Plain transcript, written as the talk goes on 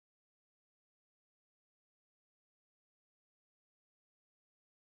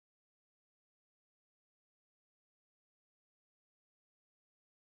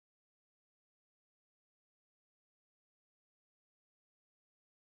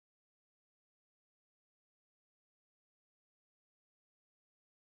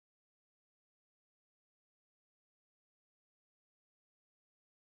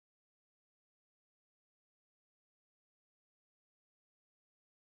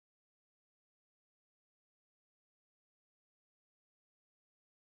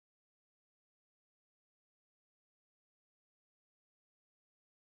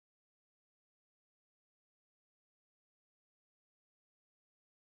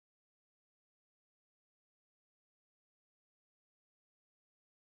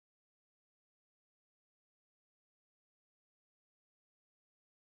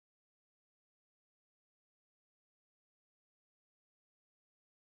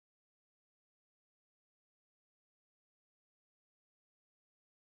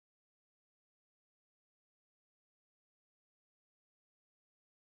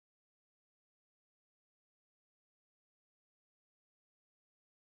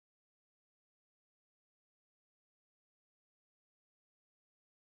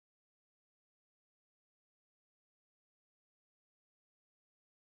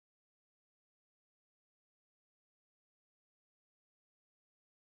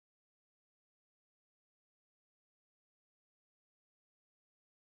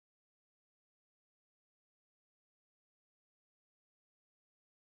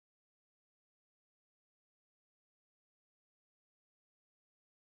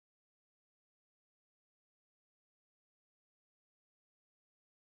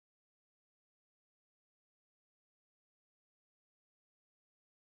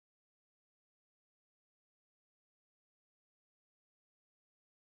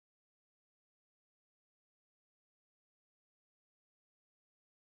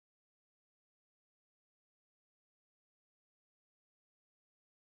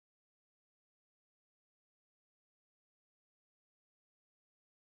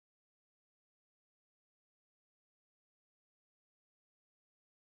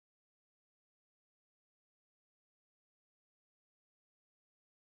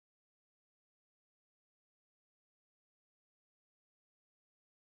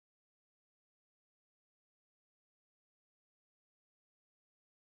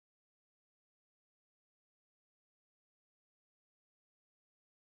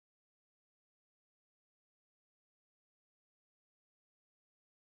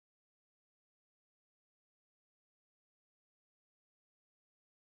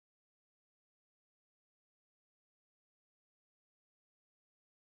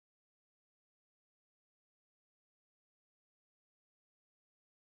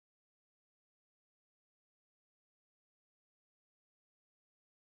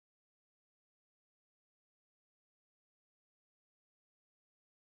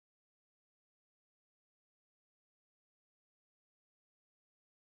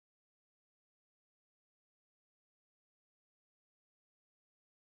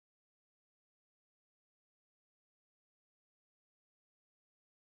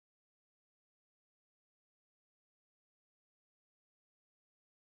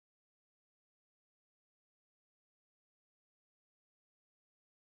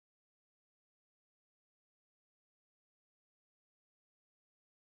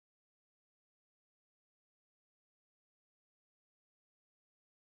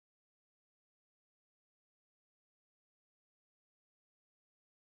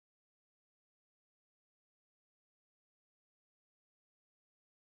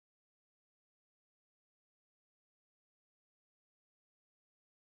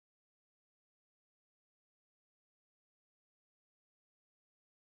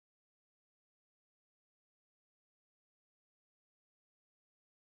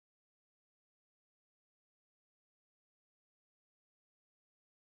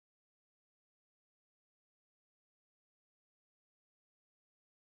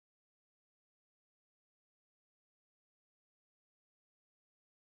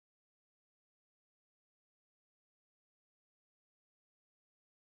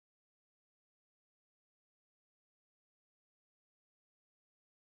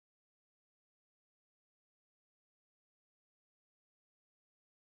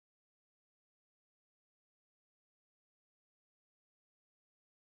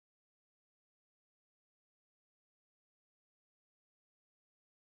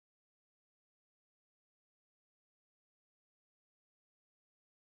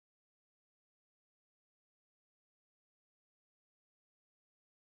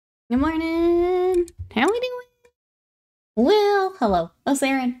Good morning. How we doing? Will, hello. Oh,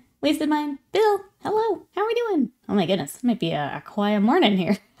 Saren. Wasted Mind. Bill, hello. How we doing? Oh my goodness, it might be a quiet morning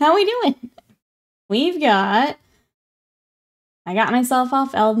here. How we doing? I got myself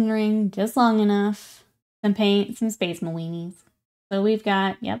off Elden Ring just long enough. Some paint, some Space Malinis. So we've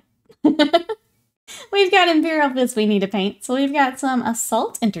got, yep. We've got Imperial Fists we need to paint. So we've got some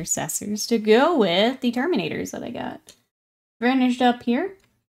Assault Intercessors to go with the Terminators that I got. Finished up here.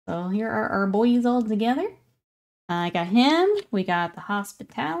 So here are our boys all together. I got him. We got the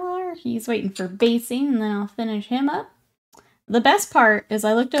Hospitaller. He's waiting for basing, and then I'll finish him up. The best part is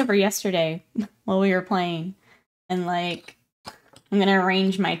I looked over yesterday while we were playing, and like, I'm gonna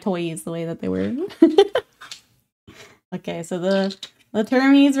arrange my toys the way that they were. Okay, so the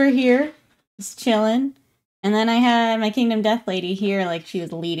Termies were here, just chilling. And then I had my Kingdom Death Lady here, like she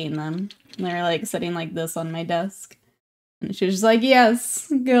was leading them. And they were like sitting like this on my desk. And she was just like,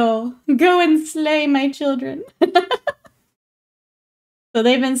 yes, go and slay my children. So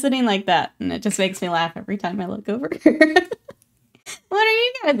they've been sitting like that, and it just makes me laugh every time I look over. What are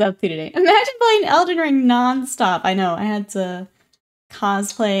you guys up to today? Imagine playing Elden Ring non-stop. I know, I had to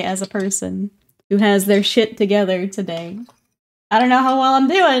cosplay as a person who has their shit together today. I don't know how well I'm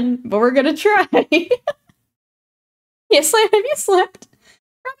doing, but we're gonna try. Yes, have you slept?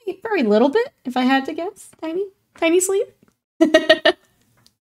 Probably a little bit, if I had to guess. Tiny sleep.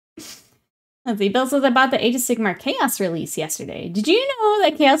 Let's see, Bill says I bought the Age of Sigmar Chaos release yesterday. Did you know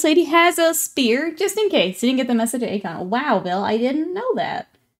that Chaos Lady has a spear? Just in case you didn't get the message at Acon. Wow, Bill, I didn't know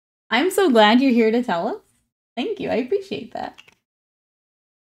that. I'm so glad you're here to tell us. Thank you, I appreciate that.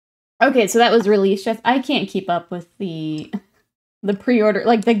 Okay, so that was released. I can't keep up with the pre-order,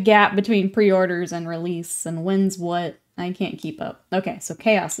 like the gap between pre-orders and release and when's what. I can't keep up. Okay, so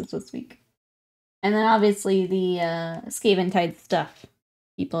Chaos is this week. And then obviously the Skaven Tide stuff.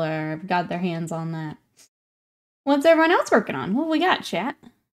 People have got their hands on that. What's everyone else working on? What we got, chat?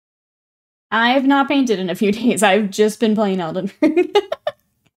 I have not painted in a few days. I've just been playing Elden Ring. You've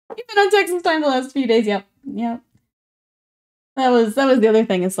been on Texas time the last few days. Yep. That was the other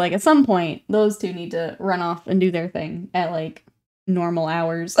thing. It's like at some point those two need to run off and do their thing at like normal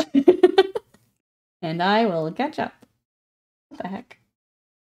hours. And I will catch up. What the heck?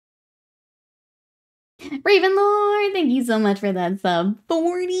 Ravenlord, thank you so much for that sub.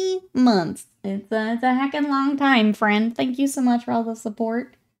 40 months. It's a heckin' long time, friend. Thank you so much for all the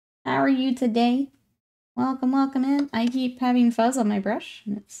support. How are you today? Welcome in. I keep having fuzz on my brush,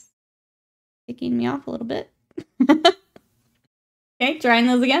 and it's ticking me off a little bit. Okay, trying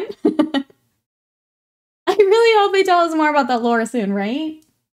those again. I really hope they tell us more about that lore soon, right?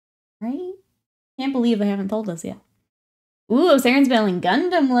 Right? Can't believe they haven't told us yet. Ooh, Saren's building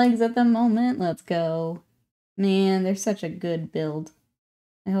Gundam legs at the moment. Let's go. Man, they're such a good build.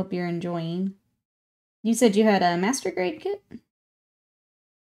 I hope you're enjoying. You said you had a master grade kit?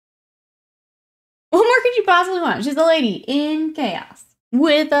 What more could you possibly want? She's a lady in chaos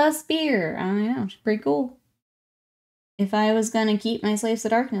with a spear. I know, she's pretty cool. If I was gonna keep my Slaves to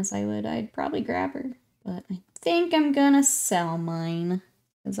Darkness, I'd probably grab her. But I think I'm gonna sell mine.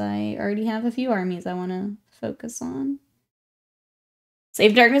 Because I already have a few armies I want to focus on.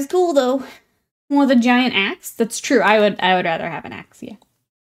 Save Darkness cool though. With a giant axe? That's true. I would rather have an axe, yeah.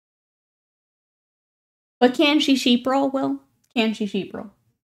 But can she sheep roll, Will? Can she sheep roll?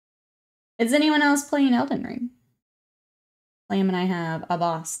 Is anyone else playing Elden Ring? Liam and I have a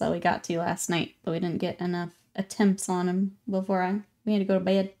boss that we got to last night, but we didn't get enough attempts on him before we had to go to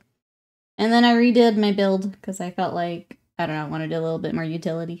bed. And then I redid my build because I felt like, I don't know, I wanted a little bit more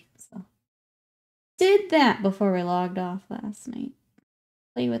utility. So did that before we logged off last night.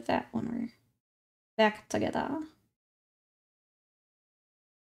 Play with that when we're back together.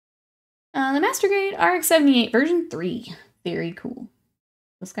 The Master Grade RX-78 version 3. Very cool.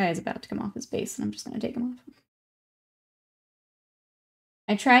 This guy is about to come off his base, and I'm just going to take him off.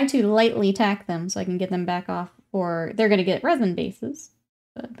 I tried to lightly tack them so I can get them back off, or they're going to get resin bases.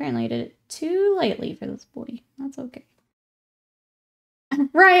 But apparently I did it too lightly for this boy. That's okay.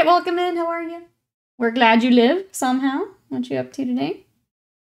 Riot, welcome in. How are you? We're glad you live somehow. What you up to today?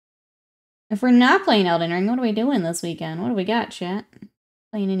 If we're not playing Elden Ring, what are we doing this weekend? What do we got, chat?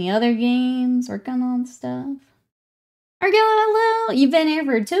 Playing any other games? Working on stuff? Argilla, hello! You've been here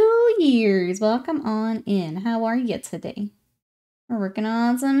for 2 years. Welcome on in. How are you today? We're working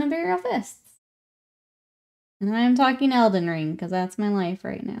on some Imperial Fists. And I'm talking Elden Ring, because that's my life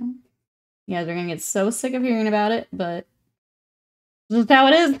right now. You guys are going to get so sick of hearing about it, but this is how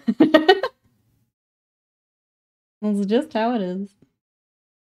it is. This is just how it is.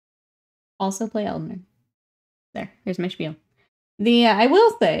 Also play Elden Ring. There's my spiel. I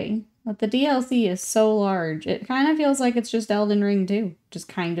will say, But the DLC is so large. It kind of feels like it's just Elden Ring 2. Just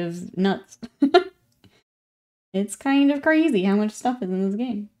kind of nuts. It's kind of crazy how much stuff is in this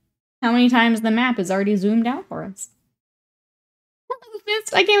game. How many times the map is already zoomed out for us.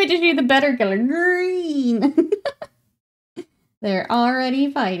 I can't wait to show you the better color. Green! They're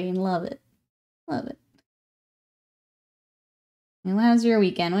already fighting. Love it. Love it. And how's your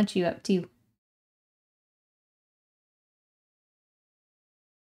weekend? What you up to?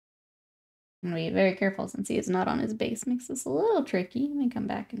 I'm gonna be very careful since he is not on his base. Makes this a little tricky. Let me come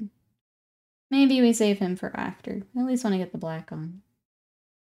back and... Maybe we save him for after. I at least want to get the black on.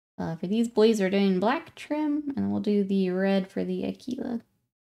 For these boys, we're doing black trim, and we'll do the red for the Aquila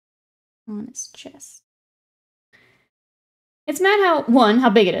on his chest. It's mad how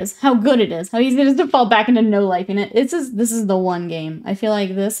big it is, how good it is, how easy it is to fall back into no life in it. This is the one game. I feel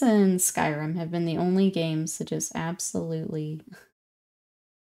like this and Skyrim have been the only games to just absolutely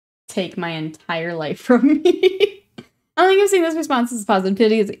take my entire life from me. I don't think I've seen this response as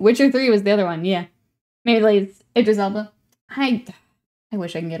positivity. Witcher 3 was the other one, yeah. Maybe like Idris Elba. I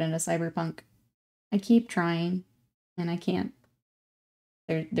wish I can get into Cyberpunk. I keep trying, and I can't.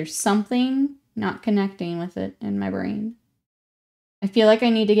 There's something not connecting with it in my brain. I feel like I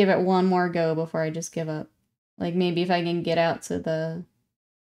need to give it one more go before I just give up. Like, maybe if I can get out to the...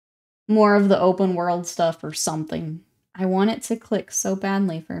 more of the open world stuff or something. I want it to click so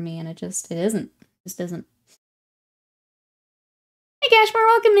badly for me, and it isn't. It just isn't. Hey, Cashmore,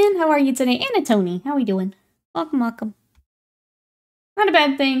 welcome in. How are you today? Anna Tony, how are we doing? Welcome, welcome. Not a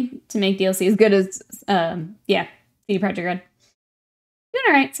bad thing to make DLC as good as, yeah, CD Projekt Red. Doing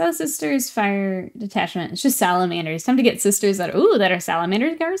alright. Soul Sisters, Fire Detachment. It's just salamanders. Time to get sisters that are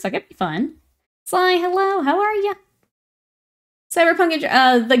salamander cars. That could be fun. Sly, hello. How are ya?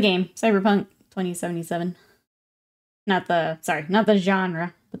 Cyberpunk, the game. Cyberpunk 2077. Not the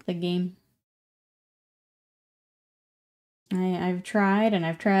genre, but the game. I've tried, and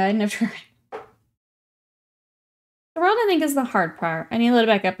I've tried, and I've tried. The world, I think, is the hard part. I need to load it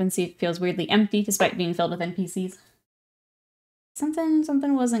back up and see if it feels weirdly empty despite being filled with NPCs.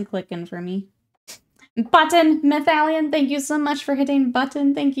 Something wasn't clicking for me. Button, Methalion, thank you so much for hitting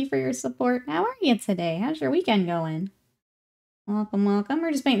button. Thank you for your support. How are you today? How's your weekend going? Welcome, welcome.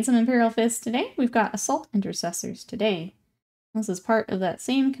 We're just painting some Imperial Fists today. We've got Assault Intercessors today. This is part of that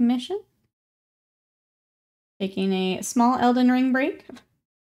same commission. Taking a small Elden Ring break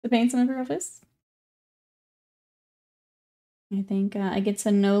to paint some Imperial Fists. I think I get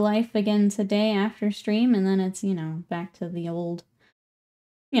to no life again today after stream, and then it's, back to the old,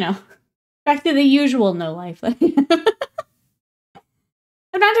 back to the usual no life. I've not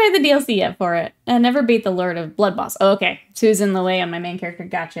tried the DLC yet for it. I never beat the Lord of Blood boss. Oh, okay. Two's in the way on my main character.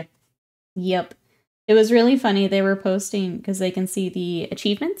 Gotcha. Yep. It was really funny. They were posting, because they can see the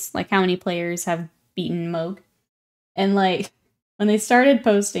achievements, like how many players have beaten Moog. And, like, when they started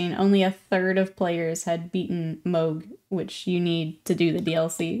posting, only 1/3 of players had beaten Moog, which you need to do the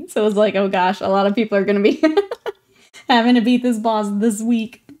DLC. So it was like, oh gosh, a lot of people are going to be having to beat this boss this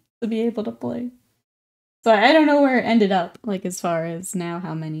week to be able to play. So I don't know where it ended up, like, as far as now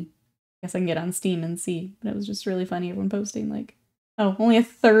how many. I guess I can get on Steam and see. But it was just really funny, everyone posting, like, oh, only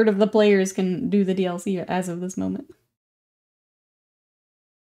 1/3 of the players can do the DLC as of this moment.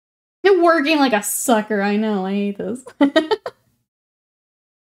 You're working like a sucker, I know, I hate this.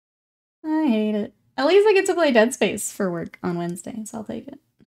 I hate it. At least I get to play Dead Space for work on Wednesday, so I'll take it.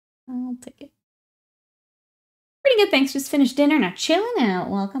 I'll take it. Pretty good, thanks. Just finished dinner, now chilling out.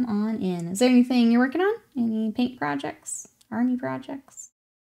 Welcome on in. Is there anything you're working on? Any paint projects? Army projects?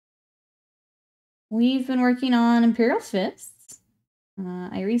 We've been working on Imperial Fists.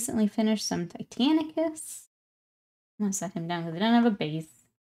 I recently finished some Titanicus. I'm gonna set him down because I don't have a base.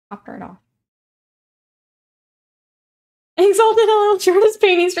 Popped right off. Exalted, hello, shortest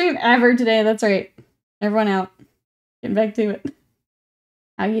painting stream ever today. That's right. Everyone out. Getting back to it.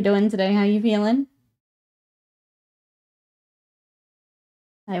 How you doing today? How you feeling?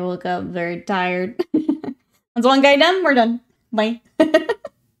 I woke up very tired. Once one guy done, we're done. Bye.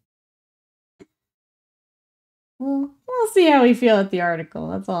 We'll see how we feel at the article.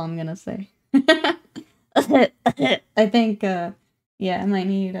 That's all I'm gonna say. I think, yeah, I might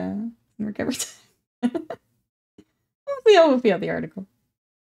need some recovery time. We'll see how we feel at the article.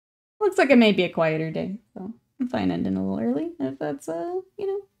 Looks like it may be a quieter day, so I'm fine ending a little early. If that's,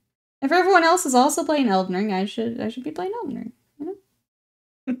 if everyone else is also playing Elden Ring, I should be playing Elden Ring,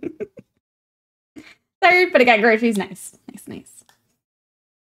 Tired, but I got groceries. Nice. Nice.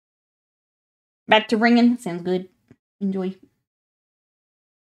 Back to ringing. Sounds good. Enjoy. It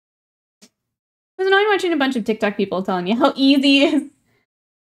was annoying watching a bunch of TikTok people telling you how easy it is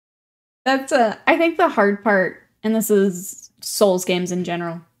That's I think the hard part, and this is Souls games in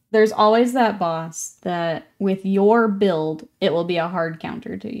general, there's always that boss that with your build, it will be a hard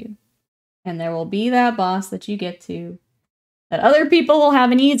counter to you. And there will be that boss that you get to that other people will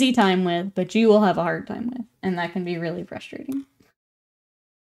have an easy time with, but you will have a hard time with. And that can be really frustrating.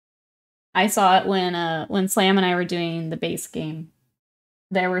 I saw it when Slam and I were doing the base game.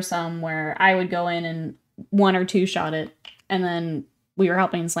 There were some where I would go in and 1 or 2 shot it, and then we were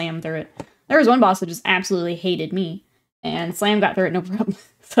helping Slam through it. There was one boss that just absolutely hated me, and Slam got through it no problem.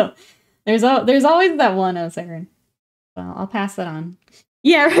 So there's always that one, Saren. Well, I'll pass that on.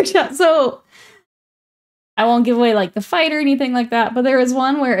 Yeah, Rickshot. So I won't give away like the fight or anything like that, but there was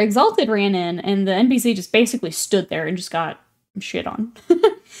one where Exalted ran in, and the NPC just basically stood there and just got shit on.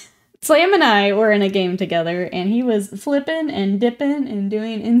 Slam and I were in a game together, and he was flipping and dipping and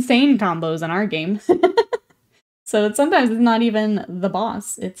doing insane combos in our game. So sometimes it's not even the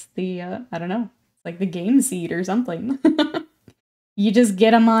boss. It's the, I don't know, it's like the game seed or something. You just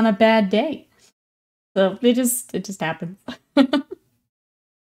get him on a bad day. So it just happens.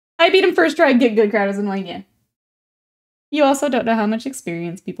 I beat him first try, get good crowd, and like, yeah. You also don't know how much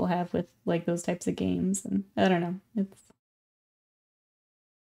experience people have with like those types of games, and I don't know.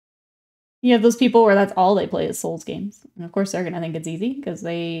 You have those people where that's all they play is Souls games. And of course they're gonna think it's easy because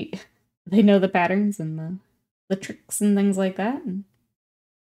they know the patterns and the tricks and things like that. And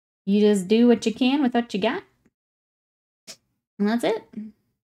you just do what you can with what you got. And that's it.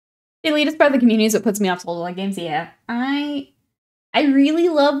 The elitist part of the community is what puts me off Souls-like games. Yeah. I really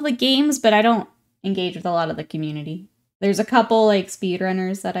love the games, but I don't engage with a lot of the community. There's a couple like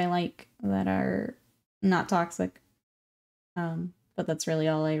speedrunners that I like that are not toxic. But that's really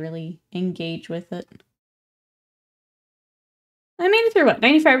all I really engage with it. I made it through, what,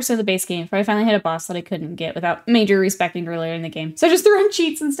 95% of the base game before I finally hit a boss that I couldn't get without major respecting earlier in the game. So I just threw in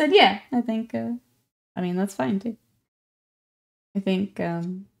cheats instead. Yeah, I think, I mean, that's fine too. I think,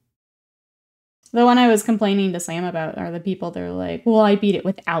 the one I was complaining to Sam about are the people that are like, well, I beat it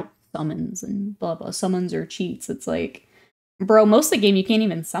without summons and blah, blah, summons or cheats. It's like, bro, most of the game you can't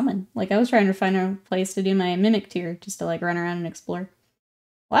even summon. Like, I was trying to find a place to do my mimic tier just to, like, run around and explore.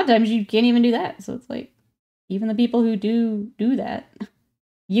 A lot of times you can't even do that. So it's like, even the people who do that,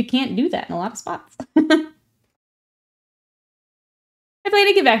 you can't do that in a lot of spots. I plan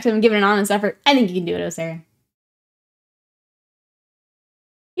to get back to him and give it an honest effort. I think you can do it, Osara.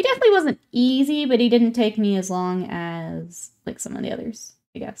 He definitely wasn't easy, but he didn't take me as long as, like, some of the others,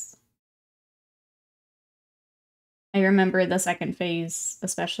 I guess. I remember the second phase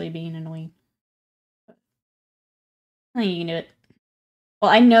especially being annoying. I think you can do it.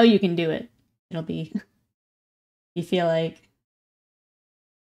 Well, I know you can do it. It'll be... you feel like...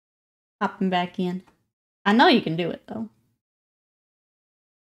 hopping back in. I know you can do it, though.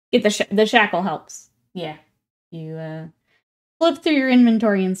 Get the shackle helps. Yeah. You, flip through your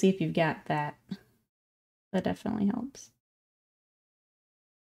inventory and see if you've got that. That definitely helps.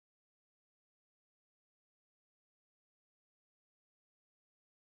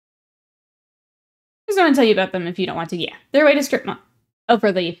 I just want to tell you about them if you don't want to. Yeah, they're a way to strip them. Oh,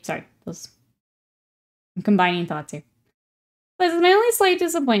 for the... sorry. I'm combining thoughts here. This is my only slight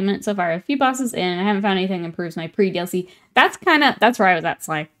disappointment so far. A few bosses in, I haven't found anything that improves my pre-DLC. That's where I was at,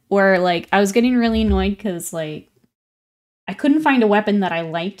 Sly. Where, like, I was getting really annoyed because, like, I couldn't find a weapon that I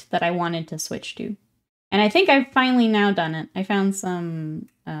liked that I wanted to switch to. And I think I've finally now done it. I found some,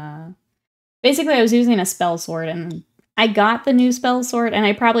 basically I was using a spell sword, and I got the new spell sword, and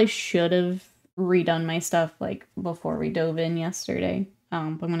I probably should have redone my stuff, like, before we dove in yesterday. But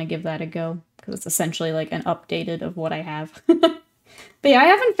I'm gonna give that a go, because it's essentially, like, an updated of what I have. But yeah, I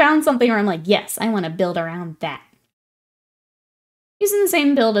haven't found something where I'm like, yes, I want to build around that. Using the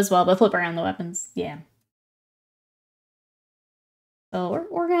same build as well, but flip around the weapons. Yeah. So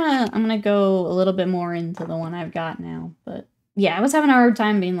I'm gonna go a little bit more into the one I've got now. But yeah, I was having a hard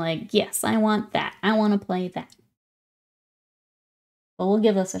time being like, yes, I want that. I want to play that. But we'll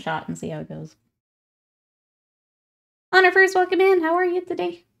give this a shot and see how it goes. Honor first, welcome in. How are you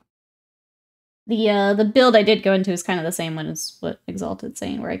today? The build I did go into is kind of the same one as what Exalted's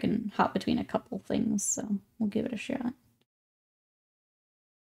saying, where I can hop between a couple things, so we'll give it a shot.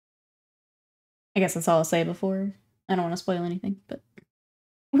 I guess that's all I'll say before. I don't want to spoil anything, but...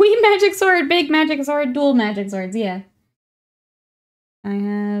 Wee magic sword, big magic sword, dual magic swords, yeah. I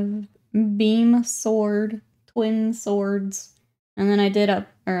have beam sword, twin swords, and then I did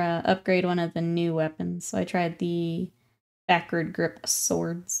upgrade one of the new weapons, so I tried the backward grip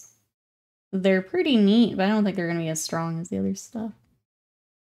swords. They're pretty neat, but I don't think they're going to be as strong as the other stuff.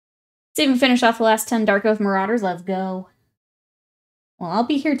 Let's even finish off the last 10 Dark Oath Marauders. Let's go. Well, I'll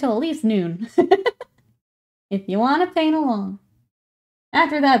be here till at least noon. If you want to paint along.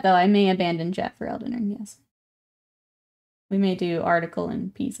 After that, though, I may abandon chat for Elden Ring, yes. We may do article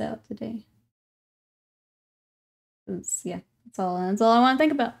and peace out today. Yeah, that's all I want to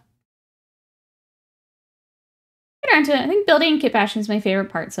think about. Get on to it. I think building kit bashing is my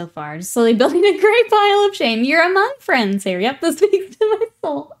favorite part so far. Just slowly building a great pile of shame. You're among friends here. Yep, this speaks to my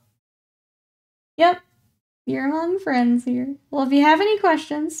soul. Yep, you're among friends here. Well, if you have any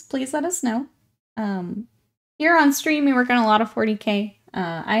questions, please let us know. Here on stream, we work on a lot of 40K.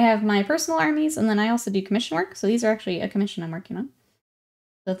 I have my personal armies, and then I also do commission work. So these are actually a commission I'm working on.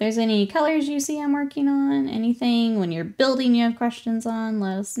 So if there's any colors you see I'm working on, anything when you're building you have questions on,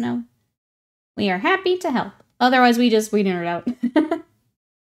 let us know. We are happy to help. Otherwise, we nerd out.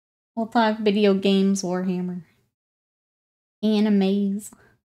 We'll talk video games, Warhammer, animes.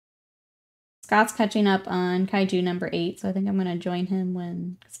 Scott's catching up on Kaiju number 8, so I think I'm going to join him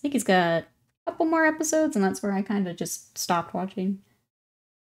when... I think he's got a couple more episodes, and that's where I kind of just stopped watching.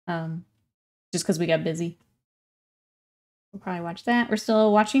 Just because we got busy. We'll probably watch that. We're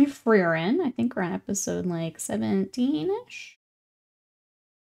still watching Frieren. I think we're on episode, like, 17-ish.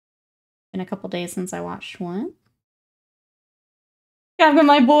 Been a couple days since I watched one. God, but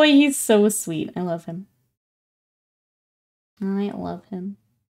my boy, he's so sweet. I love him. I love him.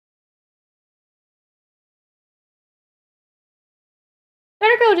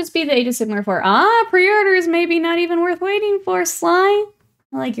 Better go just be the Age of Sigmar 4. Ah, pre-orders maybe not even worth waiting for, Sly.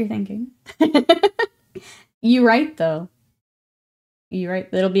 I like your thinking. You right, though. You right.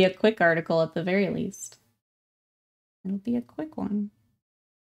 It'll be a quick article at the very least. It'll be a quick one.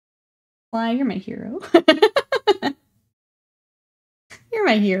 Sly, you're my hero. You're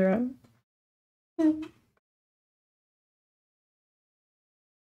my hero.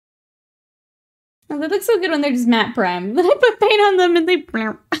 Oh, they look so good when they're just matte prime. Then I put paint on them and they...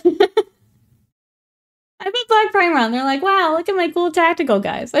 I put black primer on. They're like, wow, look at my cool tactical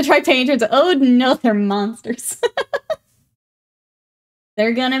guys. I try paint turns out, oh no, they're monsters.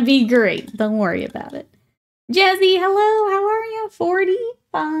 They're gonna be great. Don't worry about it. Jazzy, hello, how are you?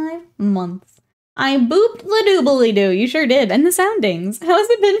 45 months. I booped the doobly-doo. You sure did. And the soundings. How has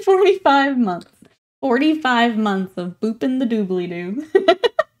it been 45 months? 45 months of booping the doobly-doo.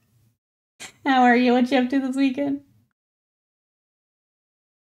 How are you? What you up to this weekend?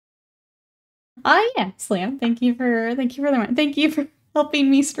 Yeah, Slam. Thank you for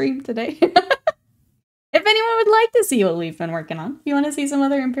helping me stream today. If anyone would like to see what we've been working on, if you want to see some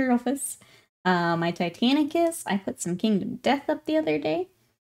other Imperial Fists, my Titanicus, I put some Kingdom Death up the other day.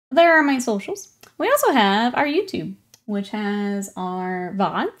 There are my socials. We also have our YouTube, which has our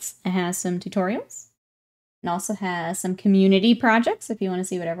VODs. It has some tutorials. It also has some community projects if you want to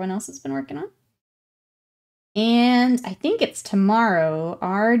see what everyone else has been working on. And I think it's tomorrow,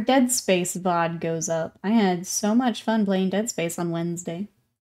 our Dead Space VOD goes up. I had so much fun playing Dead Space on Wednesday.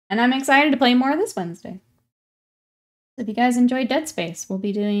 And I'm excited to play more this Wednesday. So if you guys enjoyed Dead Space, we'll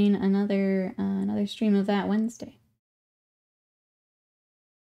be doing another stream of that Wednesday.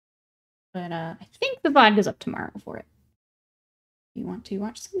 But I think the VOD goes up tomorrow for it. If you want to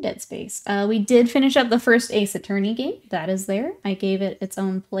watch some Dead Space. We did finish up the first Ace Attorney game. That is there. I gave it its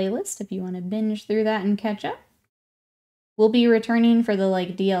own playlist if you want to binge through that and catch up. We'll be returning for the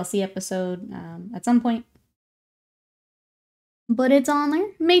DLC episode at some point. But it's on there.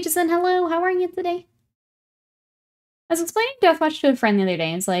 Mageson, hello, how are you today? I was explaining Deathwatch to a friend the other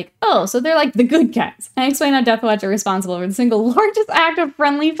day, and it's like, oh, so they're like the good guys. I explained how Deathwatch are responsible for the single largest act of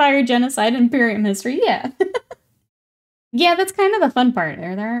friendly fire genocide in Imperium history. Yeah. Yeah, that's kind of the fun part.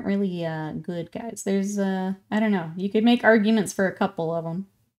 There aren't really good guys. There's, I don't know. You could make arguments for a couple of them.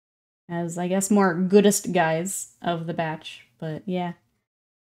 As, I guess, more goodest guys of the batch. But, yeah.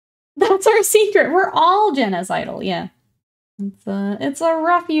 That's our secret. We're all genocidal, yeah. It's a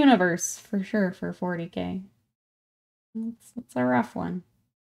rough universe, for sure, for 40K. It's a rough one.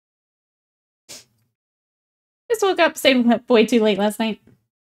 Just woke up, stayed up way too late last night.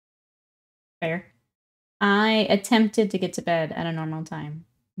 Fair. I attempted to get to bed at a normal time,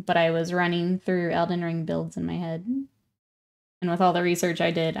 but I was running through Elden Ring builds in my head. And with all the research I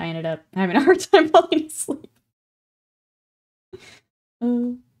did, I ended up having a hard time falling asleep.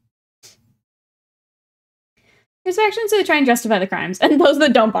 There's factions that try and justify the crimes, and those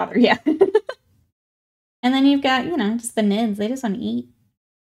that don't bother, yeah. And then you've got, you know, just the Nids. They just want to eat.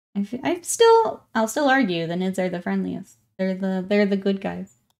 I'll still argue the Nids are the friendliest. They're the good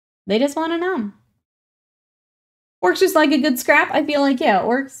guys. They just want to nom. Orcs just like a good scrap. I feel like, yeah,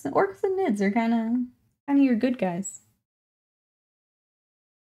 orcs and Nids are kind of your good guys.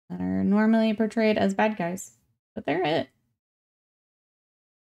 That are normally portrayed as bad guys. But they're it.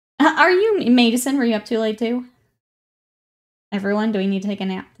 Are you, Madison, were you up too late too? Everyone, do we need to take a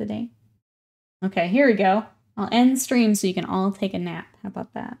nap today? Okay, here we go. I'll end stream so you can all take a nap. How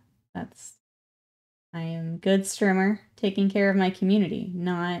about that? I am good streamer, taking care of my community,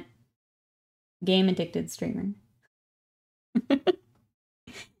 not game-addicted streamer.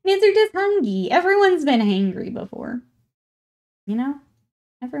 Means they're just hungry. Everyone's been hangry before. You know?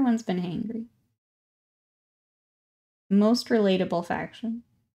 Everyone's been hangry. Most relatable faction.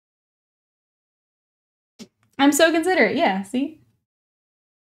 I'm so considerate, yeah, see?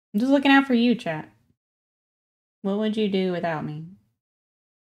 I'm just looking out for you, chat. What would you do without me?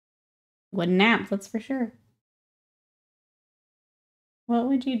 Wouldn't nap, that's for sure. What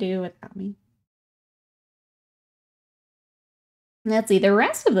would you do without me? Let's see, the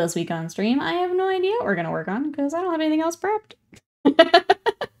rest of this week on stream, I have no idea what we're gonna work on because I don't have anything else prepped.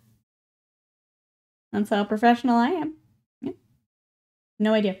 That's how professional I am. Yeah.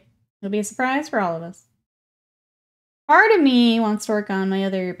 No idea. It'll be a surprise for all of us. Part of me wants to work on my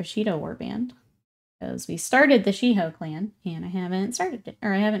other Bushido warband because we started the Shiho clan and I haven't started it,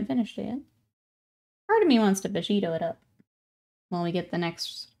 or I haven't finished it yet. Part of me wants to Bushido it up while we get the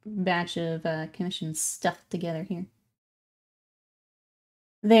next batch of commission stuff together here.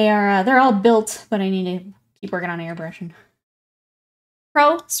 They're all built, but I need to keep working on airbrushing.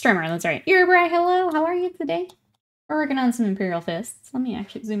 Pro streamer, that's right. Earbray, hello, how are you today? We're working on some Imperial Fists. Let me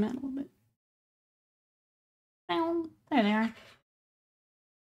actually zoom out a little bit. There they are.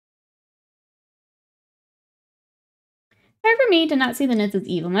 Hard for me to not see the Nids as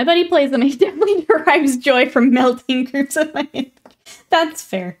evil. My buddy plays them. He definitely derives joy from melting groups of my hand. That's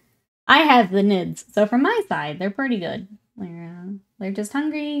fair. I have the Nids, so from my side, they're pretty good. They're just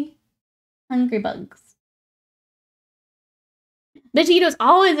hungry bugs. Bushido's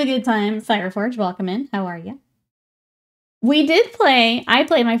always a good time. Fireforge, welcome in. How are you? We did play. I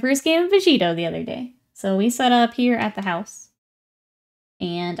played my first game of Bushido the other day. So we set up here at the house.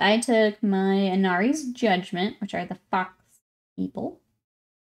 And I took my Inari's Judgment, which are the fox people.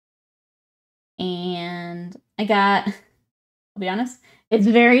 And I got, I'll be honest, it's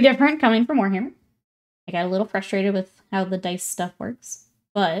very different coming from Warhammer. I got a little frustrated with how the dice stuff works.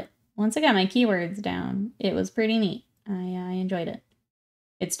 But once I got my keywords down, it was pretty neat. I enjoyed it.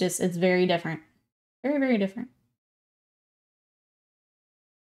 It's very different. Very, very different.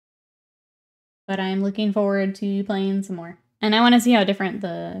 But I'm looking forward to playing some more. And I want to see how different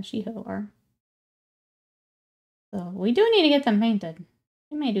the Shiho are. So we do need to get them painted.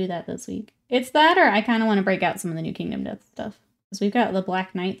 We may do that this week. It's that, or I kind of want to break out some of the new Kingdom Death stuff. Because we've got the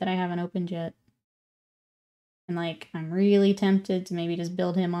Black Knight that I haven't opened yet. And like, I'm really tempted to maybe just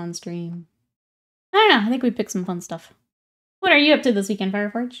build him on stream. I don't know, I think we picked some fun stuff. What are you up to this weekend,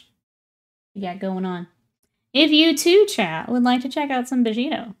 Fireforge? What you got going on? If you too, chat, would like to check out some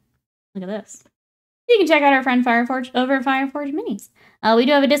Bushido, look at this. You can check out our friend Fireforge over at Fireforge Minis. We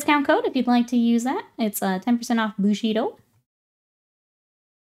do have a discount code if you'd like to use that. It's 10% off Bushido.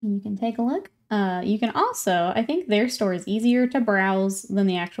 You can take a look. You can also, I think their store is easier to browse than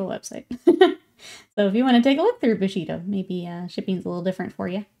the actual website. So if you want to take a look through Bushido, maybe shipping's a little different for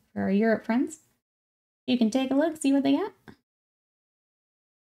you, for our Europe friends. You can take a look, see what they got.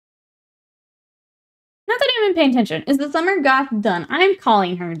 Not that I haven't paid attention. Is the summer goth done? I'm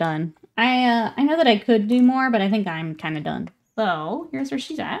calling her done. I know that I could do more, but I think I'm kind of done. So here's where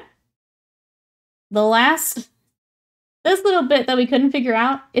she's at. This little bit that we couldn't figure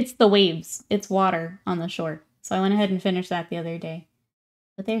out, it's the waves. It's water on the shore. So I went ahead and finished that the other day.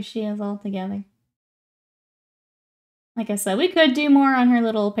 But there she is all together. Like I said, we could do more on her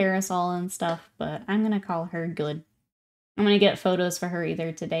little parasol and stuff, but I'm going to call her good. I'm going to get photos for her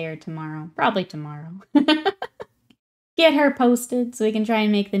either today or tomorrow. Probably tomorrow. Get her posted so we can try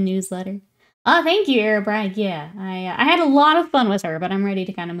and make the newsletter. Oh, thank you, Arabride. Yeah, I had a lot of fun with her, but I'm ready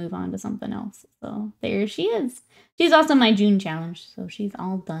to kind of move on to something else. So there she is. She's also my June challenge, so she's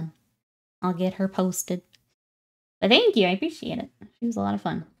all done. I'll get her posted. But thank you, I appreciate it. She was a lot of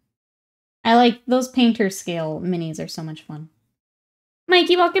fun. I like those painter scale minis are so much fun.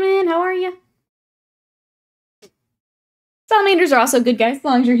 Mikey, welcome in. How are you? Salamanders are also good guys, as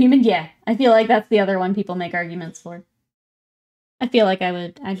long as you're human. Yeah, I feel like that's the other one people make arguments for. I feel like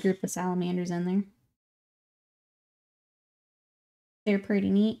I'd group the salamanders in there. They're pretty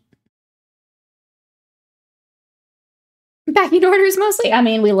neat. Backing orders mostly. I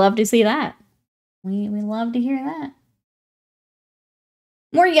mean, we love to see that. We love to hear that.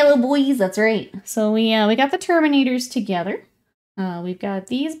 More yellow boys, that's right. So we got the Terminators together. We've got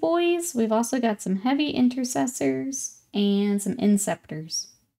these boys. We've also got some heavy intercessors and some inceptors.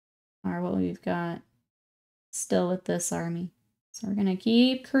 Are what we've got still with this army. So we're gonna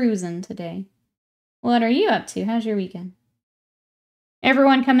keep cruising today. What are you up to? How's your weekend?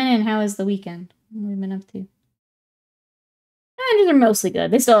 Everyone coming in, how is the weekend? What have we been up to? They're mostly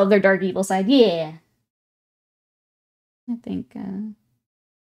good. They still have their dark evil side. Yeah. I think,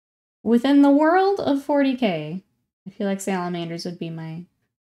 within the world of 40K, I feel like salamanders would be my...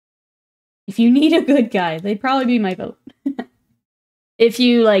 If you need a good guy, they'd probably be my vote. If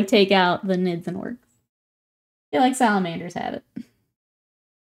you, like, take out the nids and orcs. I feel like salamanders have it.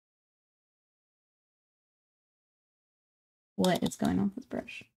 What is going on with this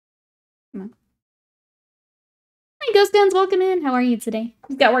brush? Come on. Hi, Ghost Guns, welcome in. How are you today?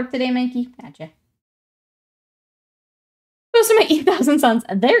 You got work today, Mikey? Gotcha. Those are my 8,000 sons.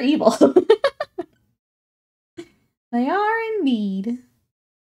 They're evil. They are indeed.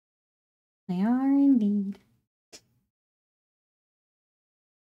 They are indeed.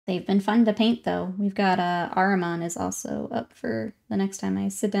 They've been fun to paint, though. We've got, Ahriman is also up for the next time I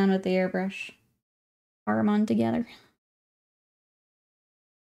sit down with the airbrush. Ahriman together.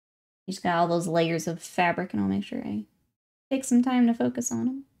 He's got all those layers of fabric, and I'll make sure I take some time to focus on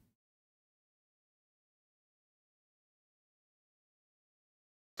them.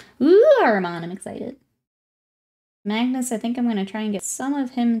 Ooh, Ahriman, I'm excited. Magnus, I think I'm going to try and get some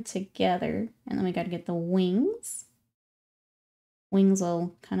of him together. And then we got to get the wings. Wings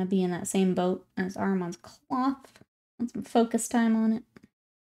will kind of be in that same boat as Ahriman's cloth. Want some focus time on it.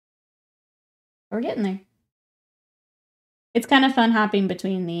 We're getting there. It's kind of fun hopping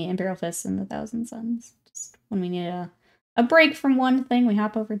between the Imperial Fists and the Thousand Suns. Just when we need a break from one thing, we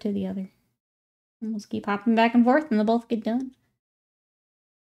hop over to the other. And we'll just keep hopping back and forth and they'll both get done.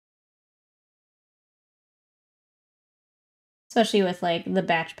 Especially with, like, the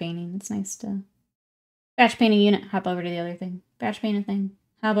batch painting. It's nice to... Batch paint a unit, hop over to the other thing. Batch paint a thing,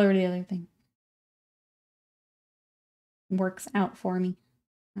 hop over to the other thing. Works out for me.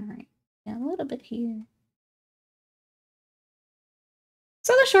 Alright. Yeah, a little bit here.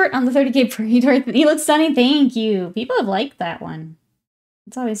 So the short on the 30K Praetor, he looks stunning. Thank you. People have liked that one.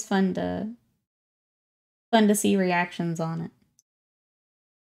 It's always fun to see reactions on it.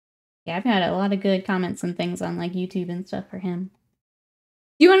 Yeah, I've had a lot of good comments and things on, like, YouTube and stuff for him.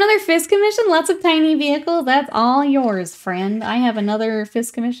 You want another fist commission? Lots of tiny vehicles? That's all yours, friend. I have another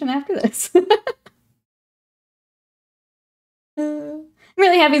fist commission after this. I'm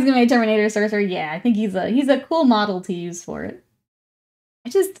really happy he's gonna be a Terminator Sorcerer. Yeah, I think he's a cool model to use for it. I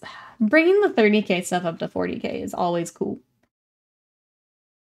just... Bringing the 30K stuff up to 40K is always cool.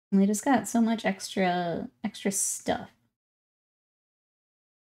 And they just got so much extra stuff.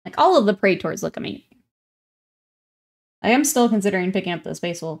 Like, all of the Praetors look amazing. I am still considering picking up the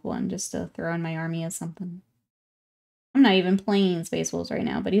Space Wolf one, just to throw in my army as something. I'm not even playing Space Wolves right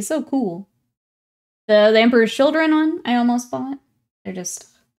now, but he's so cool. The Emperor's Children one, I almost bought. They're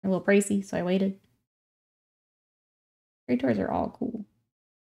a little pricey, so I waited. Praetors are all cool.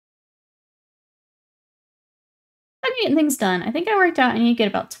 I'm getting things done. I think I worked out I need to get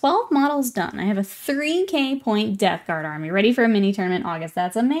about 12 models done. I have a 3K point Death Guard army ready for a mini tournament in August.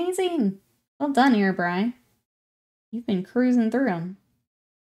 That's amazing. Well done here, Bri. You've been cruising through them.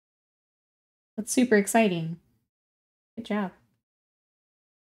 That's super exciting. Good job.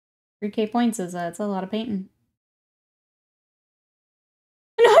 3K points is it's a lot of painting.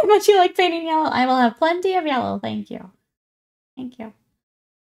 I know how much you like painting yellow. I will have plenty of yellow. Thank you. Thank you.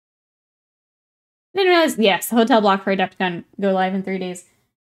 I didn't realize, yes, the hotel block for Adepticon go live in 3 days.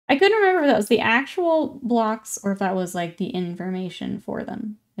 I couldn't remember if that was the actual blocks or if that was, like, the information for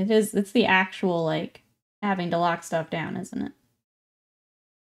them. It's the actual, like, having to lock stuff down, isn't it?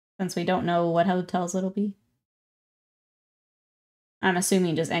 Since we don't know what hotels it'll be. I'm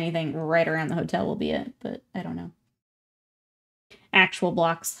assuming just anything right around the hotel will be it, but I don't know. Actual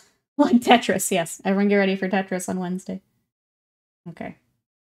blocks. Like Tetris, yes. Everyone get ready for Tetris on Wednesday. Okay.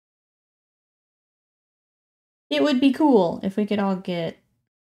 It would be cool if we could all get...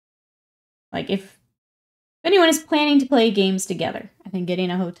 Like, if anyone is planning to play games together, I think getting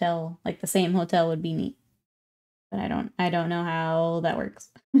a hotel, like the same hotel, would be neat. But I don't know how that works.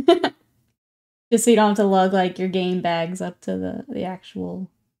 Just so you don't have to lug, like, your game bags up to the actual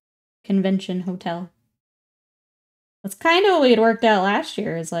convention hotel. That's kind of what we had worked out last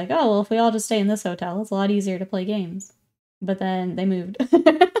year. Is like, oh, well, if we all just stay in this hotel, it's a lot easier to play games. But then they moved.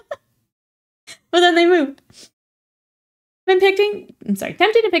 I'm tempted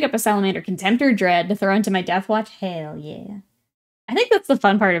to pick up a Salamander Contemptor Dread to throw into my Death Watch. Hell yeah. I think that's the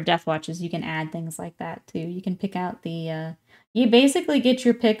fun part of Death Watch is you can add things like that too. You can pick out the, you basically get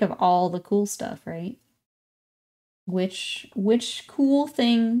your pick of all the cool stuff, right? Which cool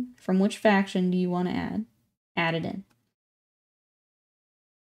thing from which faction do you want to add? Add it in.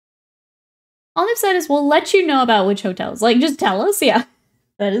 all they've said is, we'll let you know about which hotels. Like, just tell us, yeah.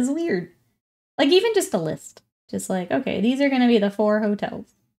 That is weird. Like, even just a list. Just like, okay, these are going to be the 4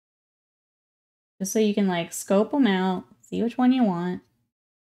 hotels. Just so you can, like, scope them out, see which one you want.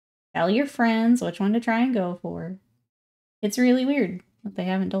 Tell your friends which one to try and go for. It's really weird that they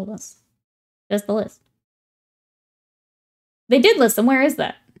haven't told us. Just the list. They did list them. Where is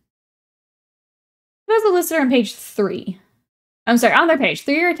that? Those are listed on page 3. I'm sorry, on their page.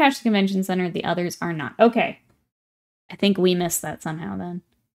 3 are attached to the convention center. The others are not. Okay. I think we missed that somehow then.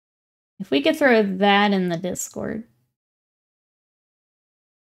 If we could throw that in the Discord.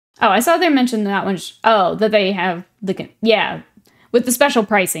 Oh, I saw they mentioned that one. Oh, that they have the... Yeah, with the special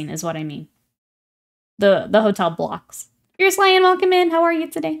pricing is what I mean. The hotel blocks. Here's Lion, welcome in. How are you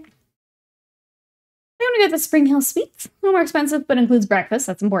today? We're going to go to the Spring Hill Suites. A little more expensive, but includes breakfast.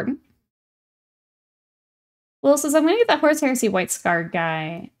 That's important. Will says, I'm going to get that Horse Heresy White Scar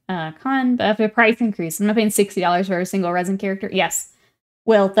guy con, but after a price increase, I'm not paying $60 for a single resin character. Yes.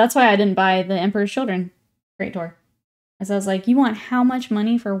 Will, that's why I didn't buy the Emperor's Children Great Tour. As I was like, you want how much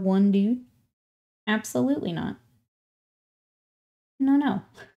money for one dude? Absolutely not. No.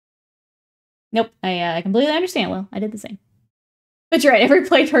 Nope, I completely understand, Will. I did the same. But you're right, every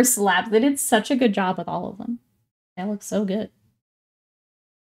playtour slaps. They did such a good job with all of them. That looks so good.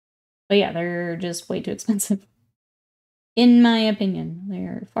 But yeah, they're just way too expensive. In my opinion,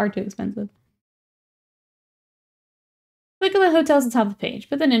 they're far too expensive. Look at the hotels at the top of the page.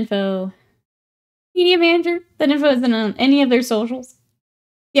 Put that info. Media manager. That info isn't on any of their socials.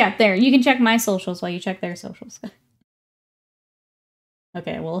 Yeah, there. You can check my socials while you check their socials.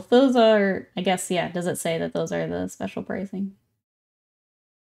 Okay, well, if those are... I guess, yeah, does it say that those are the special pricing?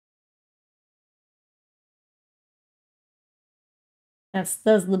 That's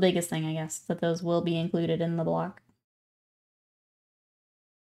the biggest thing, I guess, that those will be included in the block.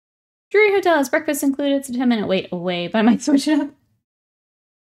 Drury Hotel has breakfast included. It's a 10-minute wait away, but I might switch it up.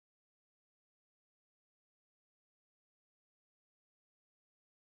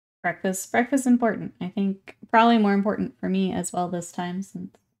 Breakfast important. I think probably more important for me as well this time,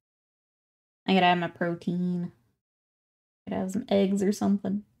 since I gotta have my protein. I gotta have some eggs or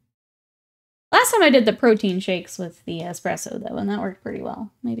something. Last time I did the protein shakes with the espresso, though, and that worked pretty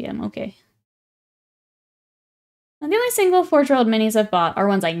well. Maybe I'm okay. And the only single 4-year-old minis I've bought are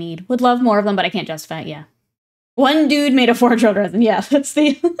ones I need. Would love more of them, but I can't justify it, yeah. One dude made a 4-year-old resin. Yeah, that's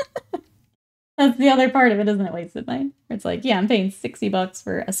the... That's the other part of it, isn't it, Wasted Night? It's like, yeah, I'm paying $60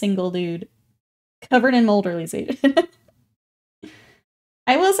 for a single dude covered in molderly seed.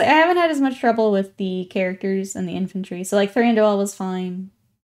 I will say, I haven't had as much trouble with the characters and the infantry. So, like, Thranduil was fine.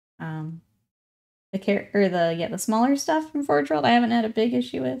 The smaller stuff from Forge World, I haven't had a big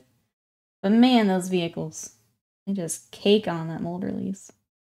issue with. But man, those vehicles, they just cake on that molderlies.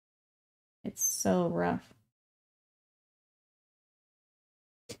 It's so rough.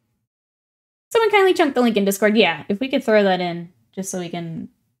 Someone kindly chunked the link in Discord. Yeah, if we could throw that in, just so we can...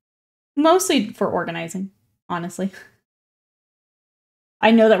 Mostly for organizing, honestly.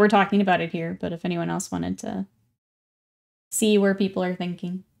 I know that we're talking about it here, but if anyone else wanted to see where people are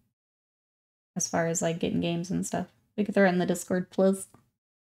thinking, as far as, like, getting games and stuff, we could throw it in the Discord, please.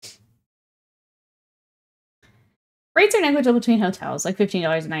 Rates are negligible between hotels, like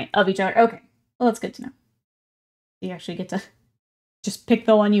 $15 a night of each other. Okay, well, that's good to know. You actually get to just pick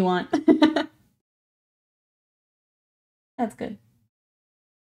the one you want. That's good.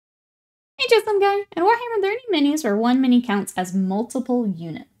 Hey, just some guy. In Warhammer, there are any minis where one mini counts as multiple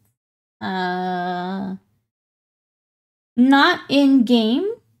units. Not in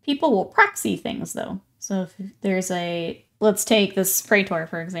game. People will proxy things though. So if there's a, let's take this Praetor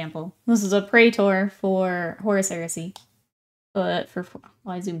for example. This is a Praetor for Horus Heresy, but for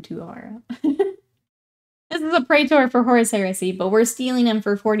well, I zoomed too hard out. This is a Praetor for Horus Heresy, but we're stealing him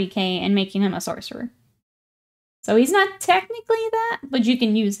for 40k and making him a sorcerer. So he's not technically that, but you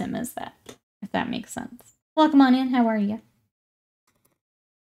can use him as that, if that makes sense. Welcome on in, how are you?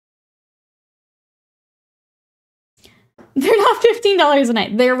 They're not $15 a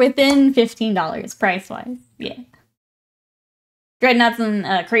night. They're within $15 price-wise. Yeah. Dreadnoughts and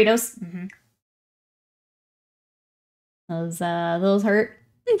Kratos. Mm-hmm. Those hurt.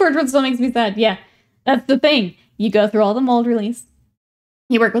 Forge World still makes me sad. Yeah, that's the thing. You go through all the mold release.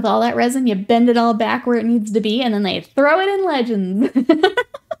 You work with all that resin, you bend it all back where it needs to be, and then they throw it in Legends.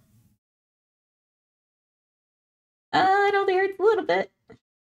 It only hurts a little bit.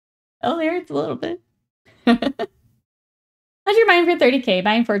 Only hurts a little bit. How's your buying for 30k?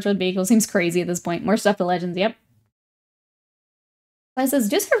 Buying Forge World vehicles seems crazy at this point. More stuff to Legends, yep. I says,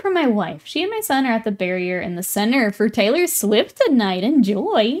 just for my wife. She and my son are at the barrier in the center for Taylor Swift tonight.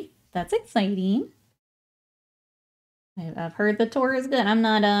 Enjoy. That's exciting. I've heard the tour is good. I'm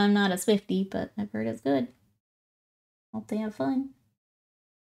not a Swiftie, but I've heard it's good. Hope they have fun.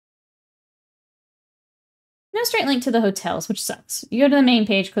 No straight link to the hotels, which sucks. You go to the main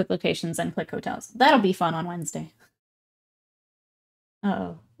page, click locations, and click hotels. That'll be fun on Wednesday.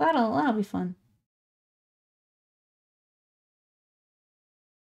 Uh-oh. That'll be fun.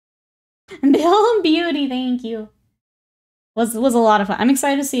 Bill and Beauty, thank you. Was a lot of fun. I'm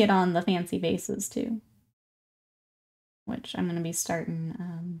excited to see it on the fancy bases too. Which I'm gonna be starting.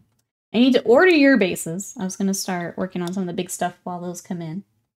 I need to order your bases. I was gonna start working on some of the big stuff while those come in.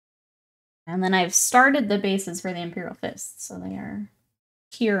 And then I've started the bases for the Imperial Fists, so they are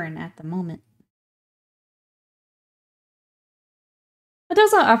curing at the moment. But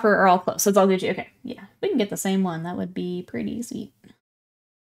those I'll offer are all close, so it's all good. Okay, yeah. We can get the same one. That would be pretty sweet.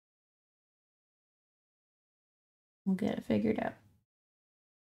 We'll get it figured out.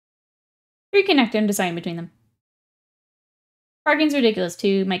 Reconnect and decide between them. Parking's ridiculous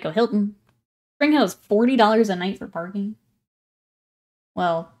too. Might go Hilton. Spring Hill is $40 a night for parking.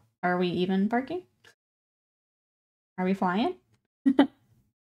 Well, are we even parking? Are we flying? Yeah,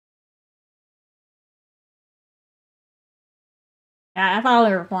 I thought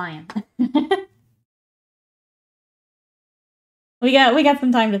we were flying. we got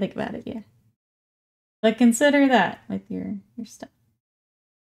some time to think about it, yeah. But consider that with your stuff.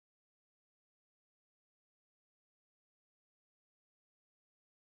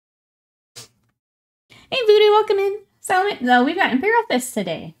 Hey Voodoo, welcome in. So we've got Imperial Fists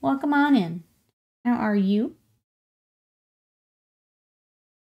today. Welcome on in. How are you?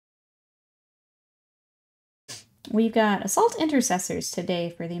 We've got Assault Intercessors today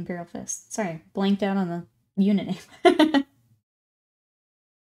for the Imperial Fist. Sorry, blanked out on the unit name.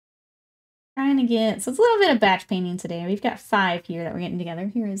 Trying to get, so it's a little bit of batch painting today. We've got 5 here that we're getting together.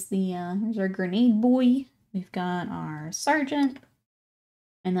 Here is the, here's our grenade boy. We've got our sergeant.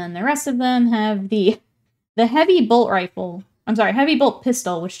 And then the rest of them have the heavy bolt rifle. I'm sorry, heavy bolt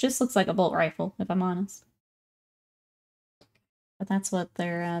pistol, which just looks like a bolt rifle, if I'm honest. But that's what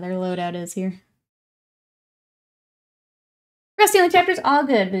their loadout is here. Rest of the chapters, all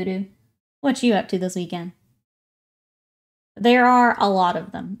good, Voodoo. What you up to this weekend? There are a lot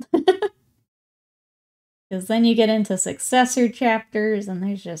of them. Because then you get into successor chapters, and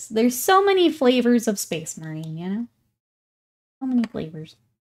there's so many flavors of Space Marine, you know? So many flavors.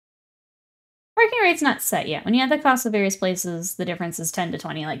 Parking rate's not set yet. When you add the cost of various places, the difference is 10 to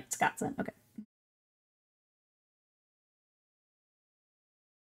 20, like Scott said. Okay.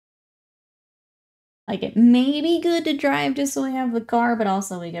 Like, it may be good to drive just so we have the car, but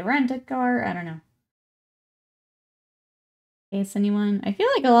also we could rent a car. I don't know. In case anyone... I feel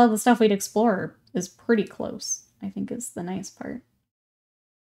like a lot of the stuff we'd explore is pretty close, I think is the nice part.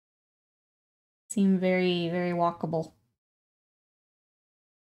 Seem very, very walkable.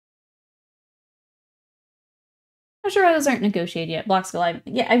 Not sure why those aren't negotiated yet. Blocks go live.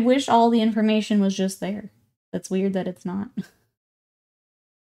 Yeah, I wish all the information was just there. That's weird that it's not.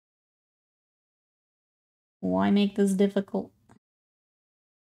 Why make this difficult?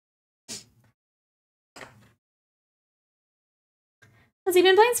 Has he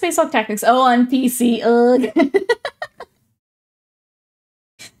been playing Space Hulk Tactics? Oh, on PC. Ugh.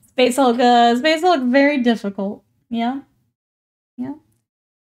 Space Hulk, very difficult. Yeah. Yeah.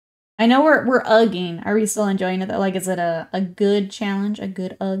 I know we're ugging. Are we still enjoying it? Like, is it a good challenge? A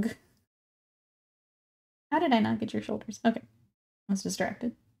good ugg? How did I not get your shoulders? Okay. I was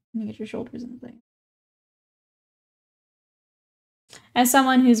distracted. Let me get your shoulders in the thing. As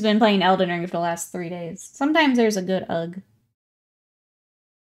someone who's been playing Elden Ring for the last 3 days, sometimes there's a good ugg.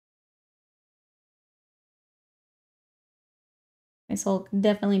 Space Hulk,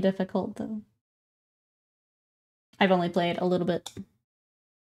 definitely difficult, though. I've only played a little bit.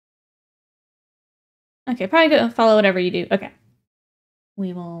 Okay, probably go follow whatever you do. Okay.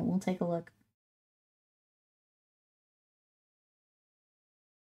 We'll take a look.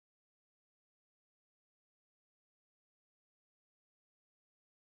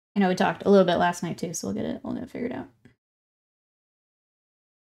 I know we talked a little bit last night too, so we'll get it figured out.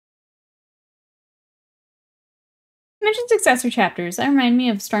 You mentioned successor chapters. That remind me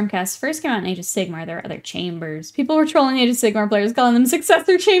of Stormcast first came out in Age of Sigmar. There were other chambers. People were trolling Age of Sigmar players, calling them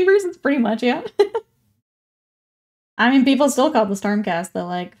successor chambers. It's pretty much, yeah. I mean, people still call the Stormcast the,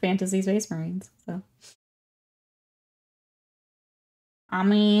 like, fantasy Space Marines, so. I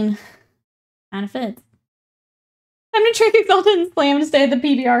mean, kind of fits. Time to trick Exalted and Slam to stay at the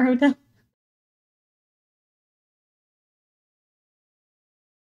PBR hotel.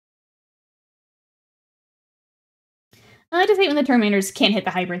 I just hate when the Terminators can't hit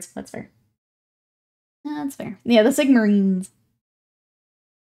the hybrids. That's fair. That's fair. Yeah, the Sigmarines.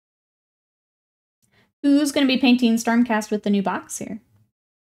 Who's going to be painting Stormcast with the new box here?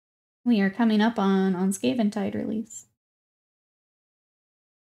 We are coming up on Scaventide release.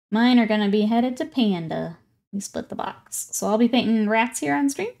 Mine are going to be headed to Panda. We split the box. So I'll be painting rats here on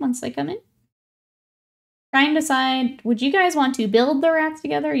stream once they come in. Try and decide, would you guys want to build the rats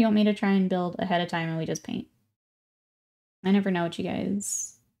together, or you want me to try and build ahead of time and we just paint? I never know what you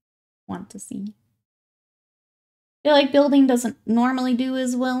guys want to see. I feel like building doesn't normally do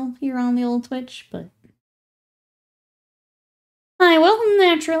as well here on the old Twitch, but I will,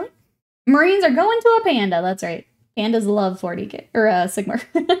 naturally. Marines are going to a Panda, that's right. Pandas love 40K, or Sigmar.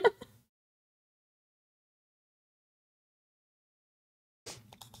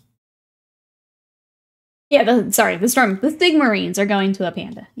 Yeah, the Sigmarines are going to a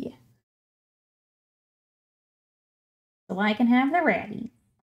Panda, yeah. So I can have the ratty.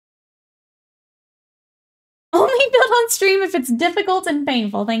 Only build on stream if it's difficult and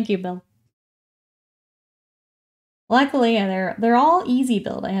painful. Thank you, Bill. Luckily, yeah, they're all easy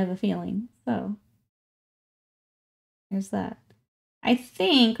build, I have a feeling. So there's that. I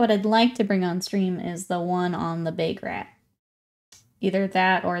think what I'd like to bring on stream is the one on the big rat. Either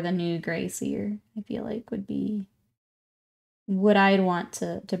that or the new Grey Seer, I feel like would be what I'd want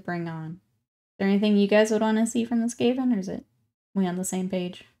to bring on. Is there anything you guys would want to see from the Skaven, or is it we on the same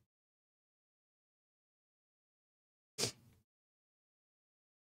page?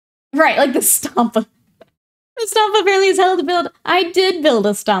 Right, like the Stompa. The Stompa apparently is hell to build. I did build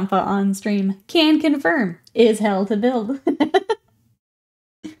a Stompa on stream. Can confirm. Is hell to build.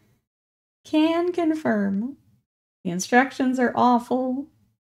 Can confirm. The instructions are awful.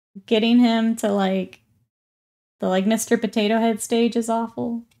 Getting him to the Mr. Potato Head stage is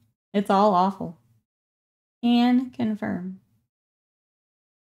awful. It's all awful. Can confirm.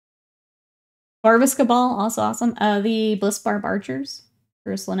 Barvis Cabal, also awesome. The Blissbarb Archers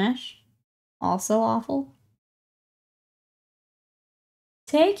for Slanesh, also awful.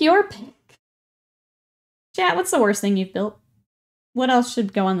 Take your pick. Chat, what's the worst thing you've built? What else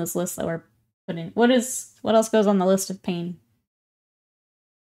should go on this list that we're putting? What else goes on the list of pain?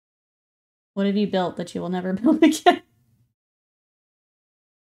 What have you built that you will never build again?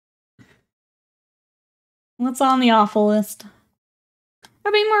 What's on the awful list?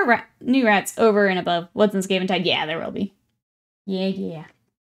 There'll be more new rats over and above what's in Scaventide. Yeah, there will be. Yeah.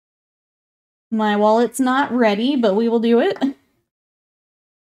 My wallet's not ready, but we will do it.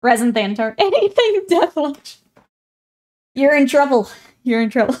 Resin Thanatar. Anything Deathwatch. You're in trouble. You're in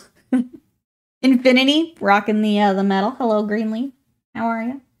trouble. Infinity, rocking the metal. Hello, Greenleaf. How are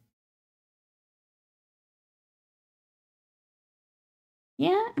you?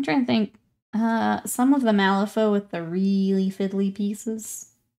 Yeah, I'm trying to think. Some of the Malifaux with the really fiddly pieces.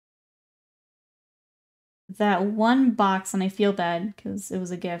 That one box, and I feel bad because it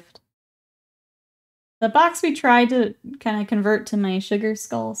was a gift. The box we tried to kind of convert to my Sugar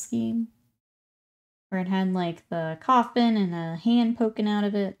Skull scheme, where it had like the coffin and a hand poking out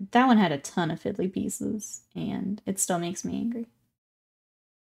of it. That one had a ton of fiddly pieces, and it still makes me angry.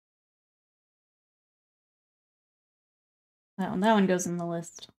 That one goes in the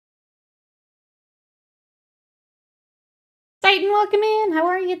list. Titan, welcome in. How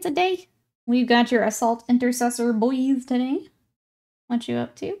are you today? We've got your Assault Intercessor boys today. What you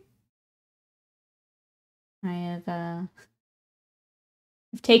up to? I have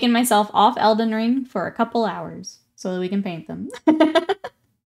I've taken myself off Elden Ring for a couple hours so that we can paint them.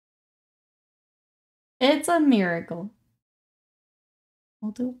 It's a miracle.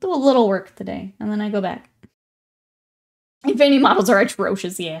 We'll do a little work today, and then I go back. Infinity models are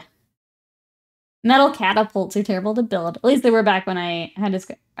atrocious, yeah. Metal catapults are terrible to build. At least they were back when I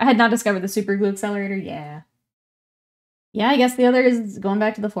had not discovered the super glue accelerator. Yeah. Yeah, I guess the other is going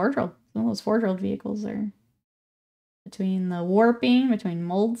back to the Forge World. Some of those Forge World vehicles are between the warping, between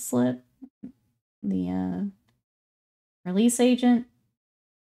mold slip, the release agent.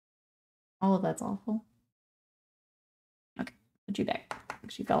 All of that's awful. Okay, put you back.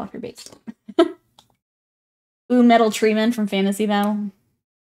 She fell off your base. Ooh, Metal Treeman from Fantasy Battle.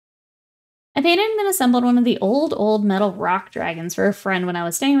 I painted and then assembled one of the old metal rock dragons for a friend when I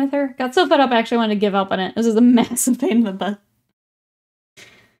was staying with her. Got so fed up I actually wanted to give up on it. This was a massive pain in the butt.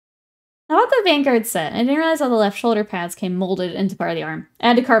 How about the Vanguard set? I didn't realize how the left shoulder pads came molded into part of the arm. I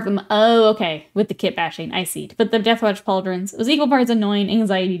had to carve them. Oh, okay. With the kit bashing. I see. To put the Deathwatch pauldrons. It was equal parts annoying,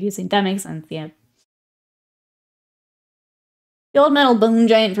 anxiety-inducing. That makes sense, yeah. The old metal bone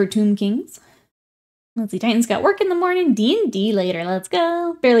giant for Tomb Kings. Let's see, Titans got work in the morning, D&D later, let's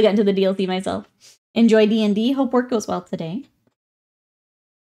go. Barely got into the DLC myself. Enjoy D&D. Hope work goes well today.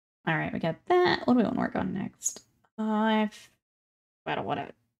 All right, we got that. What do we want to work on next? I don't want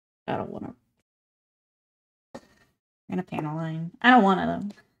to. We're gonna panel line. I don't want to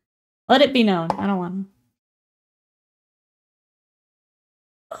though. Let it be known. I don't want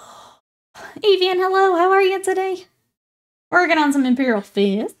to. Avian, hello. How are you today? Working on some Imperial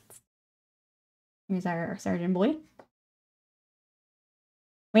Fists. Here's our sergeant boy.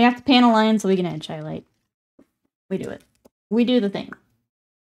 We have to panel line so we can edge highlight. We do it. We do the thing.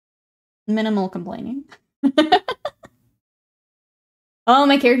 Minimal complaining. Oh,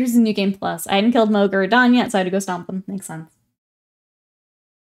 my character's in New Game Plus. I hadn't killed Moog or Don yet, so I had to go stomp them. Makes sense.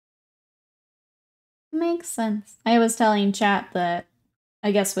 Makes sense. I was telling chat that,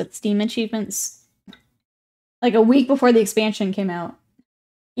 I guess with Steam achievements, like a week before the expansion came out,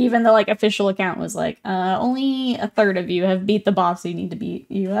 even the like official account was like, only a third of you have beat the boss you need to beat.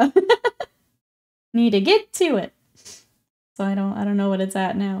 You need to get to it. So I don't know what it's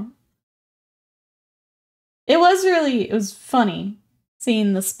at now. It was funny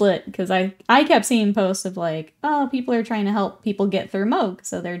seeing the split, because I kept seeing posts of like, oh, people are trying to help people get through Moog,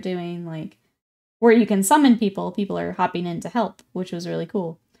 so they're doing like where you can summon people are hopping in to help, which was really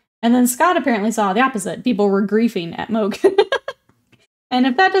cool. And then Scott apparently saw the opposite. People were griefing at Moog. And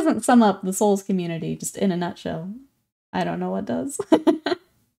if that doesn't sum up the Souls community just in a nutshell, I don't know what does. Let's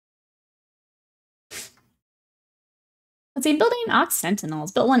see, building Ox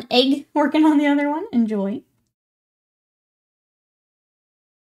Sentinels. Built one egg, working on the other one. Enjoy.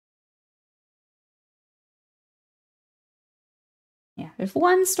 Yeah, if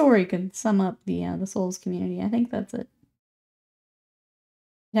one story could sum up the Souls community, I think that's it.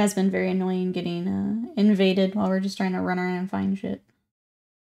 It has been very annoying getting invaded while we're just trying to run around and find shit.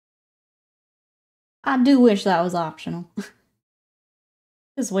 I do wish that was optional.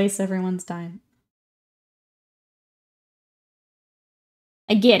 Just wastes everyone's time.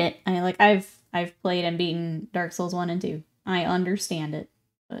 I get it. I've played and beaten Dark Souls 1 and 2. I understand it,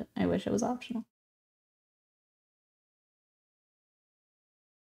 but I wish it was optional.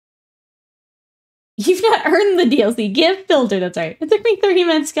 You've not earned the DLC. Give filter, that's right. It took me 30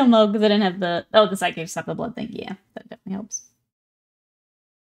 minutes to kill Moog because I didn't have the side cave stuff, the blood thing. Yeah, that definitely helps.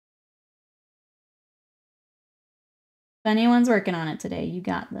 If anyone's working on it today, you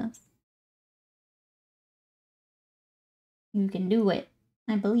got this. You can do it.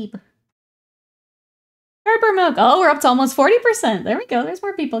 I believe. Harper Moog. Oh, we're up to almost 40%. There we go. There's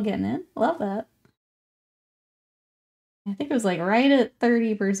more people getting in. Love that. I think it was like right at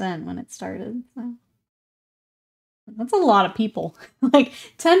 30% when it started. So. That's a lot of people. Like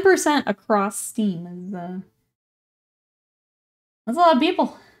 10% across Steam is that's a lot of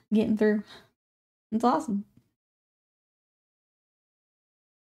people getting through. It's awesome.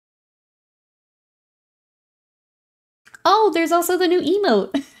 Oh, there's also the new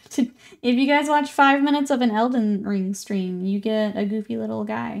emote. If you guys watch 5 minutes of an Elden Ring stream, you get a goofy little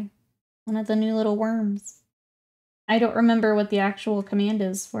guy. One of the new little worms. I don't remember what the actual command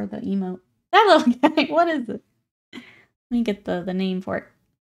is for the emote. That little guy, what is it? Let me get the name for it.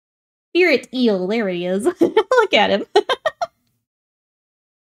 Spirit Eel, there he is. Look at him.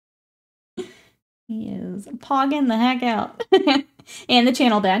 He is pogging the heck out. And the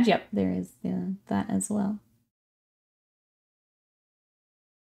channel badge, yep, there is that as well.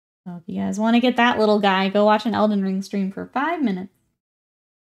 So if you guys want to get that little guy, go watch an Elden Ring stream for 5 minutes.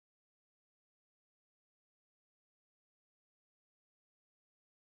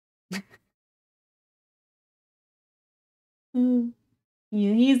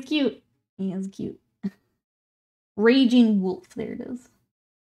 Yeah, he's cute. He is cute. Raging Wolf, there it is.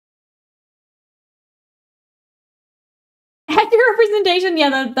 Accurate representation,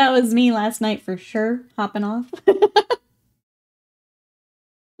 yeah, that was me last night for sure, hopping off.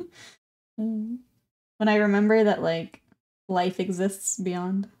 When I remember that, like, life exists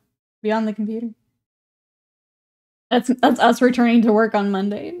beyond the computer. That's us returning to work on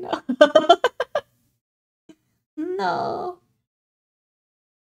Monday. No. No.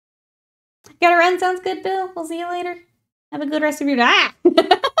 Gotta run, sounds good, Bill. We'll see you later. Have a good rest of your day. Ah!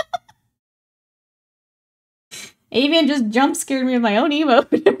 Avian just jump scared me with my own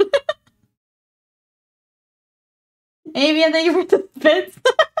emote. Avian, thank you for the bits.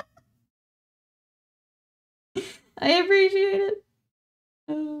 I appreciate it.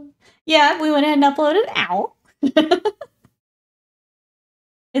 Yeah, we went ahead and uploaded. Ow.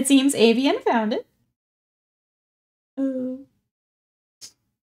 It seems Avian found it.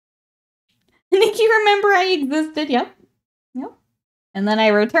 Think you remember I existed? Yep. Yep. And then I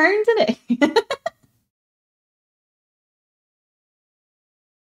returned today.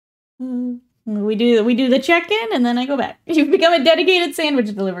 We do the check-in and then I go back. You've become a dedicated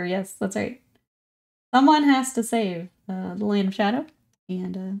sandwich deliverer. Yes, that's right. Someone has to save the Land of Shadow,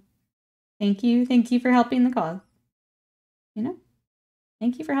 and thank you for helping the cause. You know,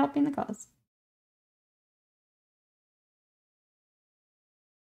 thank you for helping the cause.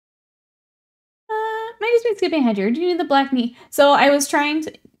 Might just be skipping ahead here. Do you need the black meat? So I was trying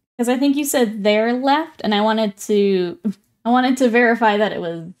to, because I think you said their left, and I wanted to verify that it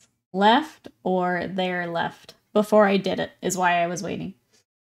was left or their left before I did it. Is why I was waiting.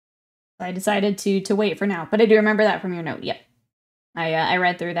 So I decided to wait for now, but I do remember that from your note. Yep, I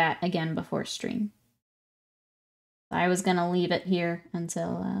read through that again before stream. So I was gonna leave it here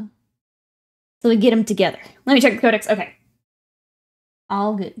until we get them together. Let me check the codex. Okay,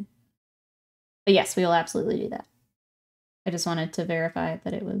 all good. But yes, we will absolutely do that. I just wanted to verify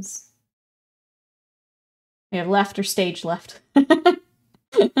that it was... We have left or stage left. You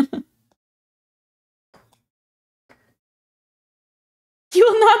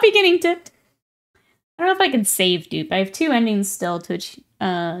will not be getting tipped. I don't know if I can save dupe. I have 2 endings still to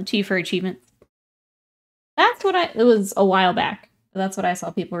achieve for achievements. That's what it was a while back. But that's what I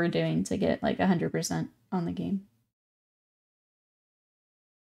saw people were doing to get like 100% on the game.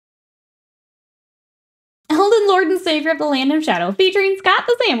 Elden Lord and Savior of the Land of Shadow, featuring Scott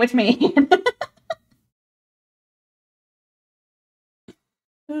the Sandwich Man.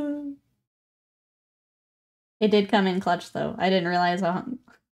 It did come in clutch, though. I didn't realize how...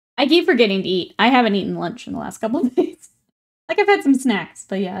 I keep forgetting to eat. I haven't eaten lunch in the last couple of days. Like, I've had some snacks,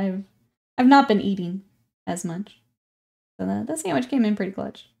 but yeah, I've not been eating as much. So the sandwich came in pretty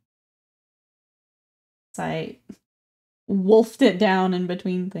clutch. So I wolfed it down in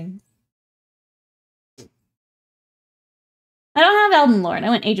between things. I don't have Elden Lord. I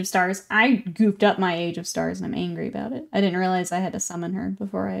went Age of Stars. I goofed up my Age of Stars and I'm angry about it. I didn't realize I had to summon her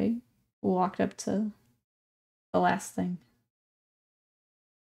before I walked up to the last thing.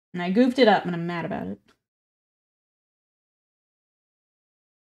 And I goofed it up and I'm mad about it.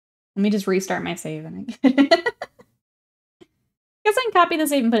 Let me just restart my save and I get it. Guess I can copy the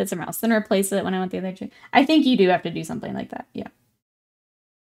save and put it somewhere else, then replace it when I want the other two. I think you do have to do something like that, yeah.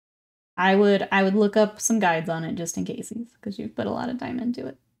 I would look up some guides on it just in cases, because you've put a lot of time into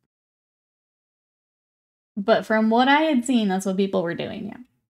it. But from what I had seen, that's what people were doing, yeah.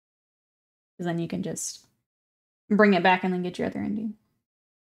 Because then you can just bring it back and then get your other ending.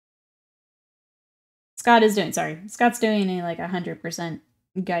 Scott's doing a like 100%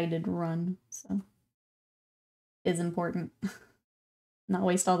 guided run, so it's important. Not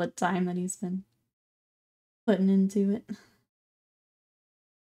waste all the time that he's been putting into it.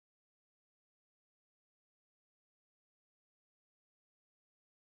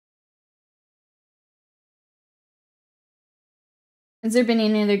 Has there been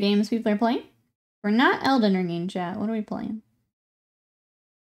any other games people are playing? We're not Elden Ring in chat. What are we playing?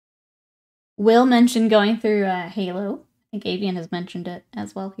 Will mentioned going through Halo. I think Avian has mentioned it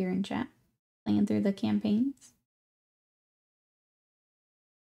as well here in chat. Playing through the campaigns.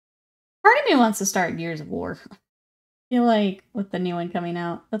 Part of me wants to start Gears of War. I feel like with the new one coming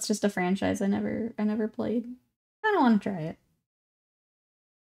out, that's just a franchise I never played. I don't want to try it.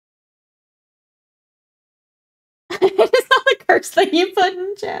 I just saw the curse that you put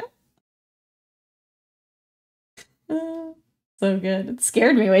in chat. So good. It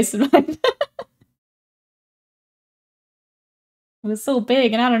scared me wasting mine. It was so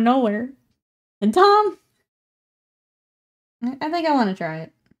big and out of nowhere. And Tom? I think I want to try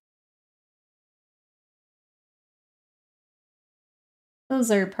it.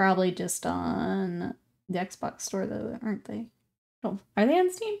 Those are probably just on the Xbox store, though, aren't they? Oh, are they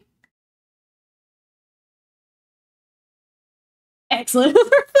on Steam? Excellent.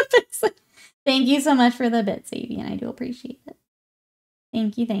 Thank you so much for the bits, Avian. I do appreciate it.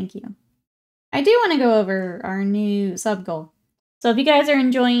 Thank you, thank you. I do want to go over our new sub goal. So if you guys are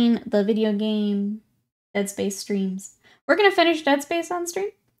enjoying the video game Dead Space streams, we're going to finish Dead Space on stream,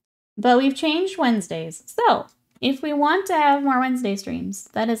 but we've changed Wednesdays. So if we want to have more Wednesday streams,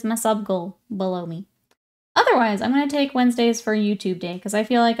 that is my sub goal below me. Otherwise, I'm going to take Wednesdays for YouTube day because I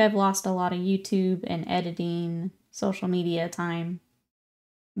feel like I've lost a lot of YouTube and editing, social media time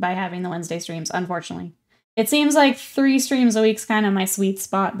by having the Wednesday streams, unfortunately. It seems like 3 streams a week's kind of my sweet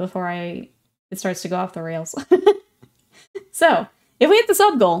spot before it starts to go off the rails. So, if we hit the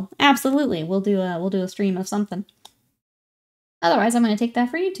sub goal, absolutely, we'll do a stream of something. Otherwise, I'm going to take that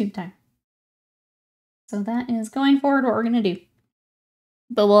for YouTube time. So that is going forward what we're going to do.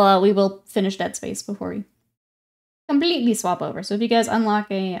 But we will finish Dead Space before we completely swap over. So if you guys unlock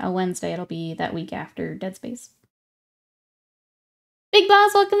a Wednesday, it'll be that week after Dead Space. Big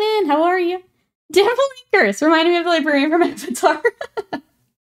Boss, welcome in. How are you? Definitely curse. Reminding me of the librarian from Avatar.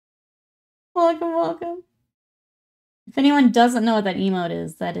 Welcome, welcome. If anyone doesn't know what that emote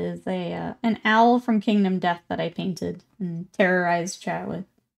is, that is an owl from Kingdom Death that I painted and terrorized chat with.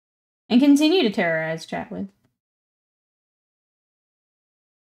 And continue to terrorize chat with.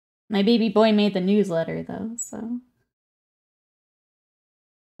 My baby boy made the newsletter, though, so...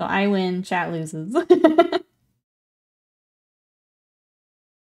 So I win, chat loses.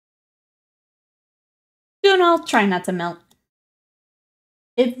 Soon I'll try not to melt.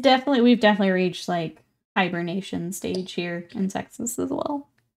 We've definitely reached, like, hibernation stage here in Texas as well.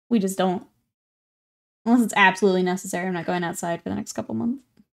 We just don't. Unless it's absolutely necessary, I'm not going outside for the next couple months.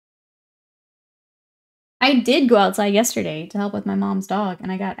 I did go outside yesterday to help with my mom's dog,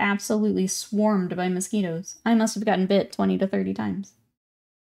 and I got absolutely swarmed by mosquitoes. I must have gotten bit 20 to 30 times.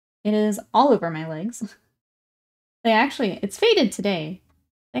 It is all over my legs. It's faded today.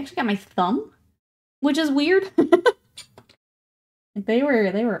 They actually got my thumb, which is weird. They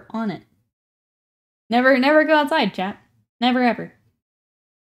were on it. Never go outside, chat. Never ever.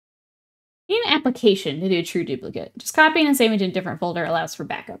 You need an application to do a true duplicate. Just copying and saving to a different folder allows for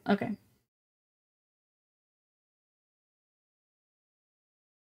backup. Okay.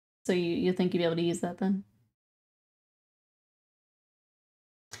 So you think you'd be able to use that then?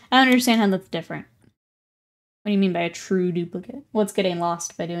 I don't understand how that's different. What do you mean by a true duplicate? What's getting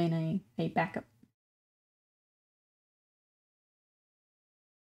lost by doing a backup?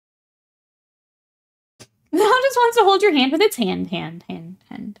 Now just wants to hold your hand with its hand. And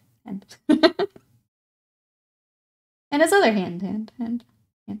his other hand.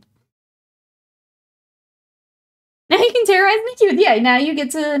 Now you can terrorize me too. Yeah, now you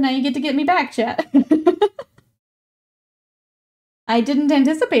get to get me back, chat. I didn't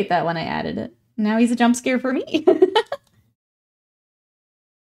anticipate that when I added it. Now he's a jump scare for me.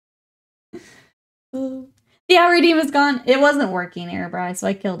 The redeem is gone. It wasn't working, Airbri, so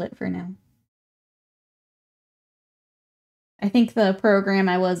I killed it for now. I think the program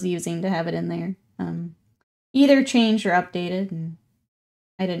I was using to have it in there either changed or updated, and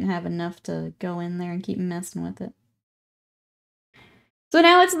I didn't have enough to go in there and keep messing with it. So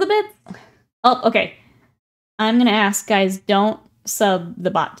now it's the bits. Oh, okay. I'm gonna ask, guys, don't sub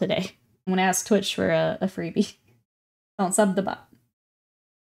the bot today. I'm gonna ask Twitch for a freebie. Don't sub the bot.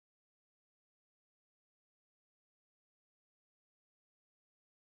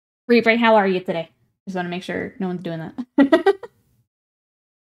 Reaper, how are you today? Just want to make sure no one's doing that.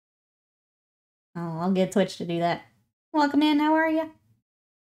 Oh, I'll get Twitch to do that. Welcome in, how are you?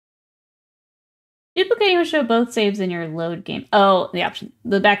 Duplicating will show both saves in your load game. Oh, the option.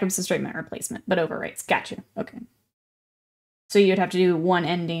 The backup's a straight mount replacement, but overwrites. Gotcha. Okay. So you'd have to do one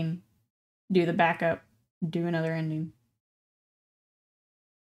ending, do the backup, do another ending.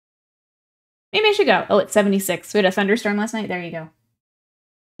 Maybe I should go. Oh, it's 76. We had a thunderstorm last night. There you go.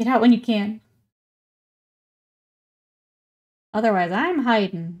 Get out when you can. Otherwise, I'm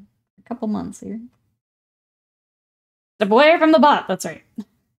hiding a couple months here. Step away from the bot. That's right.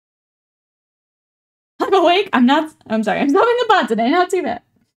 I'm awake. I'm sorry. I'm stopping the bot today. Not too bad.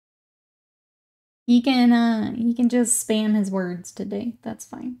 He can just spam his words today. That's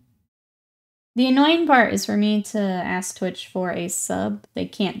fine. The annoying part is for me to ask Twitch for a sub. They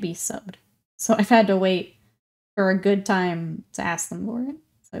can't be subbed. So I've had to wait for a good time to ask them for it.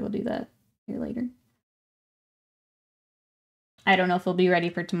 So I will do that here later. I don't know if it'll be ready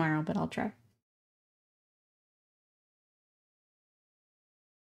for tomorrow, but I'll try.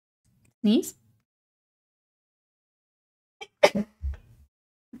 Sneeze?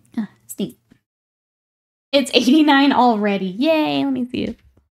 Sneeze. It's 89 already. Yay, let me see it.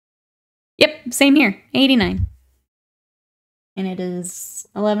 Yep, same here. 89. And it is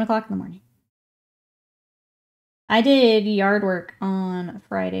 11 o'clock in the morning. I did yard work on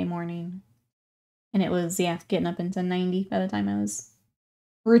Friday morning. And it was, yeah, getting up into 90 by the time I was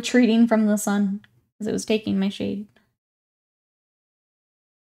retreating from the sun. Because it was taking my shade.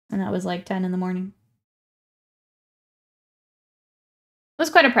 And that was like 10 in the morning. It was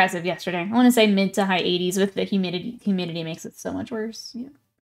quite oppressive yesterday. I want to say mid to high 80s with the humidity. Humidity makes it so much worse. Yep.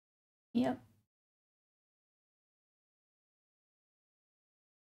 Yep.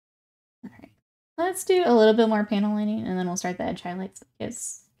 Alright. Let's do a little bit more panel lining and then we'll start the edge highlights.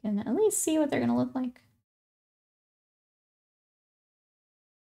 Because you can at least see what they're going to look like.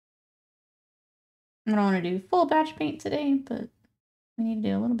 I don't want to do full batch paint today, but we need to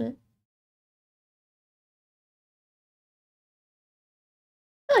do a little bit.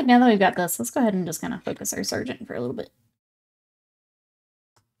 I feel like now that we've got this, let's go ahead and just kind of focus our sergeant for a little bit.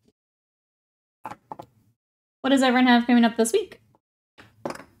 What does everyone have coming up this week?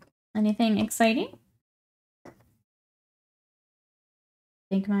 Anything exciting? I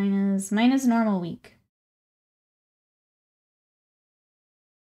think mine is normal week.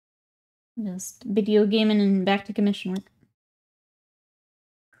 Just video gaming and back to commission work.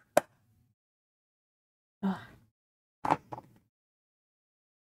 Ugh.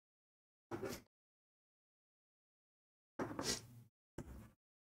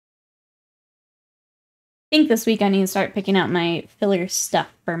 I think this week I need to start picking out my filler stuff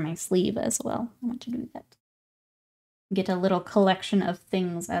for my sleeve as well. I want to do that. Get a little collection of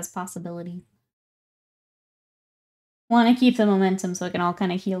things as possibilities. Want to keep the momentum so it can all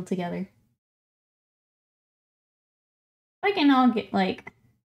kind of heal together. I can all get, like...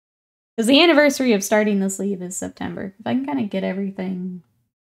 Because the anniversary of starting the sleeve is September. If I can kind of get everything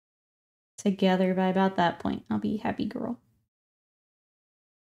together by about that point, I'll be happy girl.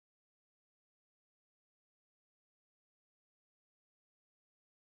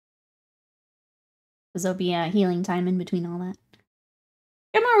 Because there'll be a healing time in between all that.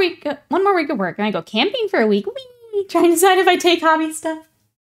 One more week of work, and I go camping for a week. Whee! Trying to decide if I take hobby stuff.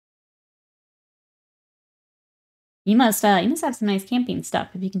 You must have some nice camping stuff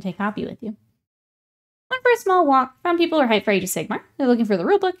if you can take hobby with you. Went for a small walk. Found people are hyped for Age of Sigmar. They're looking for the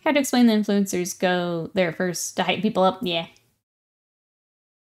rulebook. Had to explain the influencers go there first to hype people up. Yeah.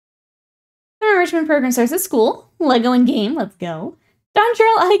 Our enrichment program starts at school. Lego and game. Let's go.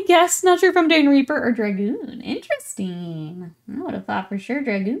 Dontrell, I guess. Not sure if I'm doing Reaper or Dragoon. Interesting. I would have thought for sure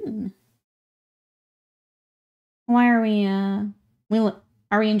Dragoon. Why are we,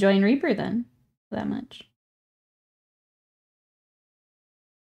 are we enjoying Reaper then? That much?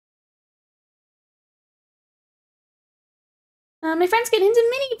 My friend's getting into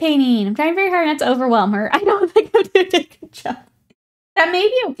mini painting. I'm trying very hard not to overwhelm her. I don't think I'm doing a good job. That may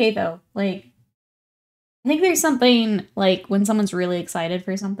be okay, though. Like, I think there's something, like, when someone's really excited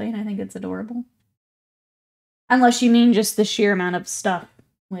for something, I think it's adorable. Unless you mean just the sheer amount of stuff,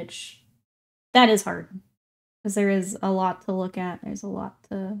 which, that is hard. Because there is a lot to look at. There's a lot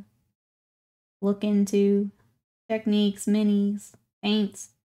to look into. Techniques, minis, paints.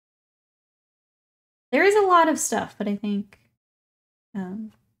 There is a lot of stuff, but I think,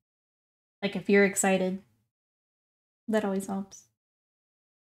 like, if you're excited, that always helps.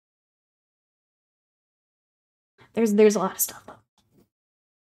 There's a lot of stuff, though.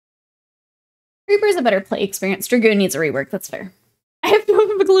 Reaper's a better play experience. Dragoon needs a rework, that's fair. I have no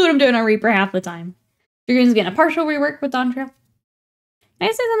clue what I'm doing on Reaper half the time. Dragoon's getting a partial rework with Dontrell. Can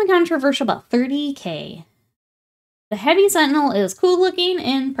I say something controversial about 30K? The Heavy Sentinel is cool looking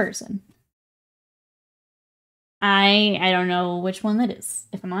in person. I don't know which one that is,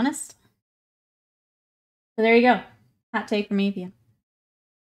 if I'm honest. So there you go. Hot take from Avia.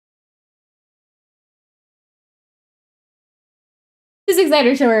 Just excited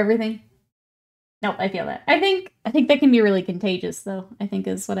to show her everything. Nope, I feel that. I think that can be really contagious, though, I think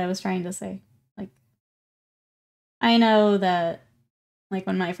is what I was trying to say. Like, I know that, like,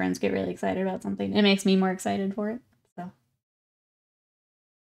 when my friends get really excited about something, it makes me more excited for it, so.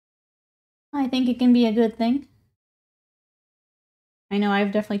 I think it can be a good thing. I know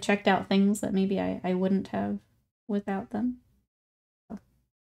I've definitely checked out things that maybe I wouldn't have without them. So.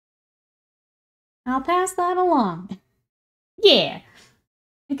 I'll pass that along. Yeah.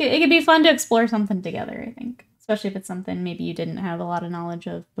 It could be fun to explore something together, I think. Especially if it's something maybe you didn't have a lot of knowledge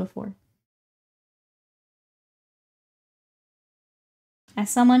of before. As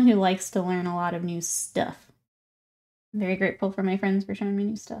someone who likes to learn a lot of new stuff, I'm very grateful for my friends for showing me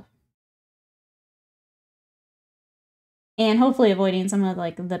new stuff. And hopefully avoiding some of,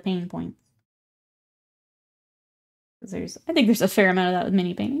 like, the pain points. Because I think there's a fair amount of that with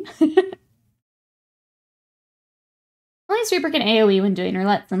mini painting. At least Reaper can AoE when doing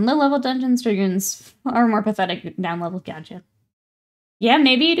roulettes, and low-level dungeons, Dragoons are more pathetic down-level. Gotcha. Yeah,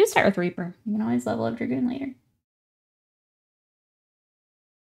 maybe you do start with Reaper. You can always level up Dragoon later.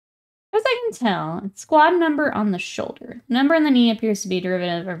 As I can tell, it's squad number on the shoulder. Number on the knee appears to be a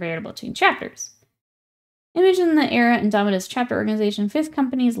derivative or variable between chapters. Image in the Era Indomitus chapter organization, 5th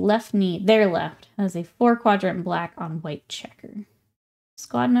Company's left knee, their left, has a 4-quadrant black on white checker.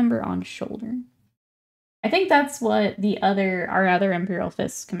 Squad number on shoulder. I think that's what our other Imperial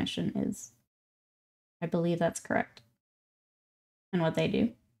Fists commission is. I believe that's correct. And what they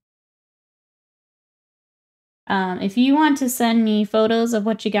do. If you want to send me photos of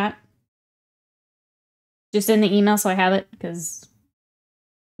what you got, just in the email so I have it, because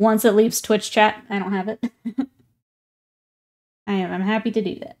once it leaves Twitch chat, I don't have it. I'm happy to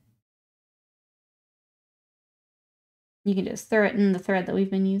do that. You can just throw it in the thread that we've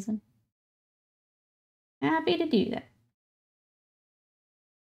been using. Happy to do that.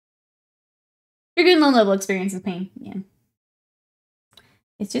 Dragoon low level experiences pain. Yeah.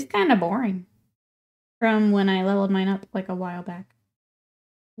 It's just kind of boring. From when I leveled mine up like a while back.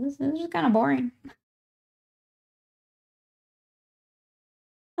 It was just kind of boring.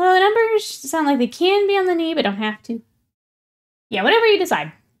 Oh, the numbers sound like they can be on the knee, but don't have to. Yeah, whatever you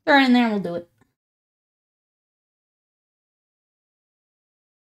decide. Throw it in there and we'll do it.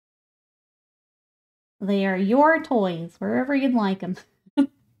 They are your toys, wherever you'd like them.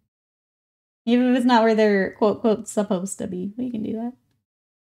 Even if it's not where they're quote, quote, supposed to be. We can do that.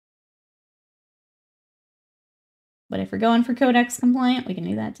 But if we're going for Codex compliant, we can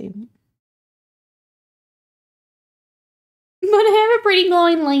do that too. But I have a pretty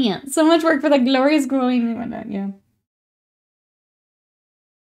glowing lance. So much work for the glorious glowing and whatnot, yeah.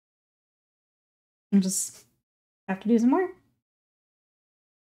 I just have to do some more.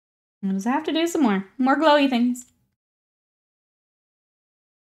 I just have to do some more. More glowy things.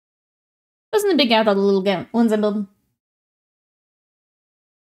 Wasn't the big guy with all the little ones I'm building.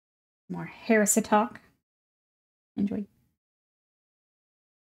 More heresy talk. Enjoy.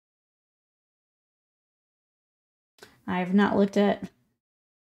 I have not looked at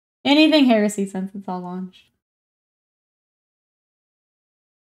anything heresy since it's all launched.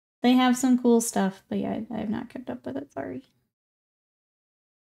 They have some cool stuff, but yeah, I have not kept up with it, sorry.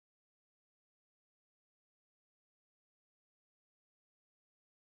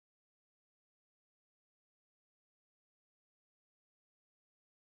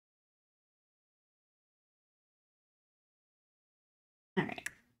 Alright.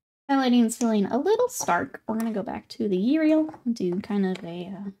 Highlighting's feeling a little stark. We're gonna go back to the Uriel and do kind of a,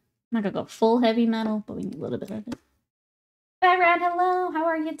 I'm not gonna go full heavy metal, but we need a little bit of it. Bye, Rad, hello! How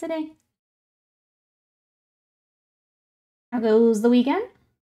are you today? How goes the weekend?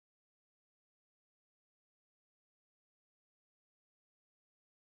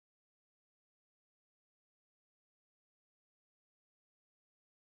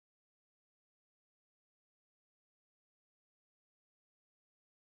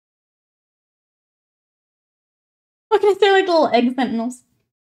 What can I say, like little egg sentinels?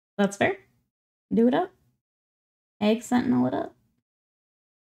 That's fair. Do it up. Egg sentinel it up.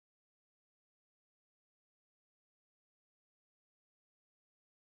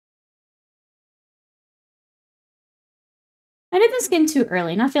 I did the skin too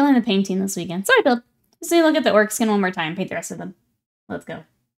early. Not feeling the painting this weekend. Sorry, Bill. Just need to look at the orc skin one more time. Paint the rest of them. Let's go.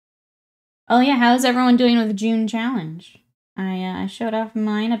 Oh yeah, how's everyone doing with the June challenge? I showed off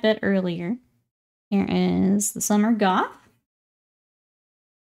mine a bit earlier. Here is the Summer Goth.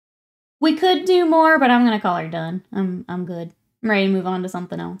 We could do more, but I'm gonna call her done. I'm good. I'm ready to move on to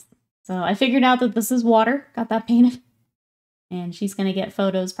something else. So I figured out that this is water. Got that painted. And she's gonna get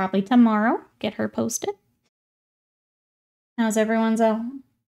photos probably tomorrow. Get her posted. How's everyone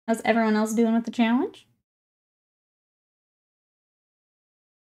else doing with the challenge?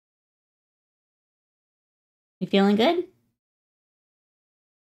 You feeling good?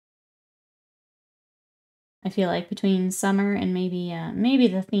 I feel like between summer and maybe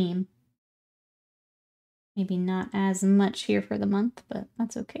the theme. Maybe not as much here for the month, but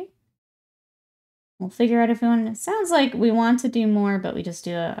that's okay. We'll figure out if we want to. It sounds like we want to do more, but we just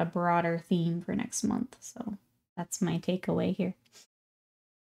do a broader theme for next month. So that's my takeaway here.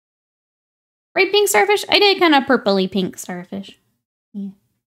 Right, pink starfish? I did kind of purpley pink starfish. Yeah.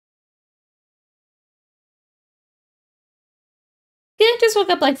 Good, just woke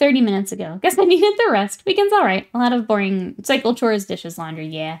up like 30 minutes ago. Guess I needed the rest. Weekend's alright. A lot of boring cycle chores, dishes, laundry,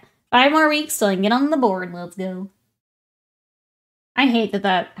 yeah. 5 more weeks till I can get on the board. Let's go. I hate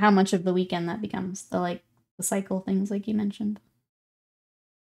how much of the weekend that becomes. The cycle things like you mentioned.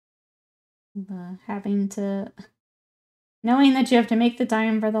 The having to... Knowing that you have to make the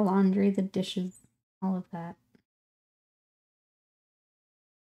time for the laundry, the dishes, all of that.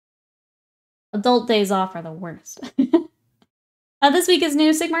 Adult days off are the worst. This week is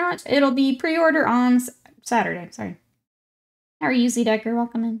new Sigmar launch. It'll be pre-order on Saturday. Sorry. How are you, Z Decker?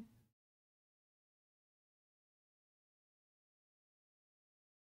 Welcome in.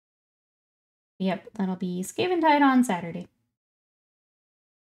 Yep, that'll be Scaventide on Saturday.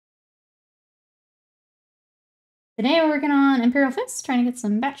 Today we're working on Imperial Fists, trying to get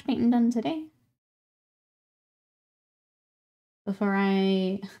some batch painting done today. Before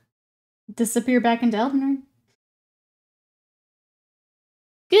I disappear back into Elden Ring.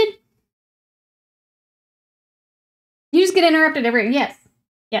 Good. You just get interrupted yes.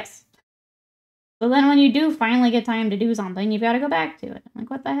 Yes. So then when you do finally get time to do something, you've got to go back to it. Like,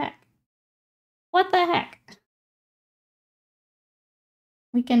 what the heck? What the heck?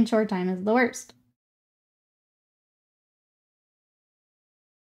 Weekend chore time is the worst.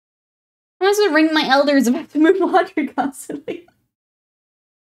 I'm supposed to ring my elders if I have to move laundry constantly.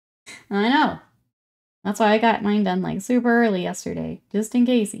 I know. That's why I got mine done like super early yesterday, just in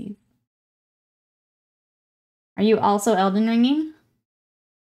case. Are you also Elden Ringing?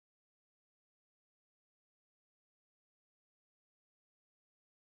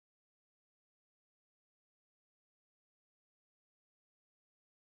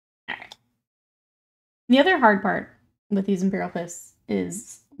 Alright. The other hard part with these Imperial Fists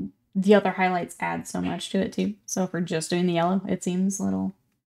is the other highlights add so much to it too. So if we're just doing the yellow, it seems a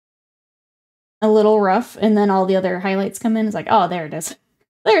little rough, and then all the other highlights come in. It's like, oh, there it is.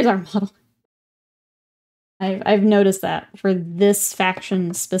 There's our model. I've noticed that for this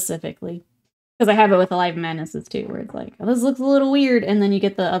faction specifically. Because I have it with Alive Madnesses too, where it's like, oh, this looks a little weird, and then you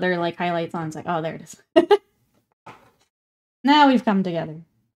get the other like highlights on. It's like, oh, there it is. Now we've come together. It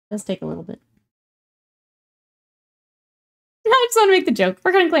does take a little bit. I just want to make the joke.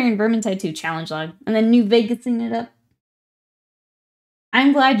 We're going to clear in Vermintide 2 challenge log, and then New Vegasing it up.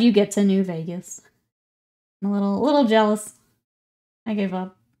 I'm glad you get to New Vegas. I'm a little jealous. I gave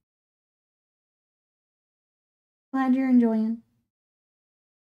up. Glad you're enjoying.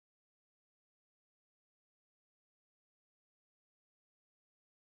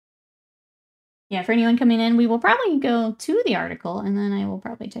 Yeah, for anyone coming in, we will probably go to the article, and then I will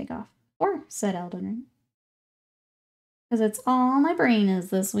probably take off. Or said Elden Ring. Because it's all my brain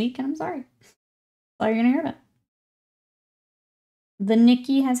is this week, and I'm sorry. That's all you're going to hear about. The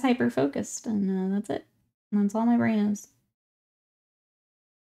Nikki has hyper-focused, and that's it. And that's all my brain is.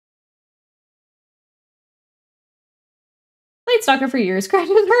 Played Stalker for years. Crashes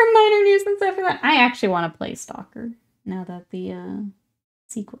were a minor nuisance after that. I actually want to play Stalker now that the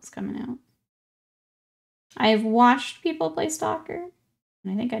sequel's coming out. I've watched people play Stalker,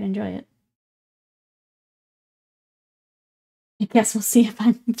 and I think I'd enjoy it. I guess we'll see if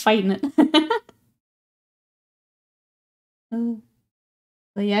I'm fighting it. Oh.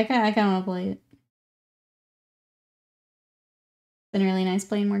 But yeah, I kind of want to play it. Been really nice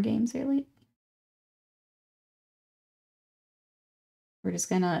playing more games here lately. We're just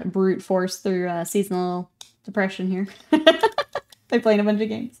gonna brute force through seasonal depression here by playing a bunch of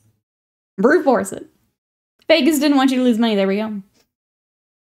games. Brute force it. Vegas didn't want you to lose money. There we go.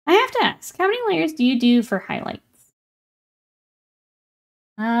 I have to ask, how many layers do you do for highlights?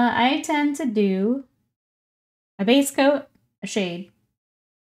 I tend to do a base coat, a shade,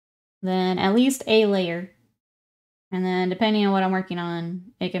 then at least a layer, and then depending on what I'm working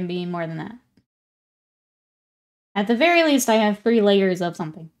on, it can be more than that. At the very least, I have 3 layers of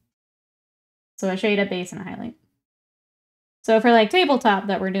something. So a shade, a base, and a highlight. So for like tabletop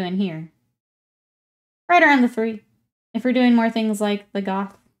that we're doing here, right around the 3. If we're doing more things like the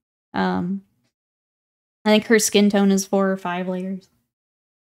goth, I think her skin tone is 4 or 5 layers.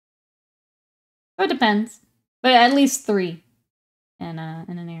 So it depends, but at least 3 in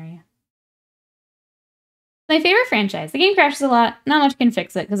an area. My favorite franchise. The game crashes a lot. Not much can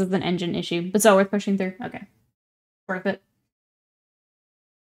fix it because it's an engine issue, but so worth pushing through. Okay, worth it.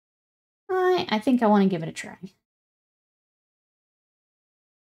 I think I want to give it a try.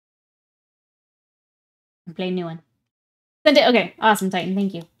 And play a new one. Send it. Okay, awesome, Titan.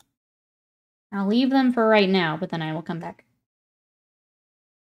 Thank you. I'll leave them for right now, but then I will come back.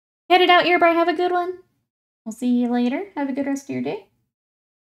 Headed out, Earbray. Have a good one. We'll see you later. Have a good rest of your day.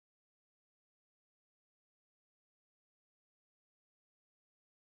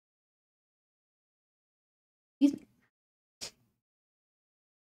 Excuse me.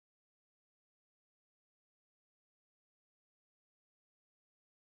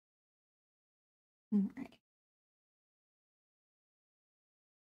 All right.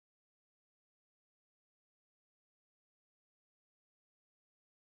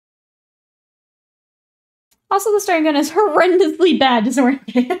 Also, the starting gun is horrendously bad,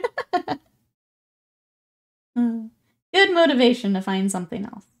 disoriented. Good motivation to find something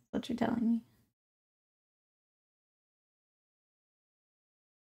else. That's what you're telling me.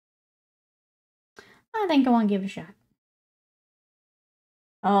 I think I want to give it a shot.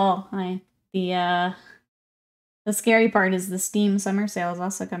 Oh, the scary part is the Steam summer sale is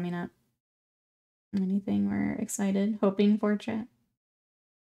also coming up. Anything we're excited, hoping for, chat?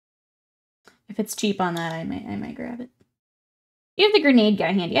 If it's cheap on that, I might grab it. You have the grenade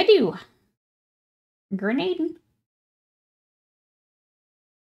guy handy. I do. Grenading.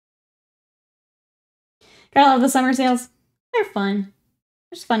 Gotta love the summer sales. They're fun.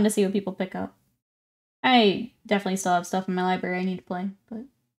 It's just fun to see what people pick up. I definitely still have stuff in my library I need to play, but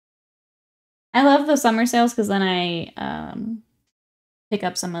I love the summer sales because then I pick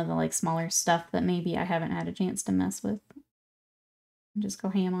up some of the like smaller stuff that maybe I haven't had a chance to mess with. And just go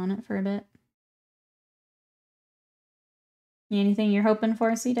ham on it for a bit. Anything you're hoping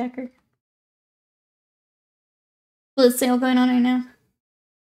for, Sea Decker? Blitz sale going on right now.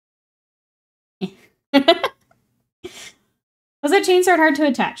 Was that chainsword hard to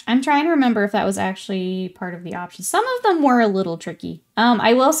attach? I'm trying to remember if that was actually part of the options. Some of them were a little tricky.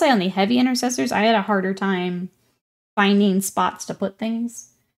 I will say on the heavy intercessors, I had a harder time finding spots to put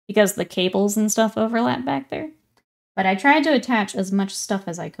things because the cables and stuff overlap back there. But I tried to attach as much stuff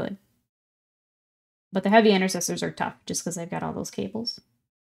as I could. But the heavy intercessors are tough just because they've got all those cables.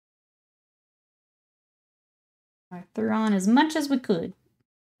 I threw on as much as we could.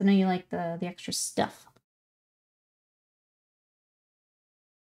 I know you like the extra stuff.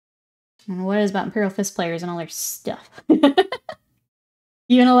 I don't know what it is about Imperial Fist players and all their stuff.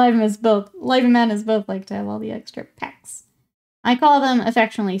 You and Live and Madness both like to have all the extra packs. I call them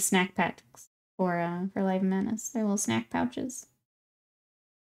affectionately snack packs for Live and Madness. They're little snack pouches.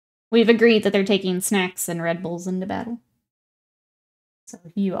 We've agreed that they're taking snacks and Red Bulls into battle. So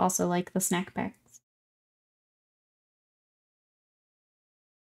you also like the snack packs.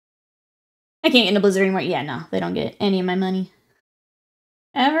 I can't get into Blizzard anymore. Yeah, no, they don't get any of my money.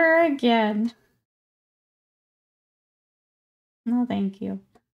 Ever again. No, thank you.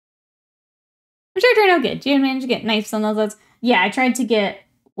 I'm sure it turned out good. You managed to get knives on those loads. Yeah, I tried to get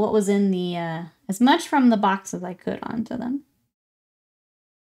what was in the, as much from the box as I could onto them.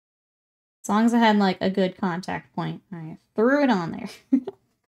 As long as I had, like, a good contact point. I threw it on there.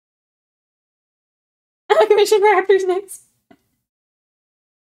 Commission Raptors next.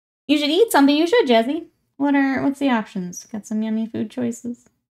 You should eat something. You should, Jesse. What's the options? Got some yummy food choices.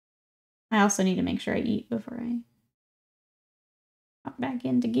 I also need to make sure I eat before I hop back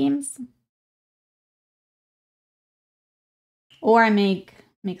into games. Or I make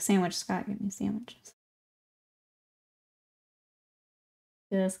sandwich. Scott, give me sandwiches.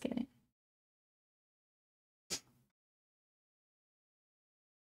 Just kidding.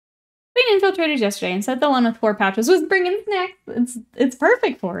 We infiltrators yesterday and said the one with 4 pouches was bringing snacks. It's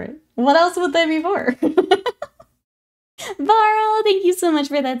perfect for it. What else would they be for? Varl, thank you so much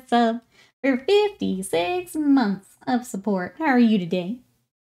for that sub. For 56 months of support. How are you today?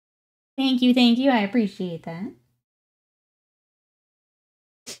 Thank you, thank you. I appreciate that.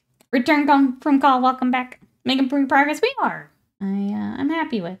 Return from call, welcome back. Making progress. We are. I'm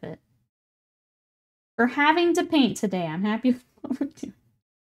happy with it. For having to paint today, I'm happy with what we're doing.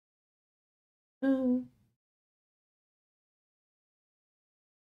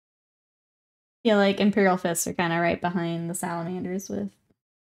 Yeah, like Imperial Fists are kind of right behind the Salamanders with.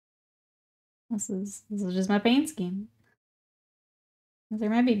 This is just my paint scheme. Those are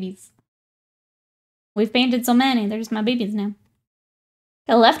my babies. We've painted so many, they're just my babies now.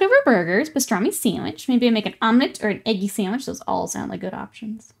 Got leftover burgers, pastrami sandwich. Maybe I make an omelet or an eggy sandwich. Those all sound like good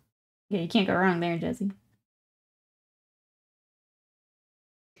options. Yeah, you can't go wrong there, Jesse.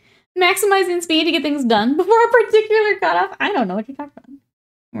 Maximizing speed to get things done before a particular cutoff. I don't know what you're talking about.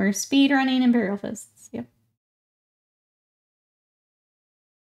 We're speed running Imperial Fists. Yep.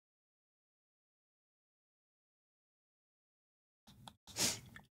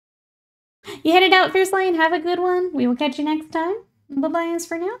 You headed out, Fierce Lion. Have a good one. We will catch you next time. Bye-bye as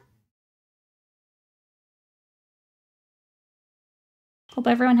for now. Hope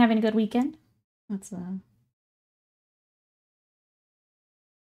everyone having a good weekend. Let's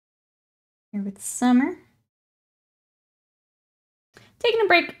here with summer. Taking a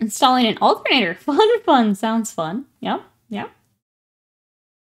break, installing an alternator. Fun. Sounds fun. Yep.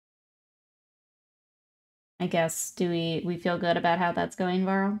 I guess, do we feel good about how that's going,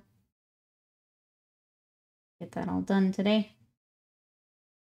 Varl? Get that all done today.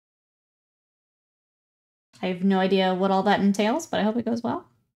 I have no idea what all that entails, but I hope it goes well.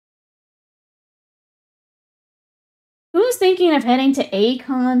 Who's thinking of heading to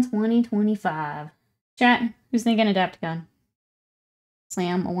A-Con 2025? Chat, who's thinking Adapticon?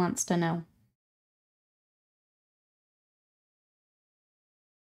 Slam wants to know.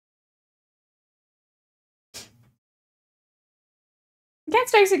 Cat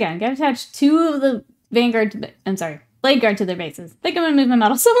strikes again. Gotta attach 2 of the Vanguard to... I'm sorry. Blade Guard to their bases. Think I'm gonna move my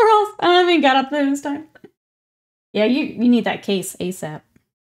model somewhere else. I don't even got up there this time. Yeah, you need that case ASAP.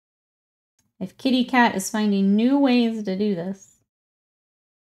 If Kitty Cat is finding new ways to do this.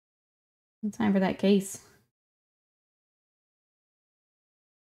 It's time for that case.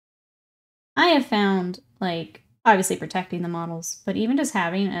 I have found, like, obviously protecting the models, but even just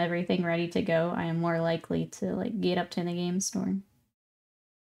having everything ready to go, I am more likely to, like, get up to the game store.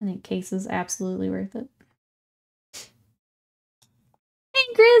 I think case is absolutely worth it.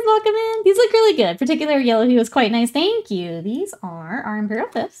 Hey, Grizz, welcome in. These look really good. Particular yellow hue is quite nice. Thank you. These are our Imperial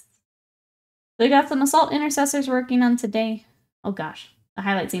Fists. We got some Assault Intercessors working on today. Oh gosh, the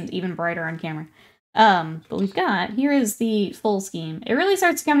highlight seems even brighter on camera. But we've got, here is the full scheme. It really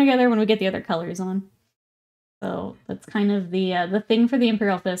starts to come together when we get the other colors on. So that's kind of the thing for the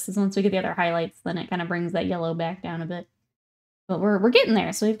Imperial Fists, is once we get the other highlights, then it kind of brings that yellow back down a bit. But we're getting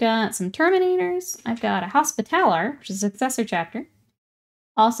there. So we've got some Terminators. I've got a Hospitaller, which is a successor chapter,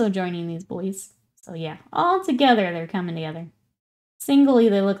 also joining these boys. So yeah, all together they're coming together. Singly,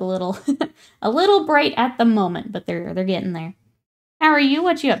 they look a little a little bright at the moment, but they're getting there. How are you?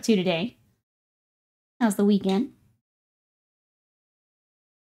 What you up to today? How's the weekend?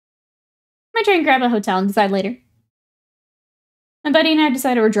 Might try and grab a hotel and decide later. My buddy and I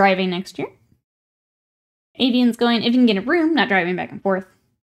decided we're driving next year. Avian's going, if you can get a room, not driving back and forth.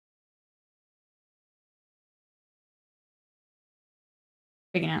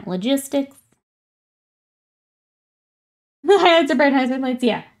 Figuring out logistics. The highlights are bright highlights,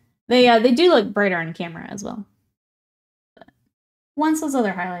 yeah. They do look brighter on camera as well. But once those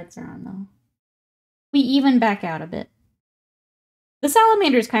other highlights are on, though, we even back out a bit. The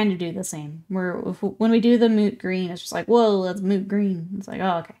salamanders kind of do the same. When we do the moot green, it's just like, whoa, that's moot green. It's like,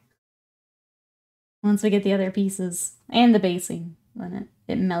 oh, okay. Once we get the other pieces and the basing, then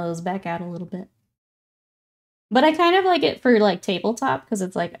it mellows back out a little bit. But I kind of like it for like tabletop, because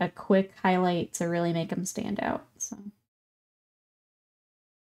it's like a quick highlight to really make them stand out. So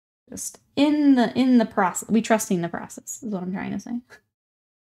just in the process, we trusting the process is what I'm trying to say.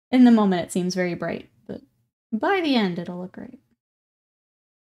 In the moment, it seems very bright, but by the end, it'll look great.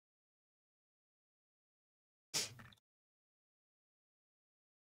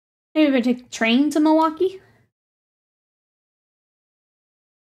 Maybe we're gonna take the train to Milwaukee.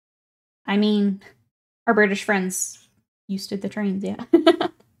 I mean, our British friends used to the trains, yeah.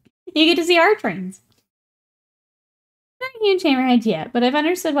 You get to see our trains. Not a huge hammerhead yet, but I've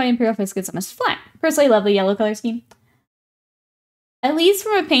understood why Imperial Fists gets so much flack. Personally, I love the yellow color scheme. At least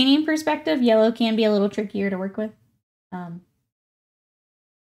from a painting perspective, yellow can be a little trickier to work with.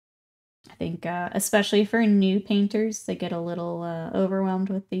 I think, especially for new painters, they get a little overwhelmed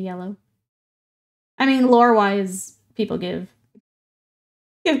with the yellow. I mean, lore-wise, people give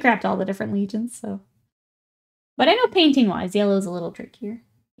crap to all the different legions, so. But I know painting-wise, yellow is a little trickier.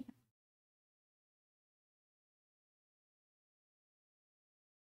 Yeah.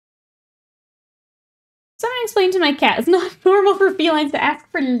 Someone explained to my cat, it's not normal for felines to ask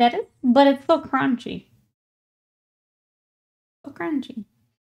for lettuce, but it's so crunchy. So crunchy.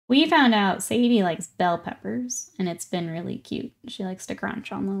 We found out Sadie likes bell peppers, and it's been really cute. She likes to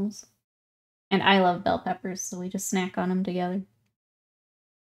crunch on those. And I love bell peppers, so we just snack on them together.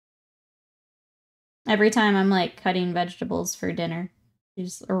 Every time I'm like cutting vegetables for dinner,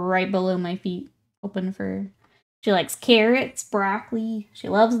 she's right below my feet, open for. She likes carrots, broccoli. She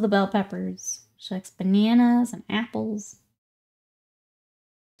loves the bell peppers. She likes bananas and apples.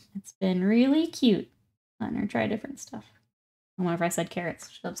 It's been really cute letting her try different stuff. And whenever I said carrots,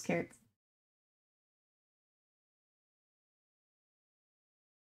 she loves carrots.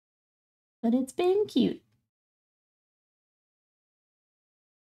 But it's been cute.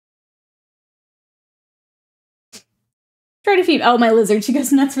 Try to feed. Oh, my lizard. She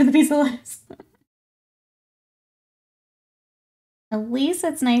goes nuts for the piece of lettuce. At least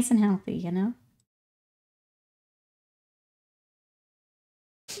it's nice and healthy, you know?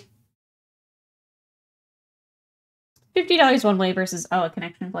 $50 one way versus, oh, a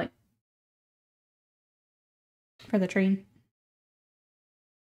connection flight. For the train.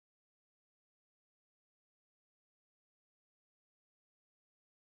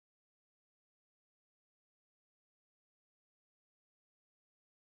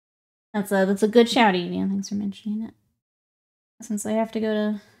 That's a good shout, Evian. Thanks for mentioning it. Since I have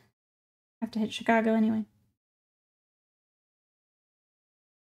to hit Chicago anyway.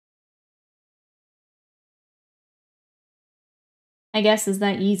 I guess is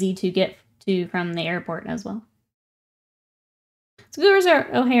that easy to get to from the airport as well. So Gouvers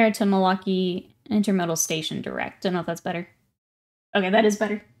are O'Hare to Milwaukee Intermodal Station direct. Don't know if that's better. Okay, that is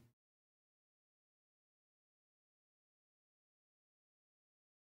better.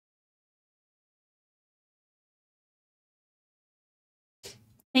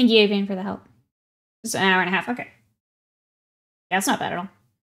 Thank you, Avian, for the help. Just an hour and a half. Okay. Yeah, it's not bad at all.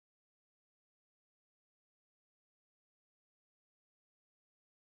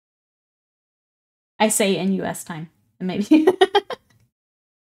 I say in US time. Maybe.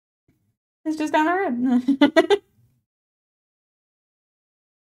 It's just down the road.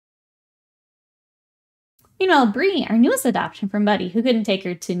 Meanwhile, Bree, our newest adoption from Buddy, who couldn't take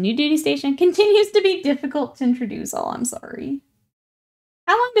her to new duty station, continues to be difficult to introduce. Oh, I'm sorry.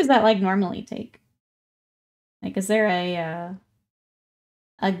 How long does that, like, normally take? Like, is there a,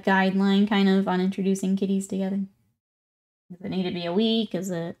 a guideline kind of on introducing kitties together. Does it need to be a week?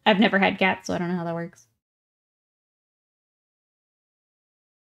 Is it... I've never had cats, so I don't know how that works.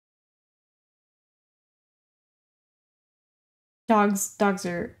 Dogs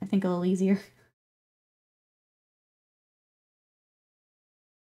are, I think, a little easier.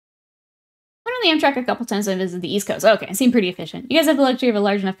 Went on the Amtrak a couple times. I visited the East Coast. Okay, it seemed pretty efficient. You guys have the luxury of a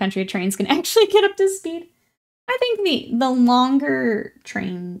large enough country trains can actually get up to speed. I think the longer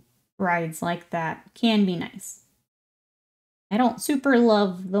train rides like that can be nice. I don't super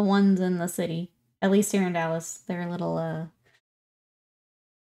love the ones in the city. At least here in Dallas. They're a little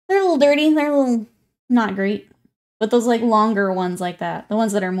dirty. They're a little not great. But those like longer ones like that, the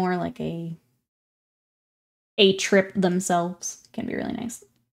ones that are more like a trip themselves, can be really nice.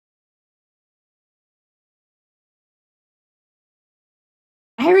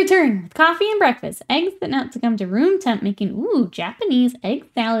 I return with coffee and breakfast, eggs that not to come to room temp, making Japanese egg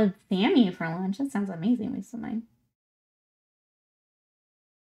salad Sammy for lunch. That sounds amazing, with some mine.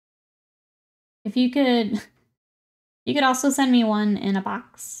 If you could also send me one in a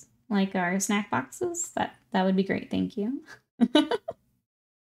box, like our snack boxes. That would be great. Thank you.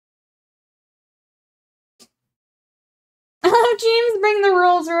 Oh, James, bring the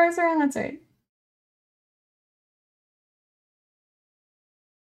Rolls Royce around. That's right.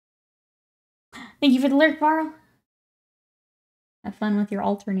 Thank you for the lurk, Varl. Have fun with your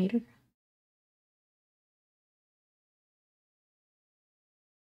alternator.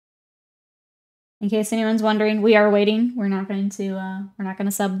 In case anyone's wondering, we are waiting. We're not going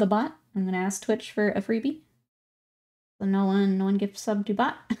to sub the bot. I'm going to ask Twitch for a freebie. So no one gets sub to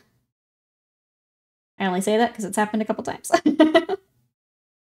bot. I only say that because it's happened a couple times.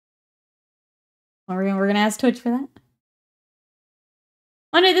 We're going to ask Twitch for that.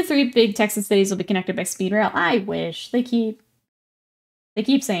 One of the 3 big Texas cities will be connected by speed rail. I wish. They keep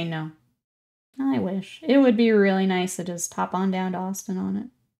saying no. I wish. It would be really nice to just hop on down to Austin on it.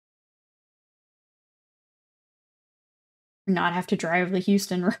 Not have to drive the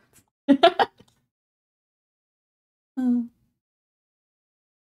Houston road. Oh.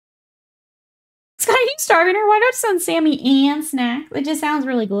 Scott, are you starving her? Why don't you send Sammy and snack? It just sounds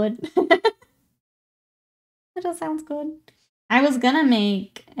really good. It just sounds good. I was gonna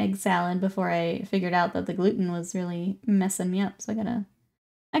make egg salad before I figured out that the gluten was really messing me up. So I gotta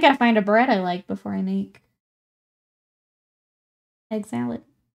find a bread I like before I make egg salad.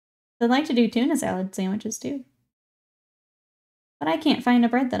 I'd like to do tuna salad sandwiches too. But I can't find a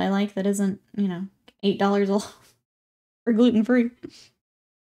bread that I like that isn't, $8 off or gluten-free. Depends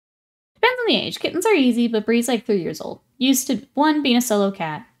on the age. Kittens are easy, but Bree's like 3 years old. Used to, 1, being a solo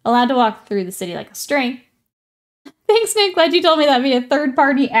cat. Allowed to walk through the city like a stray. Thanks, Nick. Glad you told me that via third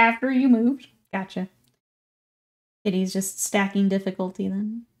party after you moved. Gotcha. Kitty's just stacking difficulty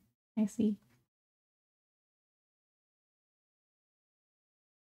then. I see.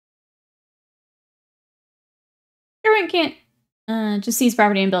 Government can't just seize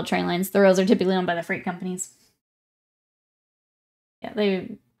property and build train lines. The roads are typically owned by the freight companies. Yeah,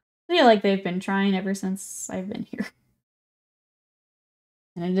 they feel like they've been trying ever since I've been here.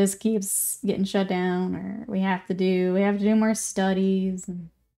 And it just keeps getting shut down, or we have to do more studies, and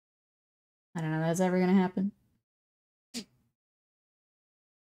I don't know if that's ever gonna happen. I'm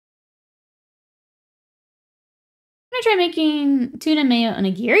gonna try making tuna mayo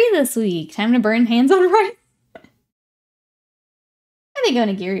onigiri this week. Time to burn hands on rice. I think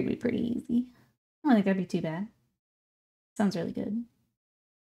onigiri would be pretty easy. I don't think that'd be too bad. Sounds really good.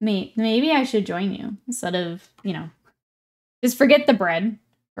 Maybe I should join you instead of, just forget the bread,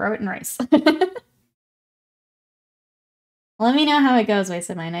 throw it in rice. Let me know how it goes,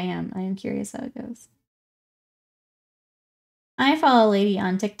 Wasted Mind. I am curious how it goes. I follow a lady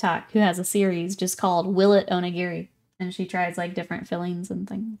on TikTok who has a series just called Will It Onigiri, and she tries like different fillings and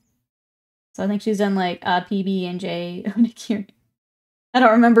things. So I think she's done like PB&J onigiri. I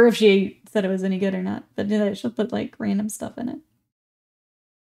don't remember if she said it was any good or not, but she'll put like random stuff in it.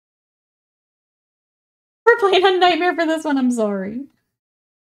 We're playing a nightmare for this one, I'm sorry.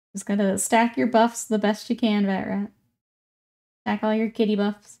 Just gotta stack your buffs the best you can, Vat Rat. Stack all your kitty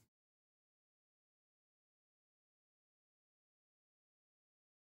buffs.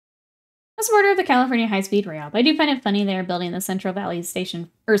 I'm a supporter of the California high-speed rail, but I do find it funny they're building the Central Valley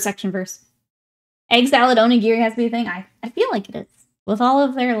station or section first. Egg salad onigiri has to be a thing. I feel like it is. With all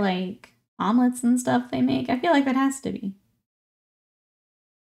of their like omelets and stuff they make, I feel like that has to be.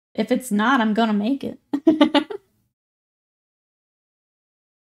 If it's not, I'm gonna make it.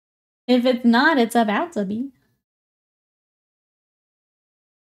 If it's not, it's about to be.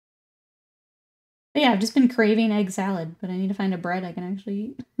 But yeah, I've just been craving egg salad, but I need to find a bread I can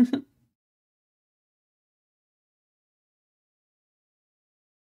actually eat.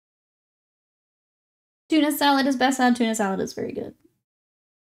 Tuna salad is best salad. Tuna salad is very good.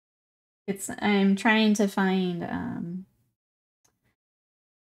 I'm trying to find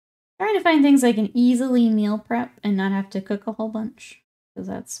things I can easily meal prep and not have to cook a whole bunch. Because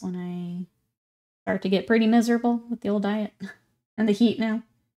that's when I start to get pretty miserable with the old diet. And the heat now.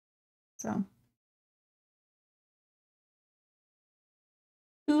 So.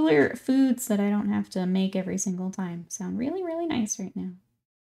 Cooler foods that I don't have to make every single time sound really, really nice right now.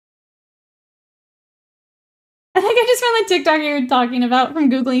 I think I just found the TikTok you were talking about from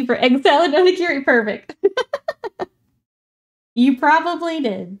Googling for egg salad onigiri. Perfect. You probably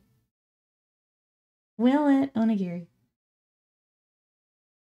did. Will it onigiri?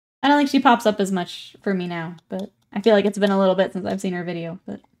 I don't think she pops up as much for me now, but I feel like it's been a little bit since I've seen her video,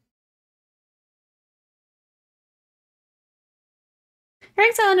 but... Her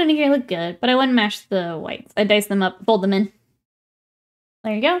egg salad onigiri look good, but I wouldn't mash the whites. I'd dice them up, fold them in.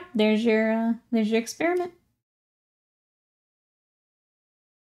 There you go. There's your experiment.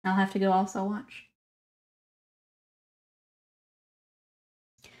 I'll have to go also watch.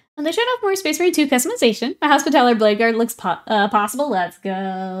 And they showed off more Space Marine 2 customization. A Hospitaller Blade Guard looks possible. Let's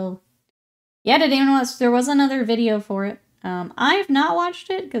go. Yeah, did anyone watch? There was another video for it. I've not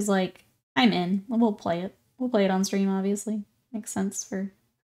watched it because, like, I'm in. We'll play it. We'll play it on stream, obviously. Makes sense for...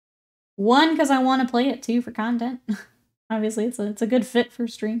 One, because I want to play it, too, for content. Obviously, it's a good fit for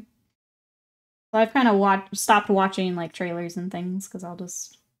stream. So I've kind of stopped watching, like, trailers and things because I'll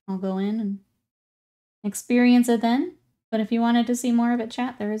go in and experience it then. But if you wanted to see more of it,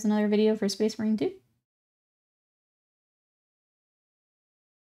 chat, there is another video for Space Marine 2.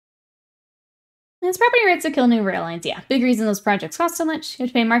 And its property rights to kill new rail lines. Yeah, big reason those projects cost so much. You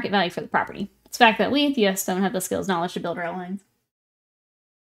have to pay market value for the property. It's the fact that we, the US, don't have the skills knowledge to build rail lines.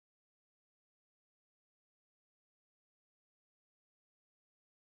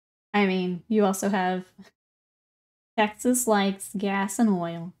 I mean, you also have... Texas likes gas and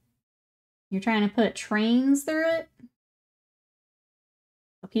oil. You're trying to put trains through it?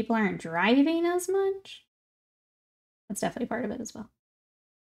 So people aren't driving as much? That's definitely part of it as well.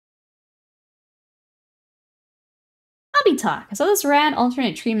 Hobby talk. I saw this rad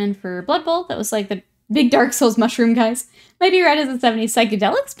alternate treatment for Blood Bowl that was like the big Dark Souls mushroom guys. Might be rad as a 70s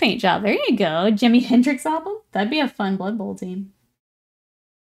psychedelics paint job. There you go. Jimi Hendrix album. That'd be a fun Blood Bowl team.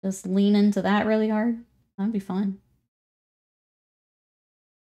 Just lean into that really hard. That'd be fun.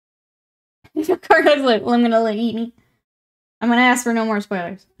 If your card looks like, well, I'm gonna let it eat me. I'm gonna ask for no more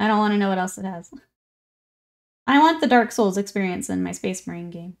spoilers. I don't want to know what else it has. I want the Dark Souls experience in my Space Marine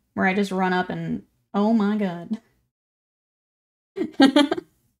game, where I just run up and... Oh my god. Got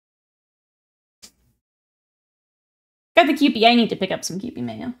the Kewpie. I need to pick up some Kewpie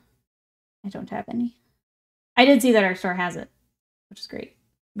mayo. I don't have any. I did see that our store has it, which is great.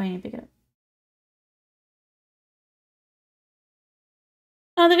 But I need to pick it up.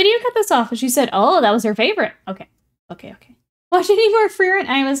 The video cut this off, and she said, oh, that was her favorite. Okay. Watch any more free rent?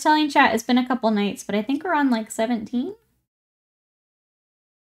 I was telling chat, it's been a couple nights, but I think we're on like 17.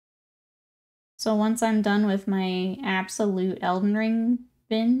 So once I'm done with my absolute Elden Ring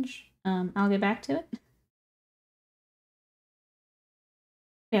binge, I'll get back to it.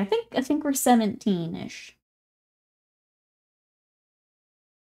 Yeah, I think we're 17-ish.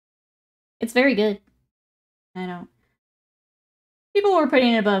 It's very good. I know. People were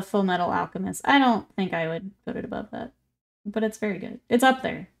putting it above Full Metal Alchemist. I don't think I would put it above that. But it's very good. It's up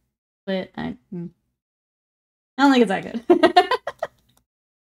there. But I don't think it's that good.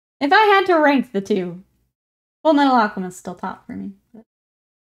 If I had to rank the two, Full Metal Alchemist is still top for me.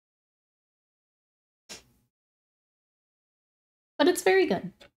 But it's very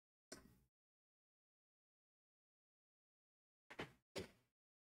good.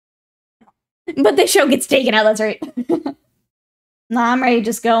 But the show gets taken out, that's right. Nah, I'm ready to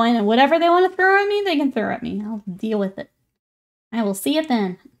just go in and whatever they want to throw at me, they can throw at me. I'll deal with it. I will see it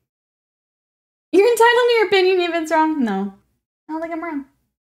then. You're entitled to your opinion if it's wrong? No. I don't think I'm wrong.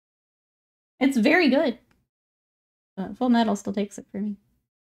 It's very good. But Full Metal still takes it for me.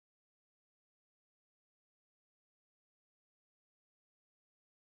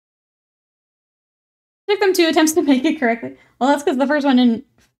 Took them 2 attempts to make it correctly. Well, that's because the first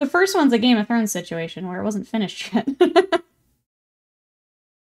one's a Game of Thrones situation where it wasn't finished yet.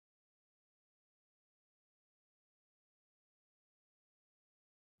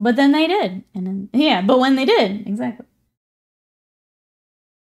 But then they did. And then, yeah, but when they did, exactly.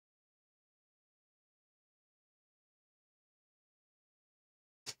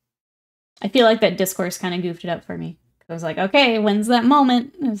 I feel like that discourse kind of goofed it up for me. I was like, okay, when's that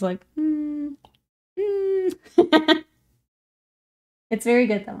moment? And I was like, It's very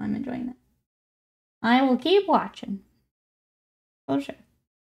good, though. I'm enjoying it. I will keep watching. Oh, sure.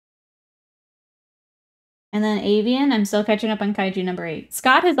 And then Avian, I'm still catching up on Kaiju number 8.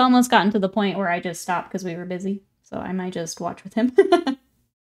 Scott has almost gotten to the point where I just stopped because we were busy. So I might just watch with him.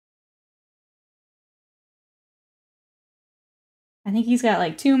 I think he's got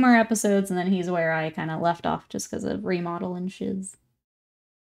like 2 more episodes, and then he's where I kind of left off just because of remodel and shiz.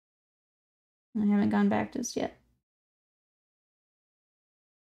 I haven't gone back just yet.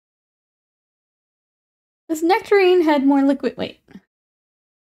 This nectarine had more liquid. Wait.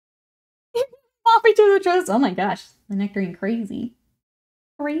 Coffee to the chest. Oh my gosh. The nectarine crazy.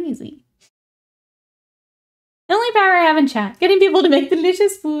 Crazy. The only power I have in chat. Getting people to make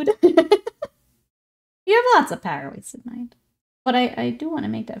delicious food. You have lots of power, wasted mind. But I do want to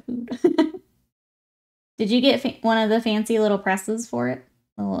make that food. Did you get one of the fancy little presses for it?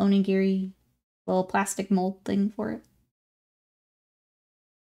 Little onigiri, little plastic mold thing for it?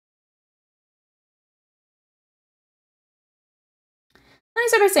 Let me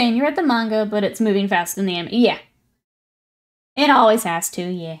start by saying, you read the manga, but it's moving fast in the anime. Yeah. It always has to,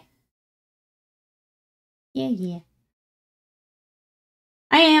 yeah. Yeah.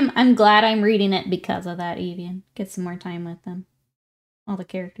 I'm glad I'm reading it because of that, Evian. Get some more time with them. All the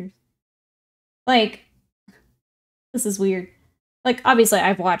characters. Like, this is weird. Like, obviously,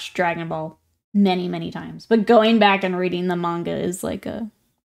 I've watched Dragon Ball many, many times, but going back and reading the manga is like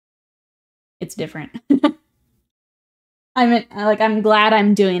it's different. I'm glad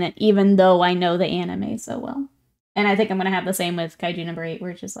I'm doing it, even though I know the anime so well. And I think I'm gonna have the same with Kaiju number 8,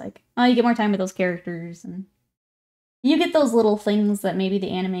 where it's just like, oh, you get more time with those characters, and you get those little things that maybe the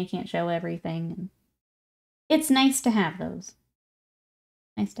anime can't show everything. And it's nice to have those.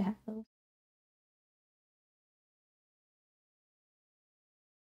 Nice to have those.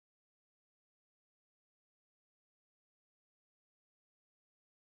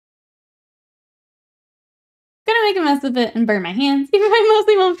 Gonna make a mess of it and burn my hands, even if I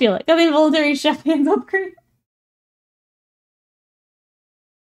mostly won't feel it. Got the involuntary chef hands upgrade.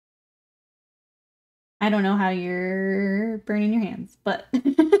 I don't know how you're burning your hands, but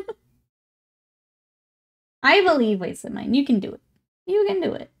I believe, wasted mind. You can do it. You can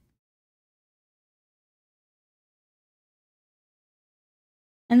do it.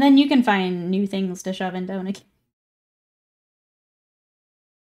 And then you can find new things to shove into Onigiri.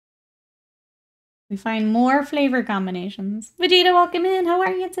 We find more flavor combinations. Vegeta, welcome in. How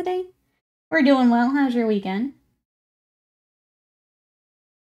are you today? We're doing well. How's your weekend?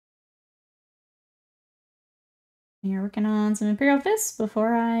 You're working on some Imperial Fists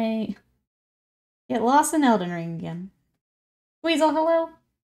before I get lost in Elden Ring again. Weasel, hello.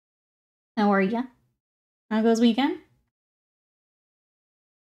 How are ya? How goes weekend?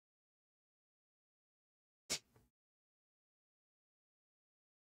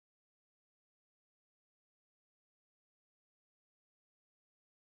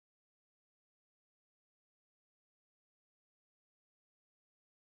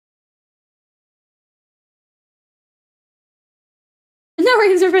 No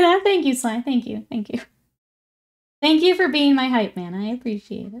reason for that. Thank you, Sly. Thank you. Thank you. Thank you for being my hype man. I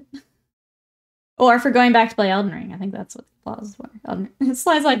appreciate it. Or for going back to play Elden Ring. I think that's what the applause is for.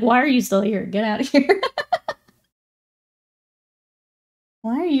 Sly's like, why are you still here? Get out of here.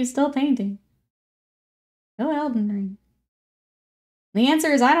 Why are you still painting? Go Elden Ring. The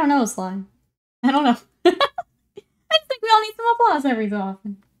answer is, I don't know, Sly. I don't know. I just think we all need some applause every so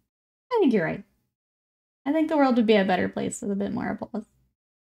often. I think you're right. I think the world would be a better place with a bit more applause.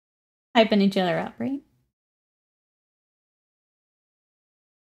 Hyping each other up, right?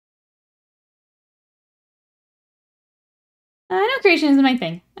 I know creation isn't my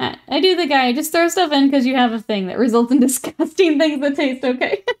thing. I do the guy, just throw stuff in because you have a thing that results in disgusting things that taste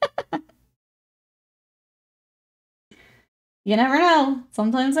okay. You never know.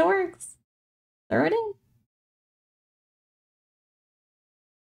 Sometimes it works. Throw it in.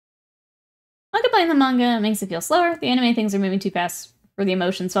 I could play the manga, it makes it feel slower. The anime things are moving too fast for the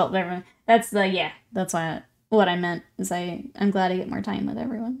emotions felt with everyone. That's what I meant, is I'm glad I get more time with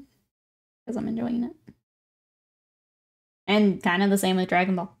everyone. Because I'm enjoying it. And kind of the same with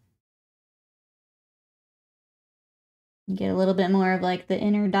Dragon Ball. You get a little bit more of like the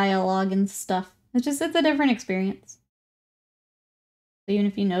inner dialogue and stuff. It's a different experience. Even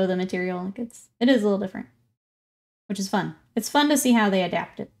if you know the material, like it is a little different. Which is fun. It's fun to see how they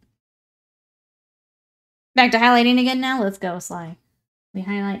adapt it. Back to highlighting again now? Let's go, Sly. We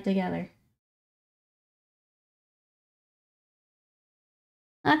highlight together.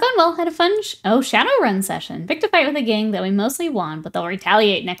 Going well. Had a fun Shadowrun session. Picked a fight with a gang that we mostly won, but they'll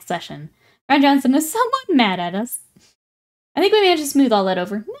retaliate next session. Ron Johnson is somewhat mad at us. I think we managed to smooth all that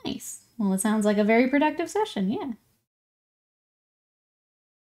over. Nice. Well, it sounds like a very productive session, yeah.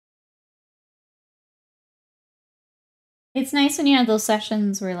 It's nice when you have those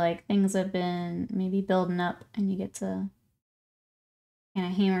sessions where, like, things have been maybe building up and you get to kind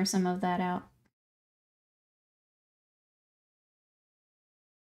of hammer some of that out.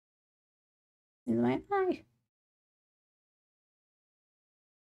 Is my eye?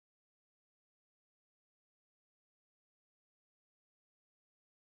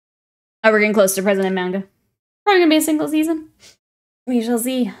 Oh, we're getting close to President Manga. Probably gonna be a single season. We shall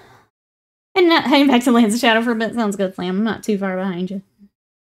see. And not heading back to Lands of Shadow for a bit. Sounds good, Slam. I'm not too far behind you.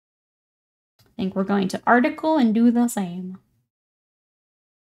 I think we're going to article and do the same.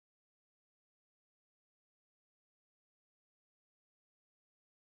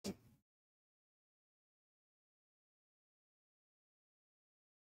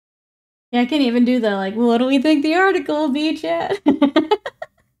 Yeah, I can't even do the, like, what do we think the article will be, chat?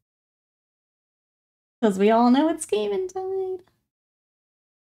 Because we all know it's Scaventide.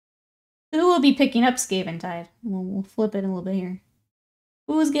 Who will be picking up Scaventide? We'll flip it a little bit here.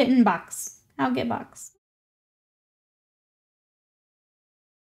 Who's getting box? I'll get box.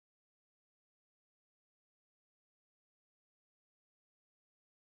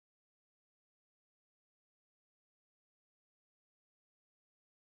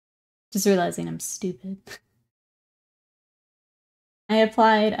 Just realizing I'm stupid. I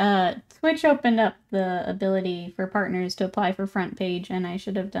applied, Twitch opened up the ability for partners to apply for front page, and I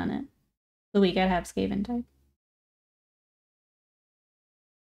should have done it the week I'd have Scaventide.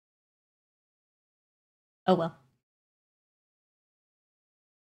 Oh well.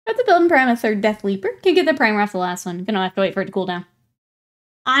 Got the build and prime a third Death Leaper. Can get the primer off the last one. Gonna have to wait for it to cool down.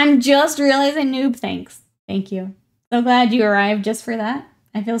 I'm just realizing noob, thanks. Thank you. So glad you arrived just for that.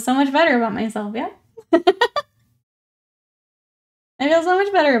 I feel so much better about myself, yeah? I feel so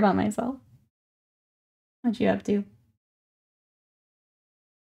much better about myself. What you up to?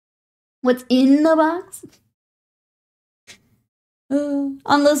 What's in the box?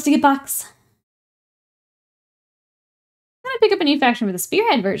 On list to get box. I'm gonna pick up a new faction with a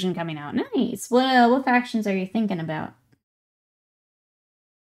Spearhead version coming out. Nice. What factions are you thinking about?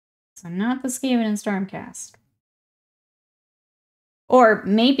 So not the Skaven and Stormcast. Or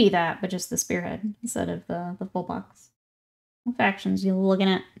maybe that, but just the Spearhead instead of the full box. What factions are you looking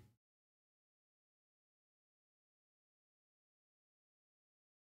at?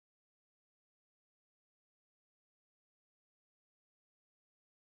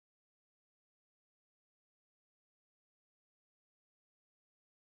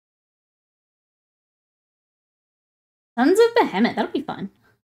 Tons of Behemoth. That'll be fun.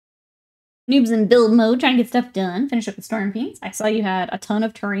 Noobs in build mode, trying to get stuff done. Finish up the Storm Fiends. I saw you had a ton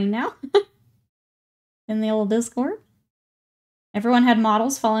of terrain now. In the old Discord. Everyone had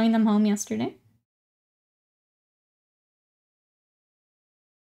models following them home yesterday.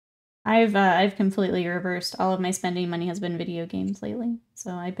 I've completely reversed. All of my spending money has been video games lately.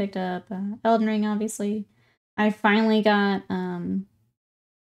 So I picked up Elden Ring, obviously. I finally got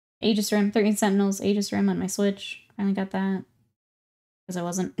Aegis Rim, 13 Sentinels, Aegis Rim on my Switch. Finally got that. Because I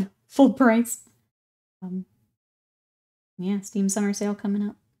wasn't full price. Yeah, Steam Summer Sale coming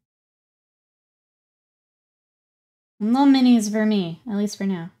up. No minis for me, at least for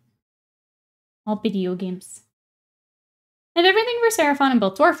now. All video games. I have everything for Seraphon in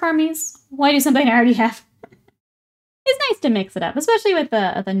both dwarf armies. Why do something I already have? It's nice to mix it up, especially with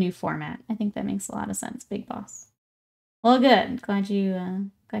the new format. I think that makes a lot of sense, Big Boss. Well, good. Glad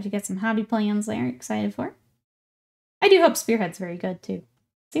you got some hobby plans there. Excited for. I do hope Spearhead's very good too.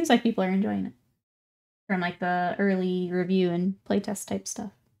 Seems like people are enjoying it. From like the early review and playtest type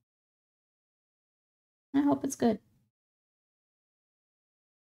stuff. I hope it's good.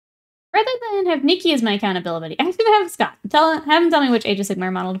 Rather than have Nikki as my accountability, I have to have Scott. Have him tell me which Age of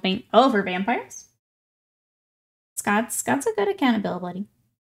Sigmar model to paint. Oh, for vampires? Scott's a good accountability.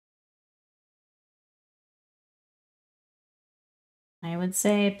 I would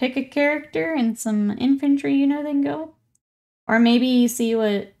say pick a character and some infantry you know they can go. Or maybe see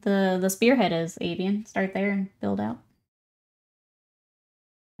what the spearhead is, Avian. Start there and build out.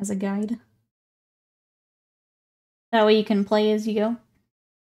 As a guide. That way you can play as you go.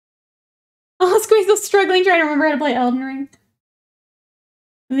 Oh, Squeeze's struggling trying to remember how to play Elden Ring.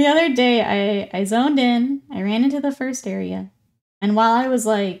 The other day, I zoned in, I ran into the first area, and while I was,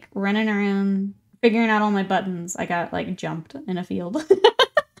 like, running around, figuring out all my buttons, I got, like, jumped in a field.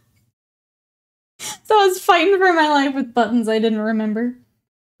 So I was fighting for my life with buttons I didn't remember.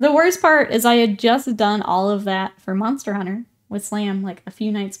 The worst part is I had just done all of that for Monster Hunter with Slam like a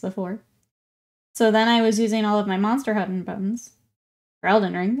few nights before. So then I was using all of my Monster Hunter buttons for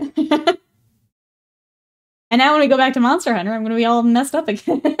Elden Ring. And now when we go back to Monster Hunter, I'm going to be all messed up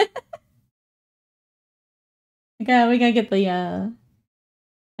again. we gotta get the,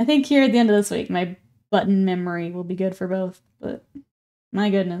 I think here at the end of this week, my button memory will be good for both, but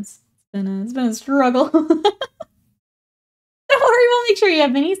my goodness, it's been a struggle. Don't worry, we'll make sure you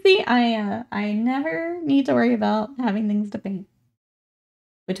have minis. See, I never need to worry about having things to paint.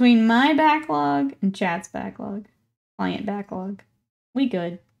 Between my backlog and Chad's backlog, client backlog, we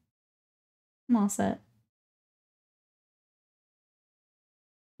good. I'm all set.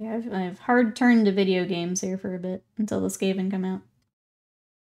 Yeah, I've hard turned to video games here for a bit until the Skaven come out.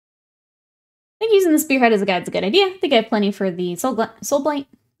 I think using the Spearhead as a guide is a good idea. I think I have plenty for the Soul Blight.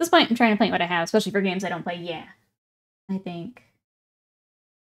 At this point, I'm trying to paint what I have, especially for games I don't play. Yeah. I think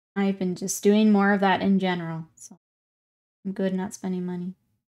I've been just doing more of that in general, so I'm good not spending money.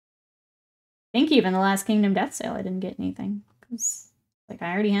 I think even the last Kingdom Death sale, I didn't get anything, because like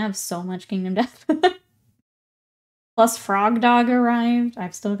I already have so much Kingdom Death. Plus Frog Dog arrived.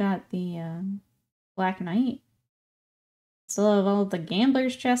 I've still got the Black Knight. Still have all the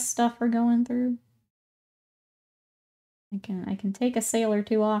Gambler's Chest stuff we're going through. I can take a sale or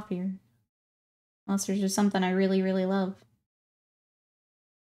two off here. Unless there's just something I really, really love.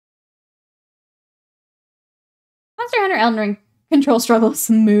 Monster Hunter Elden Ring control struggles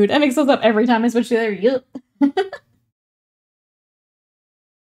mood. I mix those up every time I switch to there. Yup.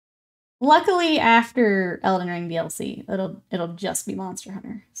 Luckily, after Elden Ring DLC, it'll just be Monster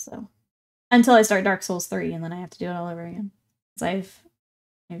Hunter. So until I start Dark Souls 3, and then I have to do it all over again. Because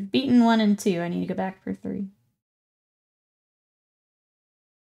I've beaten 1 and 2. I need to go back for 3.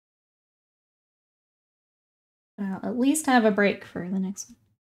 I'll at least have a break for the next one.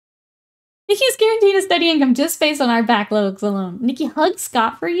 Nikki's guaranteed a steady income just based on our backlogs alone. Nikki, hug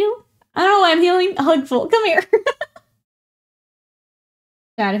Scott for you? I don't know why I'm feeling hugful. Come here.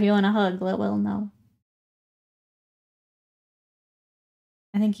 Chad, if you want a hug, let Will know.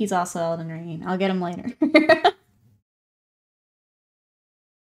 I think he's also Elden Ring. I'll get him later.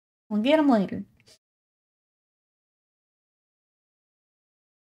 We'll get him later.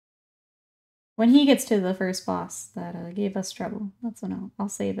 When he gets to the first boss that gave us trouble, that's when I'll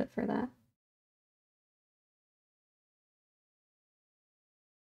save it for that.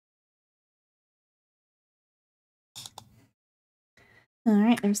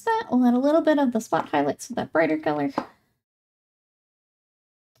 Alright, there's that. We'll add a little bit of the spot highlights with that brighter color.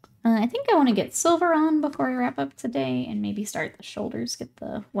 I think I want to get silver on before I wrap up today and maybe start the shoulders, get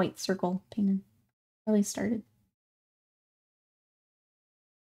the white circle painted. Really started.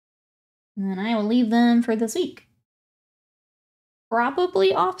 And then I will leave them for this week.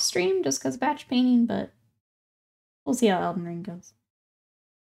 Probably off stream just because batch painting, but we'll see how Elden Ring goes.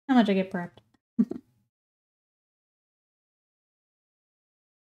 How much I get prepped.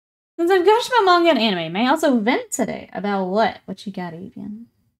 Since I've gushed about manga and anime, may I also vent today about what? What you got, Avian?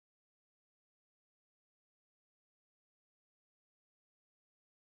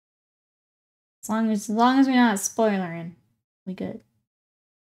 As long as we're not spoiling, we good.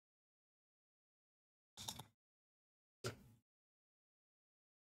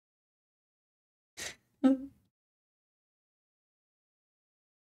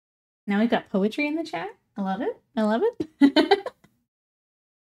 Now we've got poetry in the chat. I love it. I love it.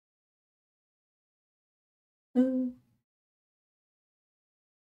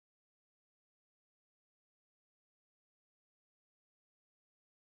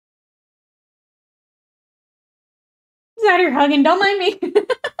 He's out here hugging. Don't mind me.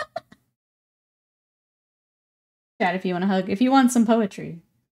 Chat, if you want to hug. If you want some poetry,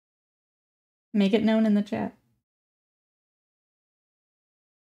 make it known in the chat.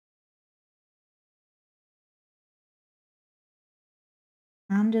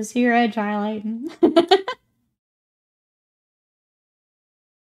 I'm just here edge highlighting.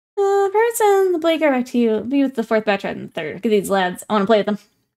 Person, the Blake, back to you. Be with the 4th batch right in the 3rd. Look at these lads. I want to play with them.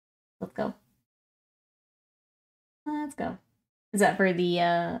 Let's go. Let's go. Is that for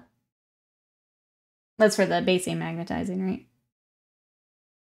the, that's for the basing magnetizing, right?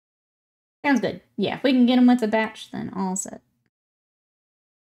 Sounds good. Yeah, if we can get them with the batch, then all set.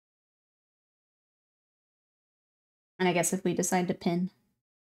 And I guess if we decide to pin.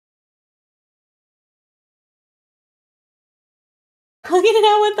 Hugging it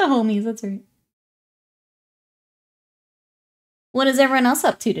out with the homies, that's right. What is everyone else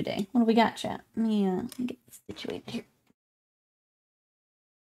up to today? What do we got, chat? Let me get this situated here.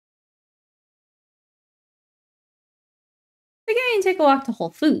 I can't even take a walk to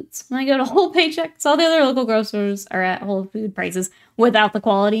Whole Foods. When I go to Whole Paychecks, all the other local grocers are at Whole Food prices without the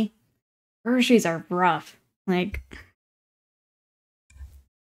quality. Groceries are rough. Like,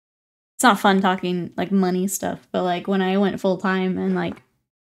 it's not fun talking, like, money stuff, but, like, when I went full-time and, like,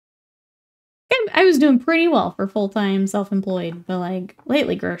 I was doing pretty well for full-time self-employed, but, like,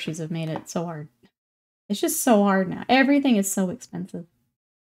 lately groceries have made it so hard. It's just so hard now. Everything is so expensive.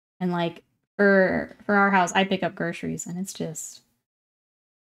 And, like, for our house, I pick up groceries, and it's just...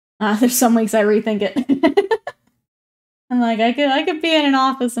 there's some weeks I rethink it. I'm like, I could be in an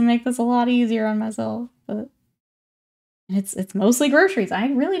office and make this a lot easier on myself, but... It's mostly groceries. I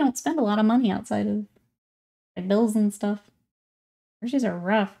really don't spend a lot of money outside of my bills and stuff. Groceries are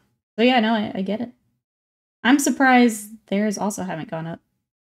rough. So yeah, no, I get it. I'm surprised theirs also haven't gone up.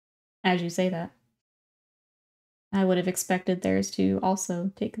 As you say that. I would have expected theirs to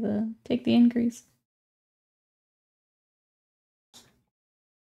also take the increase. I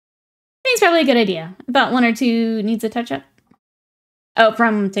think it's probably a good idea. About 1 or 2 needs a touch up. Oh,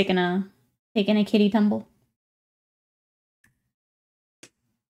 from taking a kitty tumble.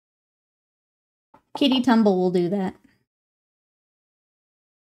 Kitty tumble will do that.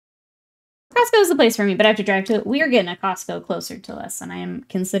 Costco's the place for me, but I have to drive to it. We are getting a Costco closer to us, and I am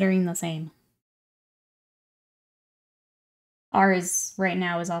considering the same. Ours right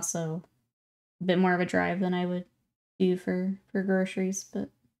now is also a bit more of a drive than I would do for groceries, but...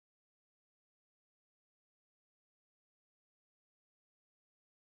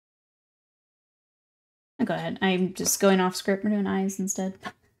 Oh, go ahead. I'm just going off script. We're doing eyes instead.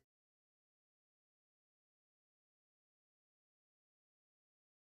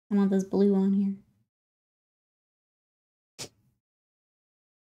 I want this blue on here.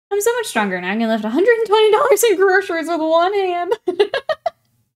 I'm so much stronger now. I'm gonna lift $120 in groceries with one hand.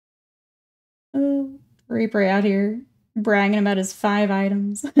 Reaper out here bragging about his 5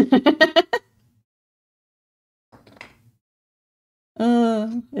 items.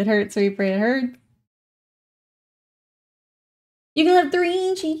 It hurts, Reaper. It hurts. You can lift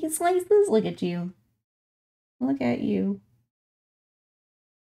 3 cheese slices? Look at you. Look at you.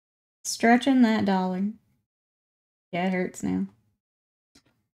 Stretching that dollar. Yeah, it hurts now.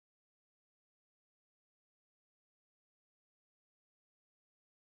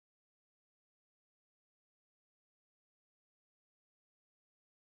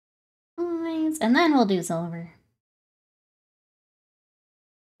 Nice. And then we'll do silver.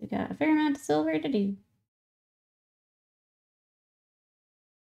 We got a fair amount of silver to do.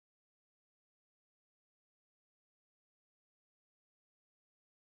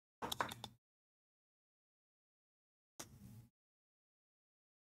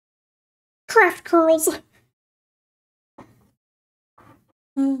 Craft curls.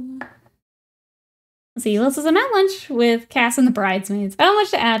 Let's see, Alyssa's I'm at lunch with Cass and the bridesmaids. I don't have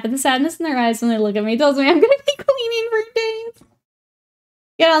much to add, but the sadness in their eyes when they look at me tells me I'm gonna be cleaning for days.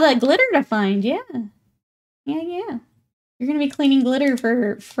 Get all that glitter to find, yeah. Yeah. You're gonna be cleaning glitter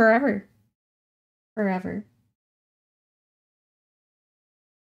for forever. Forever.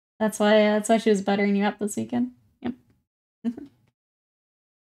 That's why she was buttering you up this weekend. Yep. You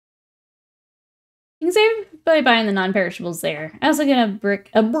can save by buying the non-perishables there. I also get a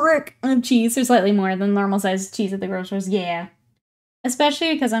brick of cheese, or slightly more than normal sized cheese at the grocery store. Yeah.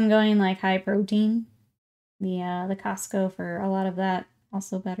 Especially because I'm going like high protein. The Costco for a lot of that,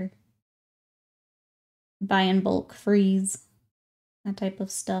 also better. Buy in bulk, freeze. That type of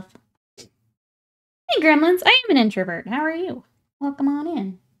stuff. Hey gremlins, I am an introvert. How are you? Welcome on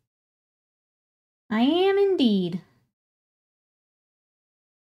in. I am indeed.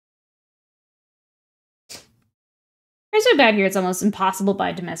 They're so bad here, it's almost impossible to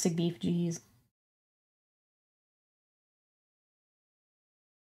buy domestic beef. Jeez.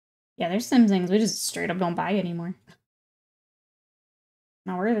 Yeah, there's some things we just straight up don't buy anymore.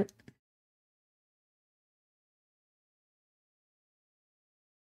 Not worth it.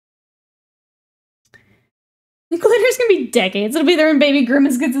 The glitter's gonna be decades. It'll be there when Baby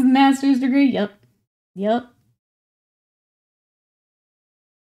Grimace gets his master's degree. Yep.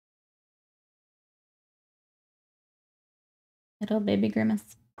 Little Baby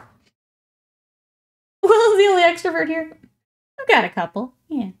Grimace. Will's the only extrovert here. I've got a couple.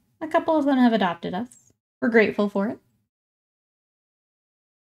 Yeah. A couple of them have adopted us. We're grateful for it.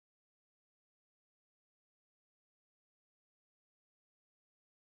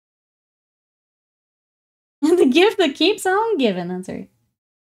 The gift that keeps on giving, that's right.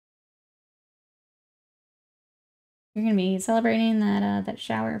 You're gonna be celebrating that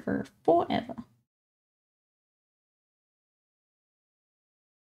shower for forever.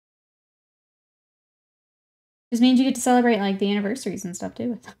 Just means you get to celebrate, like, the anniversaries and stuff,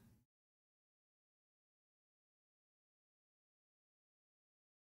 too.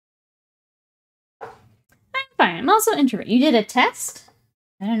 I'm fine. I'm also introvert. You did a test?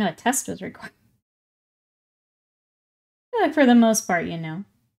 I don't know a test was required. I feel like for the most part, you know.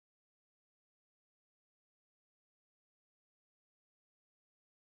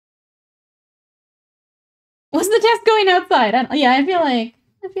 Was the test going outside? Yeah, I feel like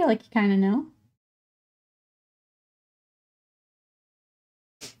you kind of know.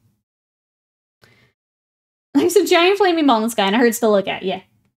 There's a giant flaming ball in the sky and it hurts to look at. Yeah.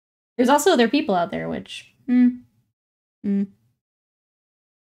 There's also other people out there, which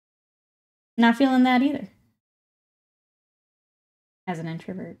not feeling that either. As an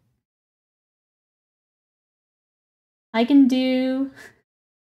introvert, I can do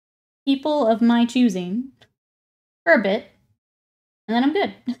people of my choosing for a bit, and then I'm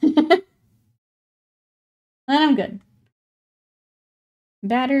good. Then I'm good.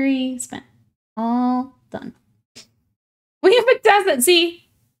 Battery spent. All done. We have a test that, see?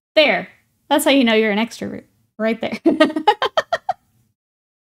 There. That's how you know you're an extrovert. Right there.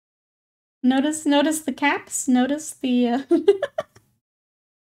 Notice the caps? Notice the,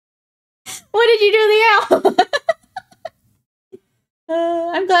 What did you do to the owl?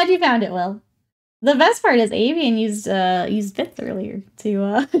 I'm glad you found it, Will. The best part is Avian used bits earlier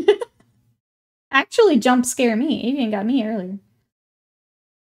to, actually jump scare me. Avian got me earlier.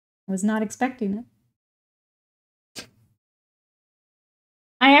 I was not expecting it.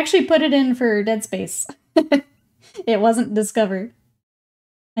 I actually put it in for Dead Space. It wasn't discovered.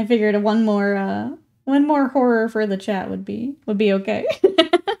 I figured one more horror for the chat would be okay.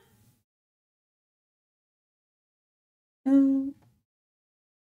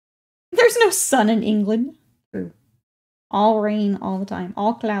 There's no sun in England. True. All rain all the time.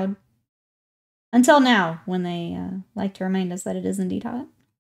 All cloud. Until now, when they like to remind us that it is indeed hot.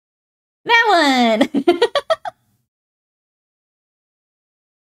 That one!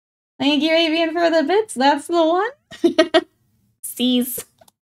 Thank you, Avian, for the bits. That's the one. C's.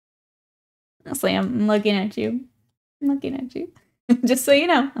 Honestly, I'm looking at you. I'm looking at you. Just so you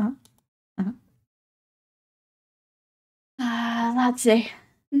know. Let's see.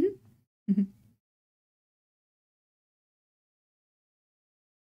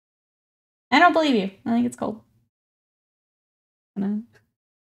 I don't believe you. I think it's cold. I'm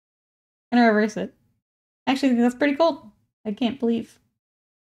gonna reverse it. Actually, that's pretty cold. I can't believe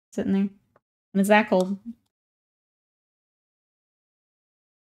sitting there. And it's that cold.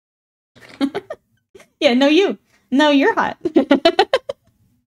 Yeah, no, you. No, you're hot.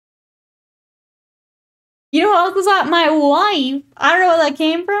 You know who else is hot? My wife. I don't know where that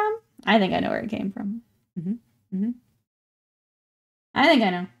came from. I think I know where it came from. I think I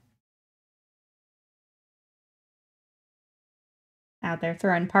know. Out there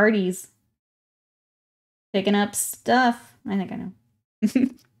throwing parties. Picking up stuff. I think I know.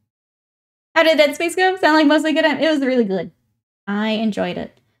 How did Dead Space go? Sound like mostly good? It was really good. I enjoyed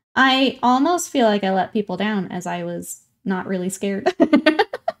it. I almost feel like I let people down as I was not really scared.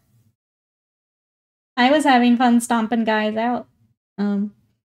 I was having fun stomping guys out.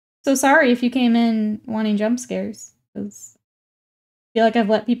 So sorry if you came in wanting jump scares, because I feel like I've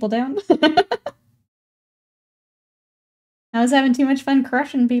let people down. I was having too much fun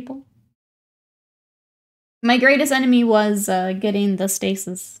crushing people. My greatest enemy was getting the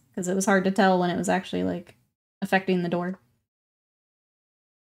stasis, because it was hard to tell when it was actually, like, affecting the door.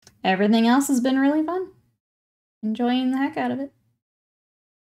 Everything else has been really fun. Enjoying the heck out of it.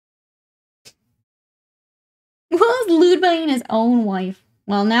 Well, lewd buying his own wife.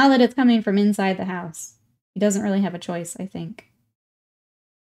 Well, now that it's coming from inside the house, he doesn't really have a choice, I think.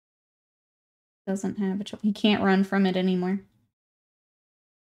 Doesn't have a choice. He can't run from it anymore.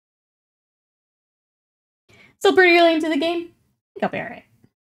 Still pretty early into the game. I think I'll be alright.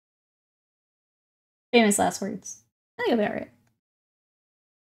 Famous last words. I think I'll be alright.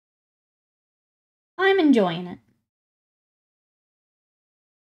 I'm enjoying it.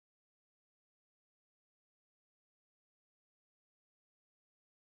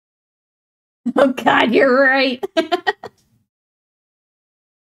 Oh god, you're right. I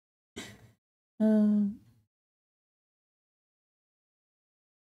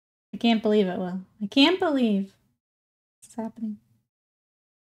can't believe it, Will. I can't believe it's happening.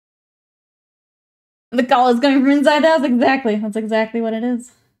 The call is coming from inside the house. Exactly. That's exactly what it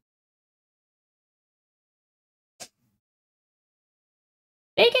is.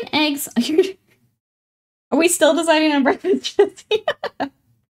 Bacon, eggs. Are we still deciding on breakfast?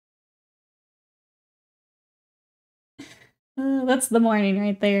 That's the morning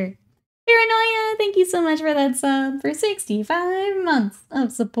right there. Paranoia, thank you so much for that sub for 65 months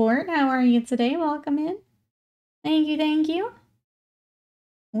of support. How are you today? Welcome in. Thank you, thank you.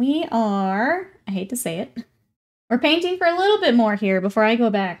 We are, I hate to say it, we're painting for a little bit more here before I go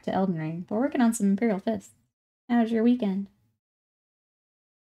back to Elden Ring. We're working on some Imperial Fists. How was your weekend?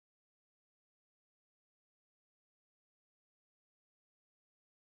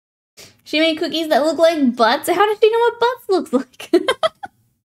 She made cookies that look like butts? How did she know what butts looks like?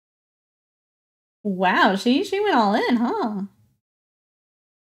 Wow, she went all in, huh?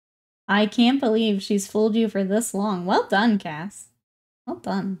 I can't believe she's fooled you for this long. Well done, Cass. Well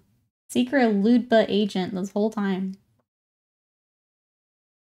done. Secret Ludba agent this whole time.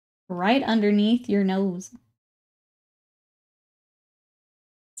 Right underneath your nose.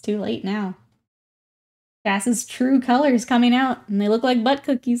 It's too late now. Cass's true colors coming out, and they look like butt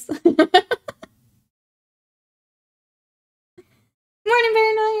cookies. Morning,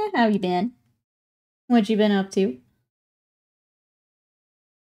 Paranoia. How you been? What you been up to?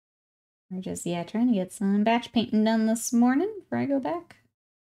 We're just, yeah, trying to get some batch painting done this morning before I go back.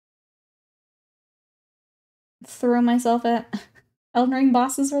 Throw myself at Elden Ring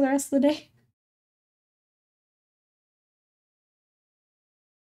bosses for the rest of the day.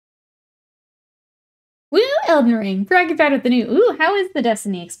 Woo, Elden Ring! Preoccupied with the new. Ooh, how is the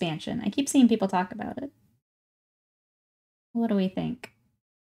Destiny expansion? I keep seeing people talk about it. What do we think?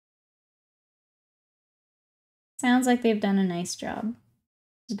 Sounds like they've done a nice job.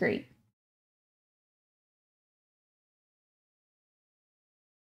 It's great.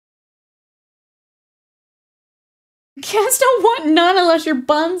 Cats don't want none unless your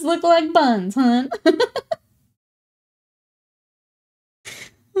buns look like buns, hun.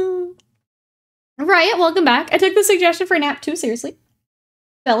 Riot, welcome back. I took the suggestion for a nap too seriously.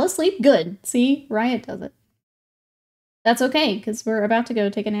 Fell asleep? Good. See? Riot does it. That's okay, because we're about to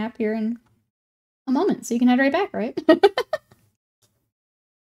go take a nap here in a moment, so you can head right back, right?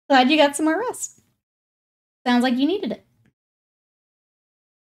 Glad you got some more rest. Sounds like you needed it.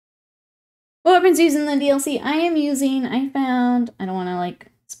 What weapons using the DLC? I am using, I found, I don't want to like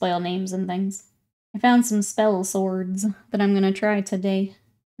spoil names and things. I found some spell swords that I'm going to try today.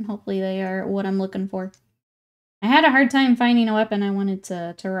 And hopefully they are what I'm looking for. I had a hard time finding a weapon I wanted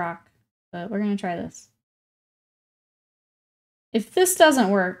to rock, but we're going to try this. If this doesn't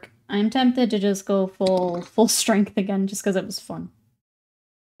work, I'm tempted to just go full strength again just because it was fun.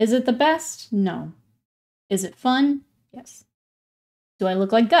 Is it the best? No. Is it fun? Yes. Do I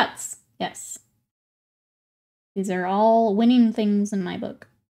look like guts? Yes. These are all winning things in my book.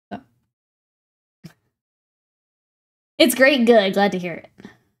 So. It's great, good. Glad to hear it.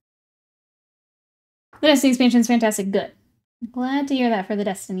 The Destiny expansion is fantastic, good. Glad to hear that for the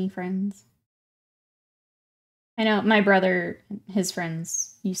Destiny friends. I know my brother, his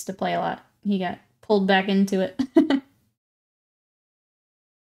friends, used to play a lot. He got pulled back into it.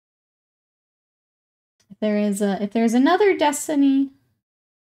 If there's another Destiny,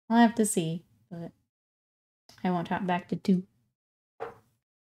 I'll have to see, but I won't hop back to 2.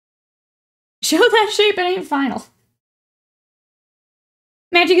 Show that shape, it ain't final.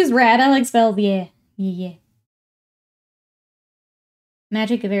 Magic is rad, I like spells, yeah. Yeah.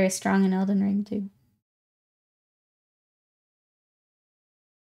 Magic is very strong in Elden Ring, too.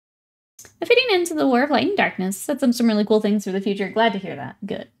 Fitting into the War of Light and Darkness sets up some really cool things for the future. Glad to hear that.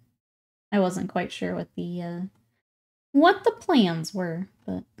 Good. I wasn't quite sure what the plans were,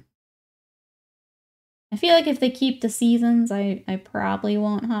 but I feel like if they keep the seasons, I probably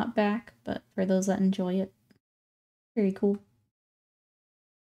won't hop back, but for those that enjoy it, very cool.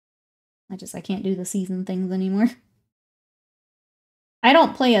 I can't do the season things anymore. I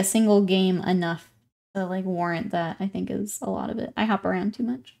don't play a single game enough to like warrant that, I think is a lot of it. I hop around too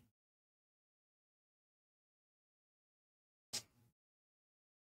much.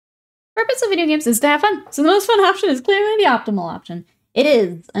 Purpose of video games is to have fun, so the most fun option is clearly the optimal option. It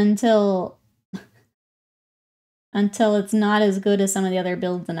is until it's not as good as some of the other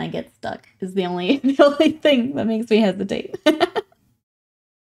builds and I get stuck is the only thing that makes me hesitate.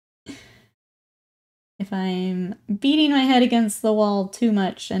 If I'm beating my head against the wall too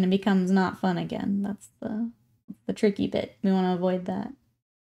much and it becomes not fun again, that's the tricky bit. We want to avoid that.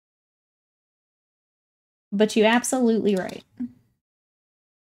 But you're absolutely right.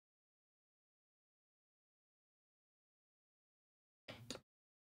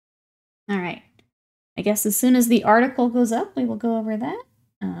 All right. I guess as soon as the article goes up, we will go over that.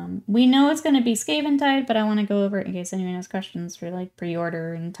 We know it's going to be Scaventide, but I want to go over it in case anyone has questions for like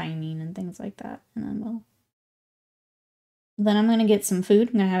pre-order and timing and things like that. And then I'm going to get some food.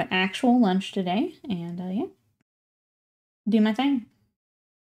 I'm going to have an actual lunch today and yeah, do my thing.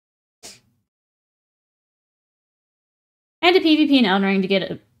 And a PvP in Elden Ring to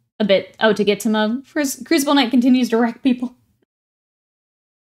get a bit... Oh, to get to Mug. Crucible Knight continues to wreck people.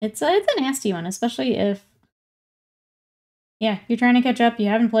 It's a nasty one, especially if... Yeah, you're trying to catch up, you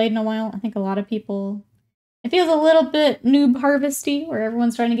haven't played in a while. I think a lot of people... It feels a little bit noob harvesty, where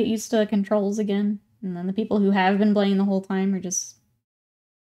everyone's trying to get used to controls again. And then the people who have been playing the whole time are just...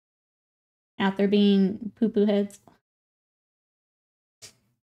 out there being poo-poo heads.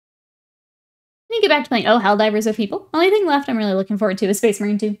 I need to get back to playing Helldivers with people. Only thing left I'm really looking forward to is Space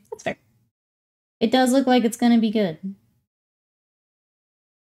Marine 2. That's fair. It does look like it's gonna be good.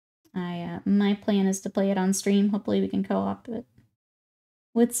 My plan is to play it on stream. Hopefully we can co-op it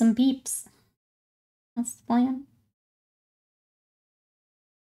with some peeps. That's the plan.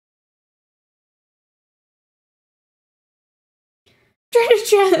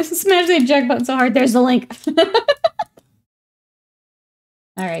 Try to smash the eject button so hard. There's the link.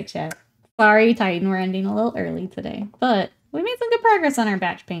 Alright, chat. Sorry, Titan, we're ending a little early today, but we made some good progress on our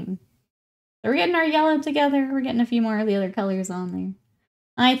batch painting. So we're getting our yellow together. We're getting a few more of the other colors on there.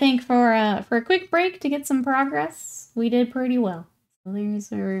 I think for a quick break to get some progress, we did pretty well. So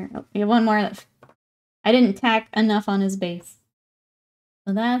we have one more left. I didn't tack enough on his base.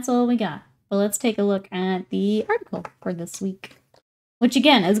 So that's all we got. But let's take a look at the article for this week. Which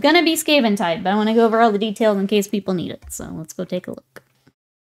again is gonna be Skaventide, but I want to go over all the details in case people need it. So let's go take a look.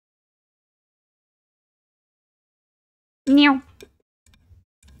 Meow.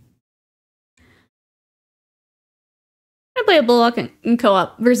 I play a Bullock in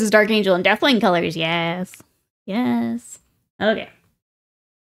co-op versus Dark Angel and Deathwing colors. Yes. Yes. Okay.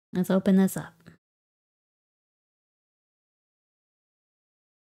 Let's open this up.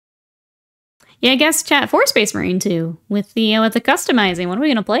 Yeah, I guess chat for Space Marine 2 with the customizing. What are we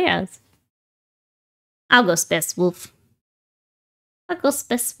gonna play as? I'll go Space Wolf. I'll go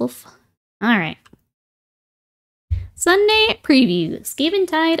Space Wolf. All right. Sunday preview.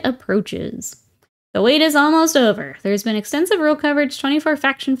 Skaventide approaches. The wait is almost over. There's been extensive rule coverage, 24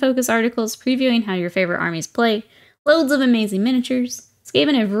 faction-focused articles previewing how your favorite armies play, loads of amazing miniatures.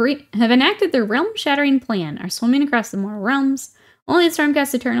 Skaven have enacted their realm-shattering plan, are swimming across the mortal realms. Only the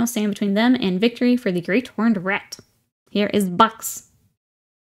Stormcast Eternal stand between them and victory for the Great Horned Rat. Here is Box.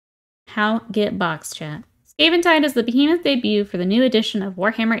 How get Box, chat? Skaventide is the behemoth debut for the new edition of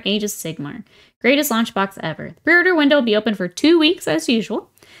Warhammer Age of Sigmar. Greatest launch box ever. The pre-order window will be open for 2 weeks as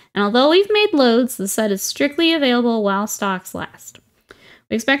usual, and although we've made loads, the set is strictly available while stocks last.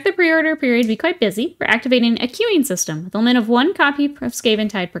 We expect the pre-order period to be quite busy. We're activating a queuing system. With a limit of 1 copy of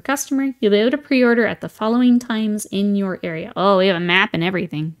Skaventide per customer, you'll be able to pre-order at the following times in your area. Oh, we have a map and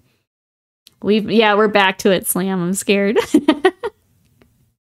everything. Yeah, we're back to it, Slam. I'm scared.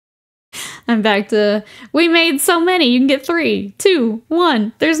 I'm back to... We made so many. You can get 3, 2,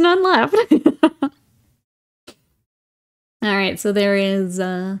 1. There's none left. Alright, so there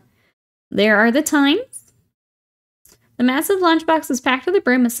are the times. The massive launch box is packed to the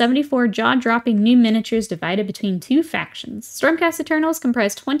brim with 74 jaw-dropping new miniatures divided between 2 factions. Stormcast Eternals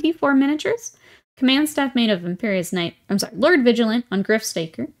comprise 24 miniatures. Command staff made of Lord Vigilant on Griff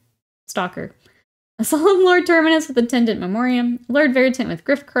Stalker. A Solemn Lord Terminus with Attendant Memoriam, Lord Veritant with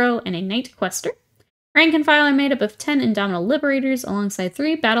Griff Crow, and a Knight Quester. Rank and file are made up of 10 Indomitable Liberators alongside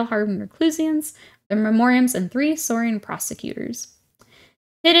 3 Battle-Hardened Reclusians, their Memoriams, and 3 Saurian Prosecutors.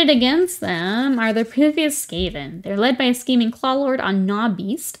 Pitted against them are the previous Skaven. They're led by a scheming Claw Lord on Gnaw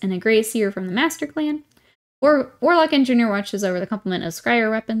Beast and a Grey Seer from the Master Clan. Warlock Engineer watches over the complement of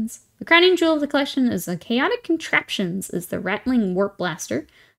Scryer weapons. The crowning jewel of the collection is the Chaotic Contraptions, is the Rattling Warp Blaster,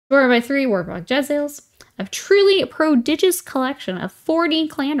 supported by 3 Warlock Jezzails. A truly prodigious collection of 40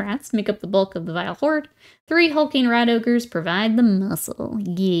 clan rats make up the bulk of the Vile Horde. 3 hulking rat ogres provide the muscle.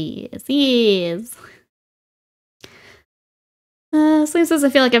 Yes, yes. Slim says, I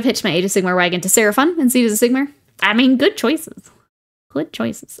feel like I've hitched my Age of Sigmar wagon to Seraphon and Seeds of Sigmar. I mean, good choices. Good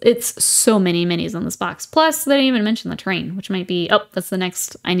choices. It's so many minis on this box. Plus, they didn't even mention the terrain, which might be... Oh, that's the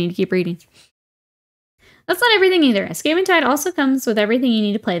next I need to keep reading. That's not everything either. Skaventide also comes with everything you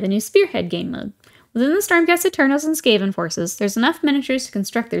need to play the new Spearhead game mode. Within the Stormcast Eternals and Skaven forces, there's enough miniatures to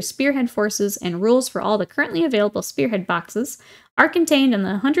construct their Spearhead forces, and rules for all the currently available Spearhead boxes are contained in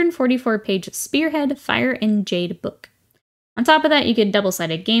the 144-page Spearhead Fire and Jade book. On top of that, you get a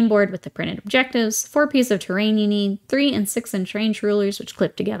double-sided game board with the printed objectives, 4 pieces of terrain you need, 3 and 6-inch range rulers which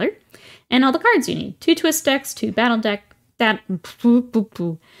clip together, and all the cards you need. 2 twist decks, 2 battle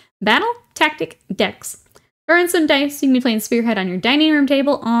tactic decks. Throw in some dice, you can be playing Spearhead on your dining room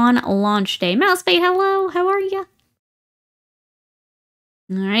table on launch day. Mousebait, hello, how are ya?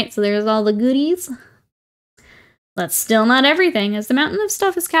 Alright, so there's all the goodies. That's still not everything, as the mountain of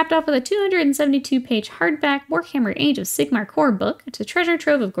stuff is capped off with a 272-page hardback Warhammer Age of Sigmar core book. It's a treasure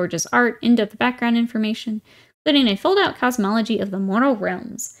trove of gorgeous art, in-depth background information, including a fold-out cosmology of the mortal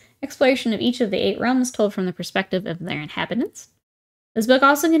realms, exploration of each of the 8 realms told from the perspective of their inhabitants. This book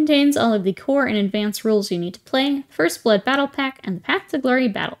also contains all of the core and advanced rules you need to play, First Blood Battle Pack, and the Path to Glory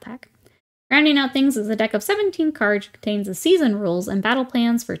Battle Pack. Rounding out things is a deck of 17 cards which contains the season rules and battle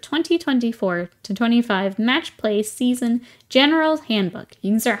plans for 2024-25 Match Play Season General Handbook.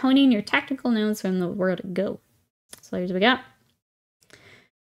 You can start honing your tactical notes from the word go. So here's what we got.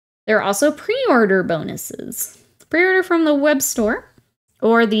 There are also pre-order bonuses. Pre-order from the web store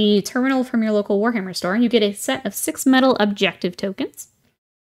or the terminal from your local Warhammer store. You get a set of 6 metal objective tokens.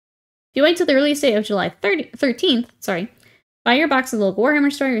 If you wait till the release date of July 13th, buy your box at the local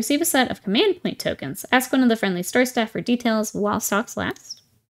Warhammer store, you receive a set of command point tokens. Ask one of the friendly store staff for details while stocks last.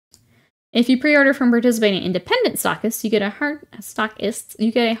 If you pre-order from participating independent stockists, you get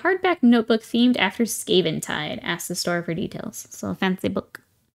a hardback notebook themed after Skaventide. Ask the store for details. So a fancy book.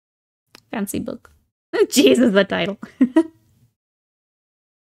 Fancy book. Jesus, the title.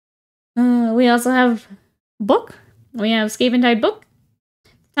 We also have book. We have Skaventide book.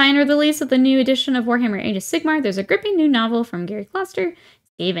 Tying with the release of the new edition of Warhammer Age of Sigmar, there's a gripping new novel from Gary Kloster,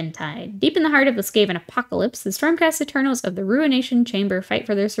 Skaventide. Deep in the heart of the Skaven apocalypse, the Stormcast Eternals of the Ruination Chamber fight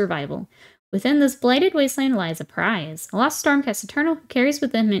for their survival. Within this blighted wasteland lies a prize, a lost Stormcast Eternal who carries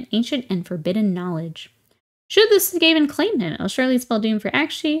within him an ancient and forbidden knowledge. Should the Skaven claim him, it'll surely spell doom for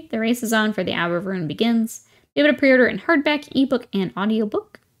Akshi. The race is on for the Hour of Ruin begins. Be able to pre-order in hardback, ebook, and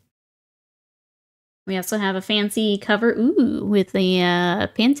audiobook. We also have a fancy cover, with the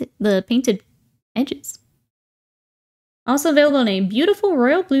painted edges. Also available in a beautiful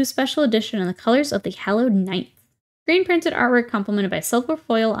royal blue special edition in the colors of the Hallowed Knights. Screen printed artwork complemented by silver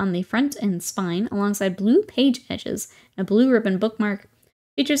foil on the front and spine, alongside blue page edges and a blue ribbon bookmark.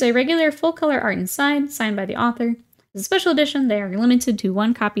 Features a regular full color art inside, signed by the author. As a special edition, they are limited to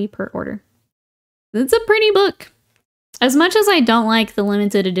 1 copy per order. It's a pretty book. As much as I don't like the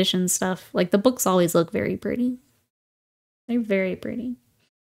limited edition stuff, like the books always look very pretty. They're very pretty.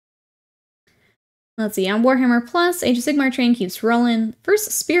 Let's see, on Warhammer Plus, Age of Sigmar train keeps rolling.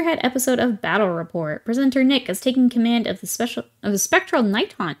 First Spearhead episode of Battle Report. Presenter Nick is taking command of the Spectral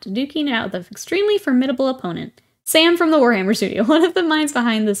Night Haunt, duking it out with an extremely formidable opponent. Sam from the Warhammer Studio, one of the minds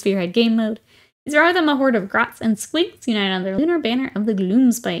behind the Spearhead game mode. He's rather than a horde of grots and squigs unite under the lunar banner of the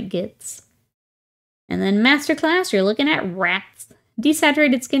Gloomspite Gits. And then Masterclass, you're looking at rats.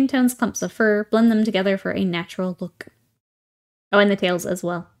 Desaturated skin tones, clumps of fur, blend them together for a natural look. Oh, and the tails as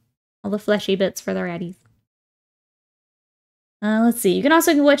well. All the fleshy bits for the ratties. Let's see. You can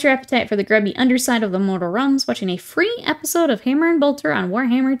also whet your appetite for the grubby underside of the mortal realms, watching a free episode of Hammer and Bolter on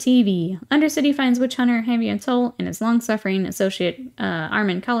Warhammer TV. Undercity finds witch hunter Havian Toll and his long-suffering associate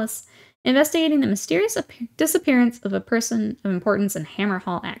Armin Cullis, investigating the mysterious disappearance of a person of importance in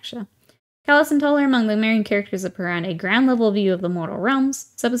Hammerhall, Aksha. Cullis and Toll are among the main characters that provide a ground-level view of the mortal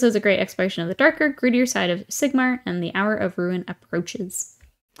realms. This episode is a great exploration of the darker, grittier side of Sigmar, and the Hour of Ruin approaches.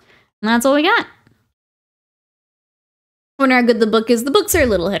 And that's all we got. Wonder how good the book is. The books are a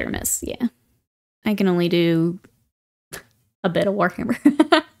little hit or miss, yeah. I can only do a bit of Warhammer.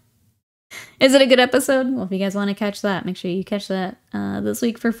 Is it a good episode? Well, if you guys want to catch that, make sure you catch that this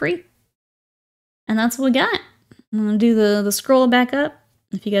week for free. And that's what we got. I'm going to do the scroll back up.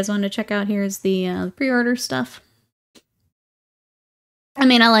 If you guys want to check out, here's the pre-order stuff. I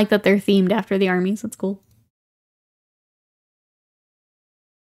mean, I like that they're themed after the armies. That's cool.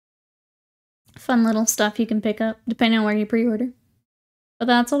 Fun little stuff you can pick up, depending on where you pre-order. But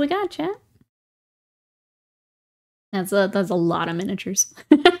that's all we got, chat. That's a lot of miniatures.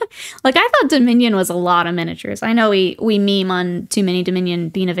 Like, I thought Dominion was a lot of miniatures. I know we meme on too many Dominion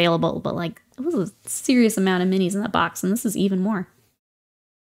being available, but like, it was a serious amount of minis in that box, and this is even more.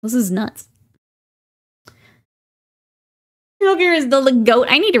 This is nuts. Hilger is the goat.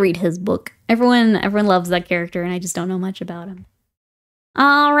 I need to read his book. Everyone loves that character, and I just don't know much about him.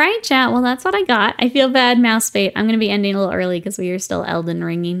 All right, chat. Well, that's what I got. I feel bad, Mousebait. I'm going to be ending a little early because we are still Elden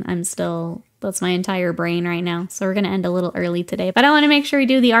Ringing. That's my entire brain right now. So we're going to end a little early today. But I want to make sure we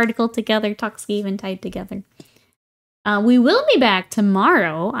do the article together, talk Skaventide together. We will be back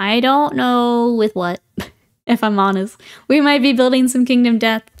tomorrow. I don't know with what, if I'm honest. We might be building some Kingdom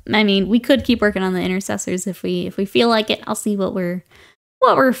Death. I mean, we could keep working on the Intercessors if we feel like it. I'll see what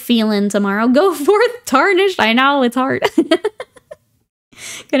we're feeling tomorrow. Go forth, Tarnished. I know, it's hard.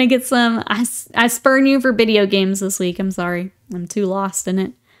 Gonna get some. I spurn you for video games this week. I'm sorry. I'm too lost in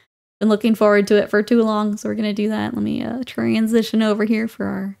it. Been looking forward to it for too long, so we're gonna do that. Let me transition over here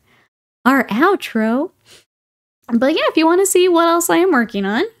for our outro. But yeah, if you want to see what else I am working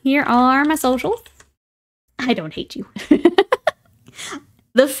on, here are my socials. I don't hate you.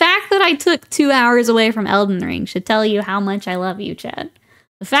 The fact that I took 2 hours away from Elden Ring should tell you how much I love you, Chad.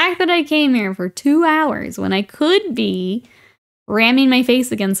 The fact that I came here for 2 hours when I could be ramming my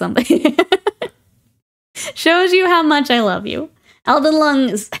face against something shows you how much I love you. Elden Lung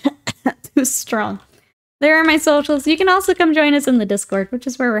is too strong. There are my socials. You can also come join us in the Discord, which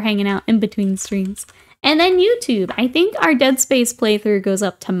is where we're hanging out in between streams. And then YouTube. I think our Dead Space playthrough goes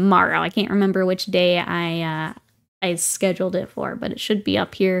up tomorrow. I can't remember which day I scheduled it for, but it should be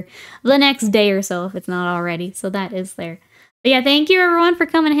up here the next day or so if it's not already. So that is there. But yeah, thank you everyone for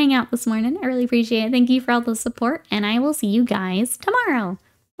coming to hang out this morning. I really appreciate it. Thank you for all the support, and I will see you guys tomorrow.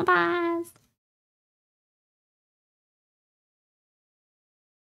 Bye-bye.